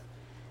taught,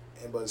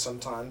 but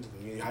sometimes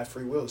you have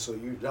free will, so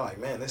you're like,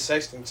 man, this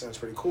sex thing sounds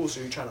pretty cool,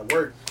 so you're trying to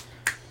work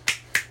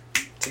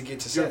to get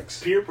to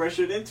sex. Peer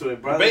pressured into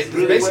it, bro. That's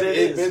really what it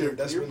is.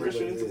 That's peer really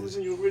pressured what it into is.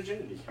 losing your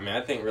virginity. I mean,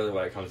 I think really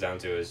what it comes down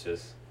to is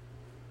just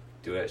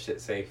do that shit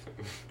safe.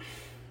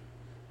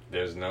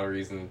 There's no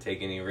reason to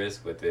take any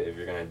risk with it if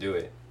you're gonna do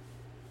it.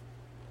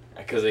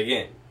 Because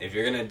again, if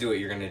you're gonna do it,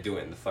 you're gonna do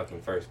it in the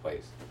fucking first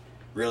place.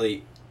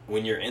 Really,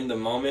 when you're in the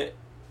moment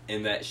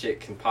and that shit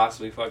can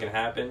possibly fucking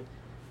happen,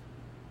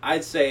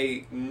 I'd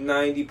say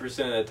 90%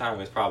 of the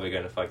time it's probably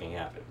gonna fucking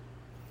happen.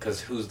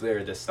 Because who's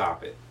there to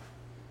stop it?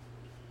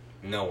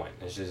 No one.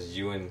 It's just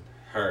you and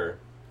her,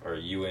 or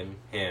you and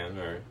him,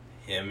 or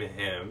him and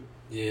him.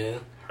 Yeah.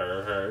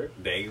 Her,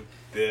 they,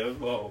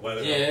 them, well,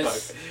 whatever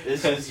yes. the fuck.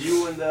 It's just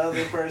you and the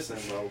other person,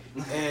 bro.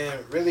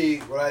 And really,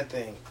 what I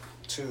think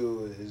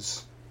too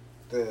is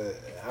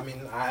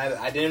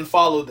I didn't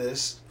follow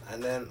this,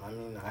 and then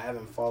I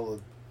haven't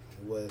followed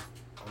what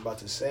I'm about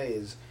to say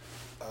is,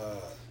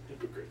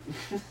 hypocrite.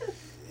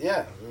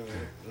 yeah,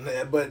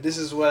 but this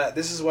is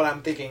what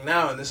I'm thinking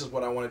now, and this is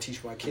what I want to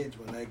teach my kids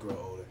when they grow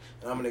older,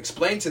 and I'm gonna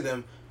explain to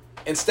them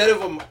instead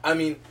of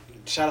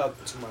shout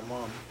out to my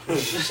mom.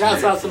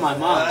 Shouts out to my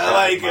mom.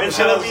 It's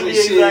gonna be the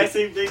exact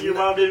same thing your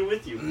mom did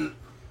with you.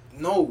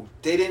 No,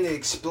 they didn't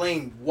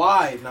explain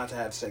why not to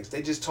have sex.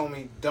 They just told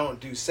me, don't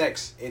do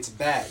sex. It's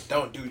bad.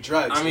 Don't do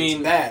drugs.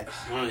 It's bad.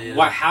 Oh,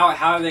 yeah.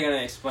 How are they going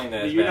to explain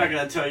that? But you're not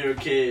going to tell your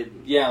kid.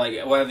 Yeah,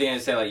 like, what are they going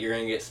to say? Like, you're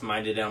going to get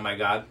smited down by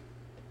God?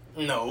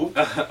 No.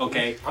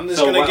 Okay. I'm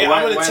just going to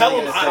tell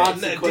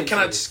them.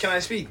 Can I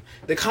speak?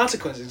 The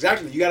consequences,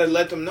 exactly. You got to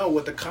let them know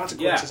what the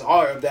consequences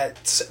are of that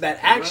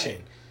action.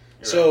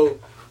 Right. So,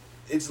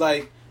 it's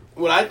like,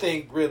 what I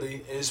think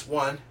really is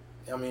one,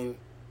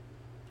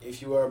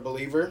 if you are a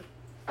believer,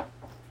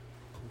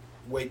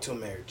 wait till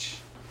marriage.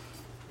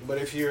 But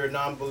if you're a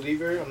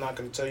non-believer, I'm not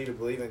going to tell you to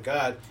believe in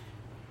God.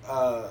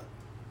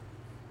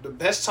 The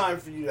best time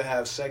for you to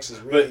have sex is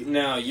really... But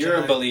now, you're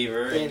a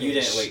believer, and you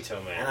didn't wait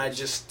till marriage. And I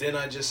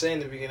just say in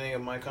the beginning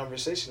of my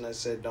conversation, I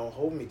said, don't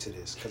hold me to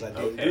this, because I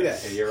didn't do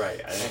that. Okay, you're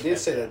right. I did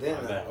say that,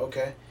 didn't I?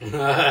 Okay. And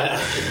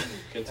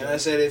I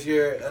said, if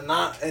you're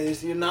not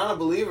a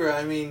believer,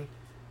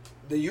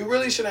 you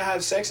really shouldn't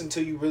have sex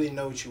until you really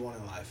know what you want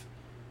in life.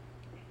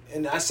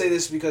 And I say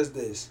this because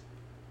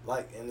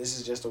and this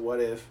is just a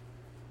what if,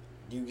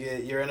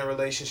 you're in a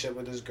relationship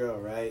with this girl,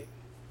 right?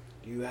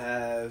 You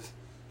love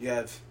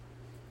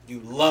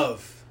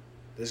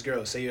this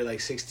girl. Say you're like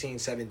 16,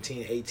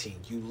 17, 18.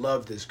 You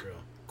love this girl.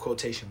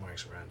 Quotation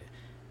marks around it.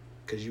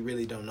 Because you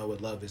really don't know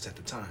what love is at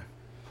the time.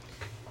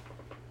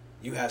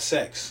 You have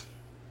sex.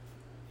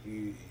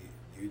 You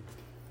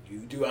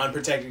do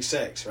unprotected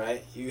sex,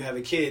 right? You have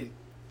a kid.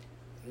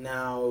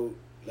 Now,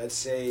 let's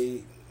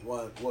say...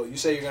 Well, you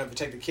say you're going to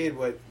protect the kid,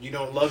 but you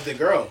don't love the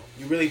girl.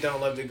 You really don't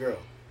love the girl.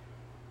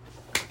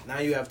 Now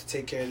you have to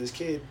take care of this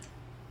kid.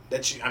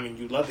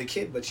 You love the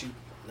kid, but you're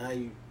not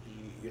even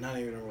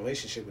in a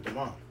relationship with the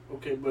mom.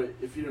 Okay, but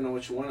if you don't know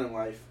what you want in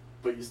life,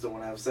 but you still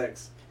want to have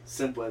sex,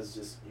 simple as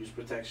just use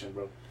protection,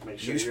 bro. Make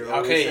sure you're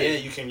always safe. Yeah,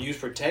 you can use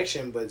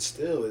protection, but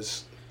still,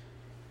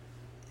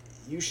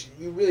 you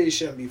really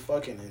shouldn't be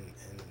fucking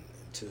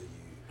until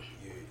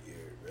you're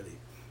really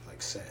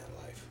like set in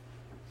life.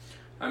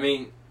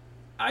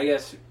 I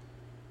guess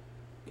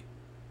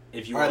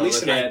if you want to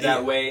look at it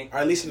that way,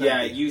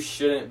 you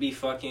shouldn't be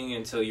fucking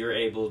until you're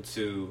able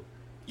to...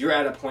 You're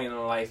at a point in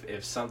life,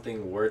 if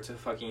something were to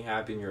fucking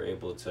happen, you're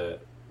able to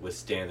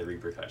withstand the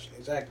repercussions.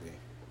 Exactly.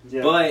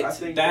 Yeah, but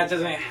that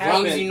doesn't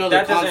happen. As long as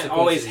that doesn't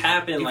always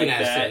happen like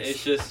that.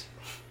 It's just...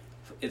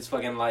 It's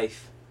fucking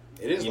life.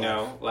 It is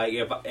life. Like,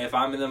 if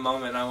I'm in the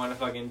moment and I want to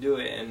fucking do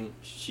it, and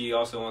she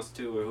also wants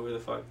to, or whoever the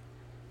fuck...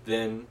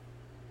 then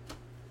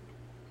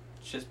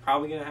it's just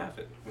probably gonna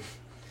happen.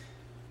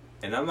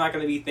 And I'm not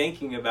gonna be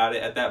thinking about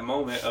it at that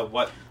moment of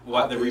what the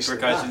Obviously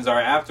repercussions not.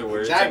 are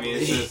afterwards. Exactly. I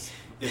mean,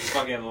 it's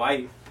fucking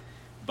life.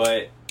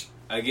 But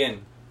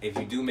again, if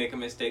you do make a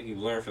mistake, you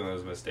learn from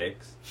those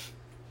mistakes.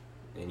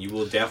 And you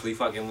will definitely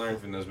fucking learn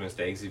from those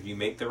mistakes if you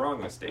make the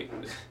wrong mistake.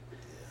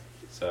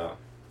 So.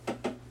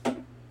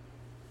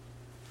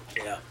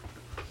 Yeah.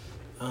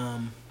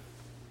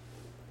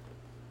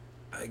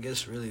 I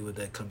guess really what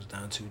that comes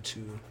down to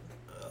too,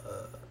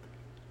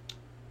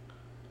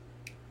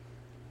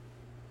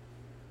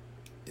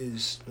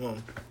 is, well,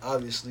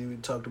 obviously we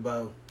talked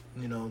about,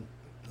 you know,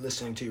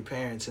 listening to your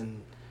parents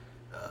and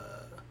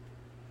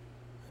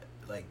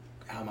like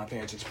how my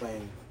parents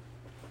explain,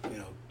 you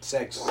know,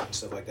 sex and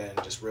stuff like that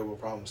and just real world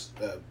problems.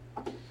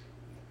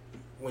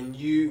 When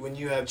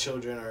you have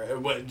children or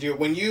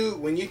when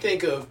you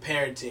think of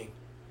parenting,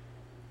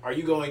 are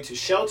you going to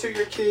shelter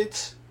your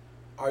kids?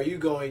 Are you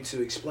going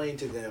to explain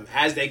to them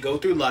as they go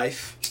through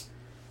life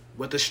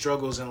what the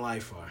struggles in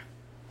life are?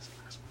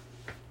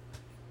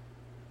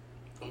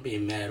 I'm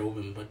being mad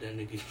open, but that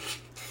nigga.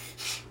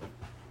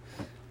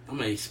 I'm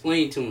gonna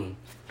explain to him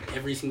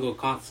every single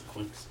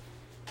consequence.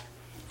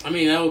 I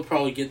mean, that would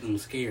probably get them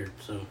scared,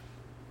 so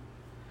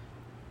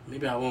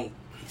maybe I won't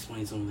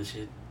explain some of the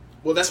shit.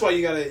 Well, that's why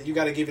you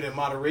gotta give it in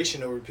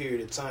moderation over a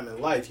period of time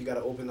in life. You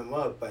gotta open them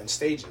up in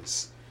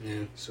stages.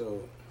 Yeah.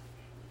 So,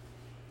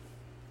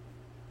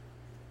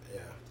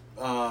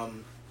 yeah.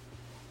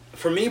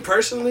 For me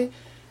personally,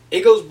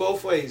 it goes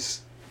both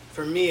ways.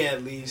 For me,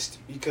 at least,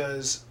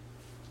 because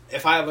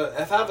if I have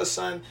a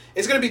son,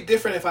 it's gonna be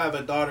different if I have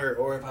a daughter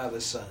or if I have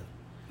a son.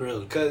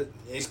 Really? Because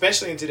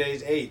especially in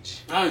today's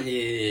age. Oh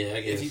yeah,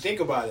 I guess. If you think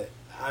about it,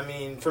 I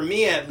mean, for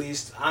me at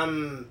least,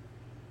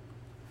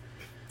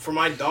 for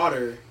my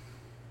daughter,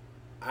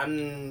 I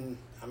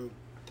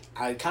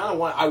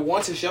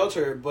want to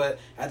shelter her, but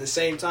at the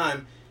same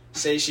time,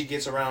 say she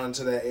gets around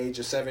to that age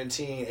of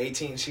 17,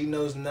 18, she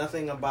knows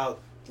nothing about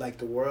like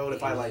the world.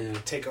 If I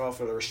take her off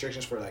of the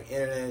restrictions for like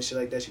internet and shit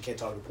like that, she can't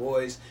talk to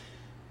boys.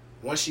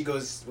 Once she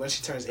turns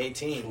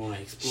 18,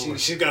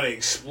 she's gonna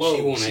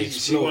explode.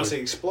 She wants to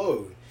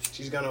explode.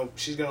 She's gonna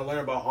learn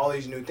about all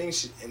these new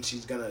things, and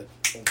she's gonna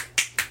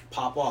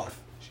pop off.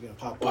 She's gonna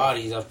pop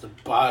bodies off. after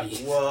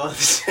bodies. Well,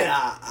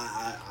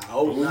 I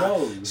hope Who not.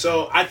 knows?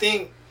 So I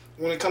think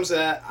when it comes to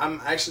that, I'm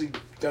actually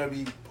gonna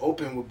be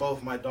open with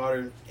both my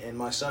daughter and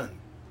my son,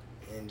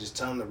 and just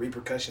tell them the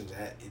repercussions.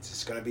 It's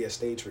just gonna be a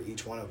stage for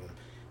each one of them,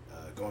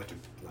 going through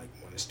like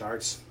when it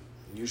starts,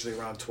 usually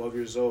around 12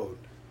 years old.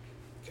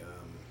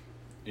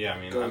 Yeah,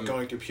 I mean,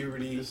 going through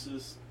puberty. This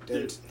is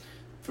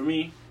for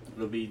me.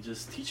 It'll be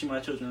just teaching my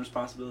children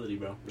responsibility,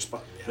 bro.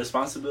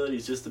 Responsibility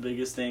is just the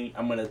biggest thing.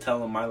 I'm gonna tell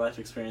them my life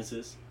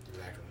experiences.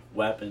 Exactly.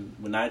 What happened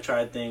when I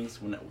tried things,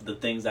 the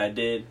things I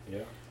did.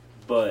 Yeah.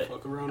 But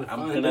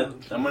I'm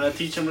gonna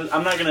teach them.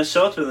 I'm not gonna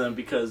shelter them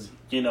because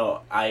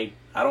I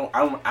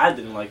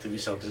didn't like to be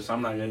sheltered, so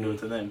I'm not gonna do it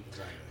to them.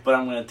 Exactly. But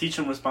I'm gonna teach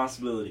them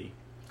responsibility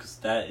because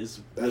that's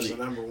the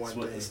number one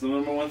thing. It's the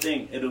number one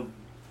thing. It'll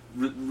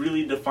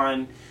really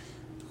define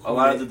a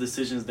lot of the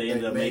decisions they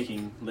end up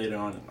making later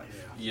on in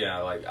life. Yeah,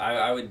 like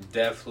I would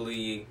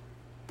definitely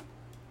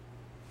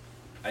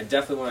want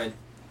to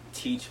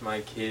teach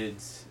my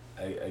kids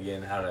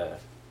again how to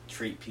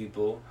treat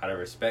people, how to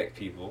respect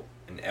people,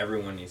 and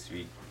everyone needs to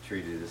be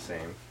treated the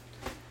same.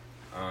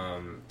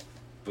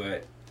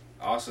 But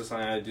also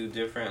something I would do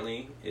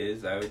differently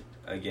is I would,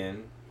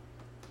 again,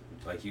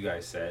 like you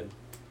guys said,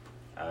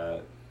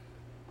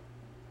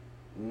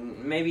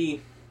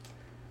 maybe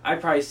I'd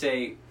probably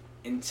say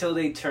until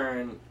they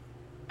turn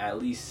at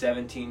least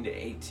 17 to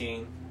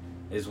 18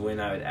 is when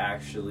I would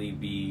actually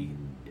be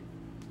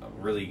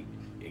really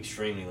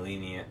extremely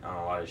lenient on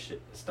a lot of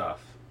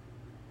stuff.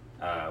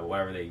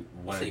 Whatever they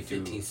want to do.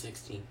 15,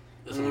 16.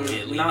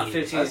 Not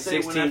 15 and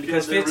 16,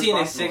 because 15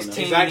 and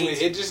 16 exactly.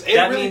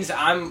 means, means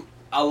I'm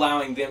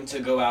allowing them to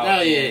go out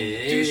and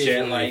do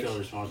shit. Like,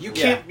 you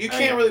can't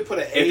really put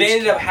an age. If they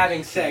ended up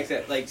having sex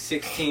at like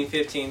 16,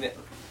 15,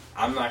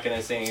 I'm not going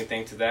to say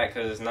anything to that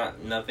because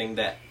it's nothing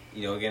that,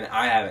 again,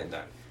 I haven't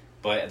done.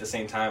 But at the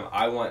same time,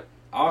 I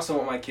also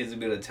want my kids to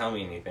be able to tell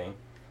me anything.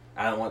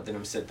 I don't want them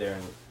to sit there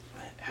and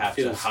have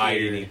to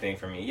hide anything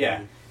from me.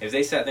 Yeah. If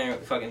they sat there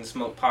and fucking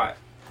smoked pot,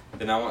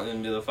 then I want them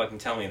to be able to fucking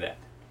tell me that.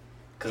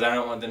 Because I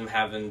don't want them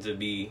having to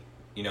be,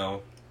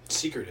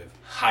 secretive.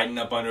 Hiding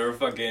up under a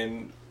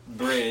fucking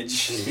bridge,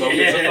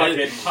 smoking some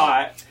fucking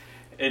pot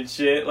and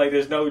shit. Like,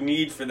 there's no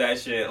need for that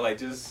shit. Like,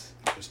 just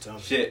tell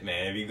me. Shit,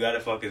 man. If you gotta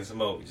fucking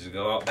smoke, just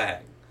go out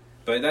back.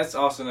 But that's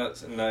also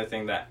another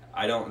thing that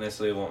I don't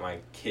necessarily want my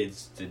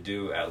kids to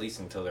do, at least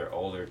until they're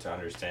older, to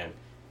understand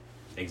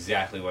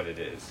exactly what it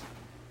is.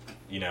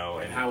 And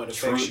how it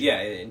affects you.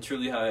 Yeah, and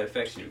truly how it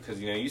affects you.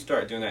 Because, you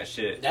start doing that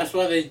shit that's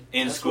why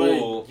in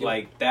school,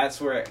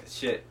 that's where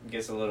shit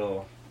gets a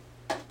little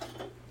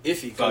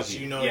iffy. Because,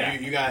 you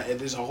got,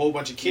 there's a whole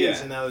bunch of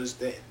kids, and now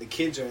the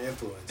kids are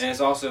influenced. And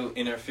it's also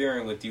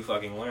interfering with you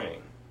fucking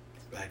learning.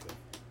 Exactly.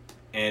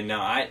 And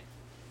now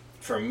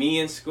for me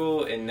in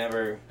school, it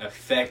never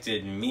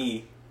affected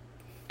me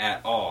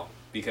at all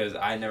because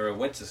I never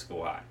went to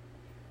school high.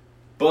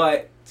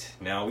 But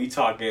now we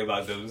talking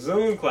about those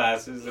Zoom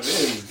classes, and it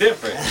is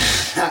different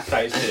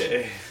type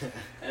shit.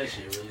 That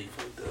shit really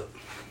fucked up.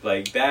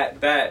 Like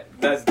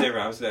that's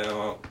different. I'm sitting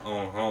on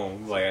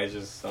home. Like I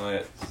just saw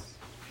it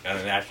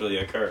gonna naturally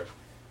occur.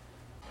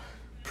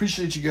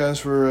 Appreciate you guys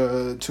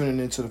for tuning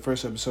into the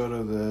first episode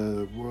of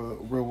the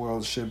Real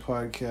World Shit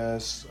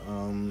podcast.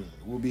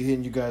 We'll be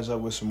hitting you guys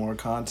up with some more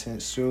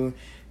content soon.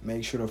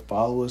 Make sure to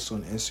follow us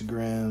on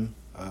Instagram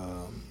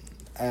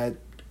at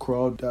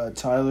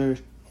Crawl.Tyler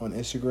on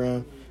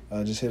Instagram.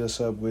 Just hit us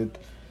up with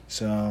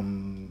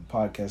some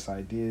podcast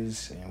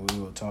ideas, and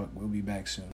we'll be back soon.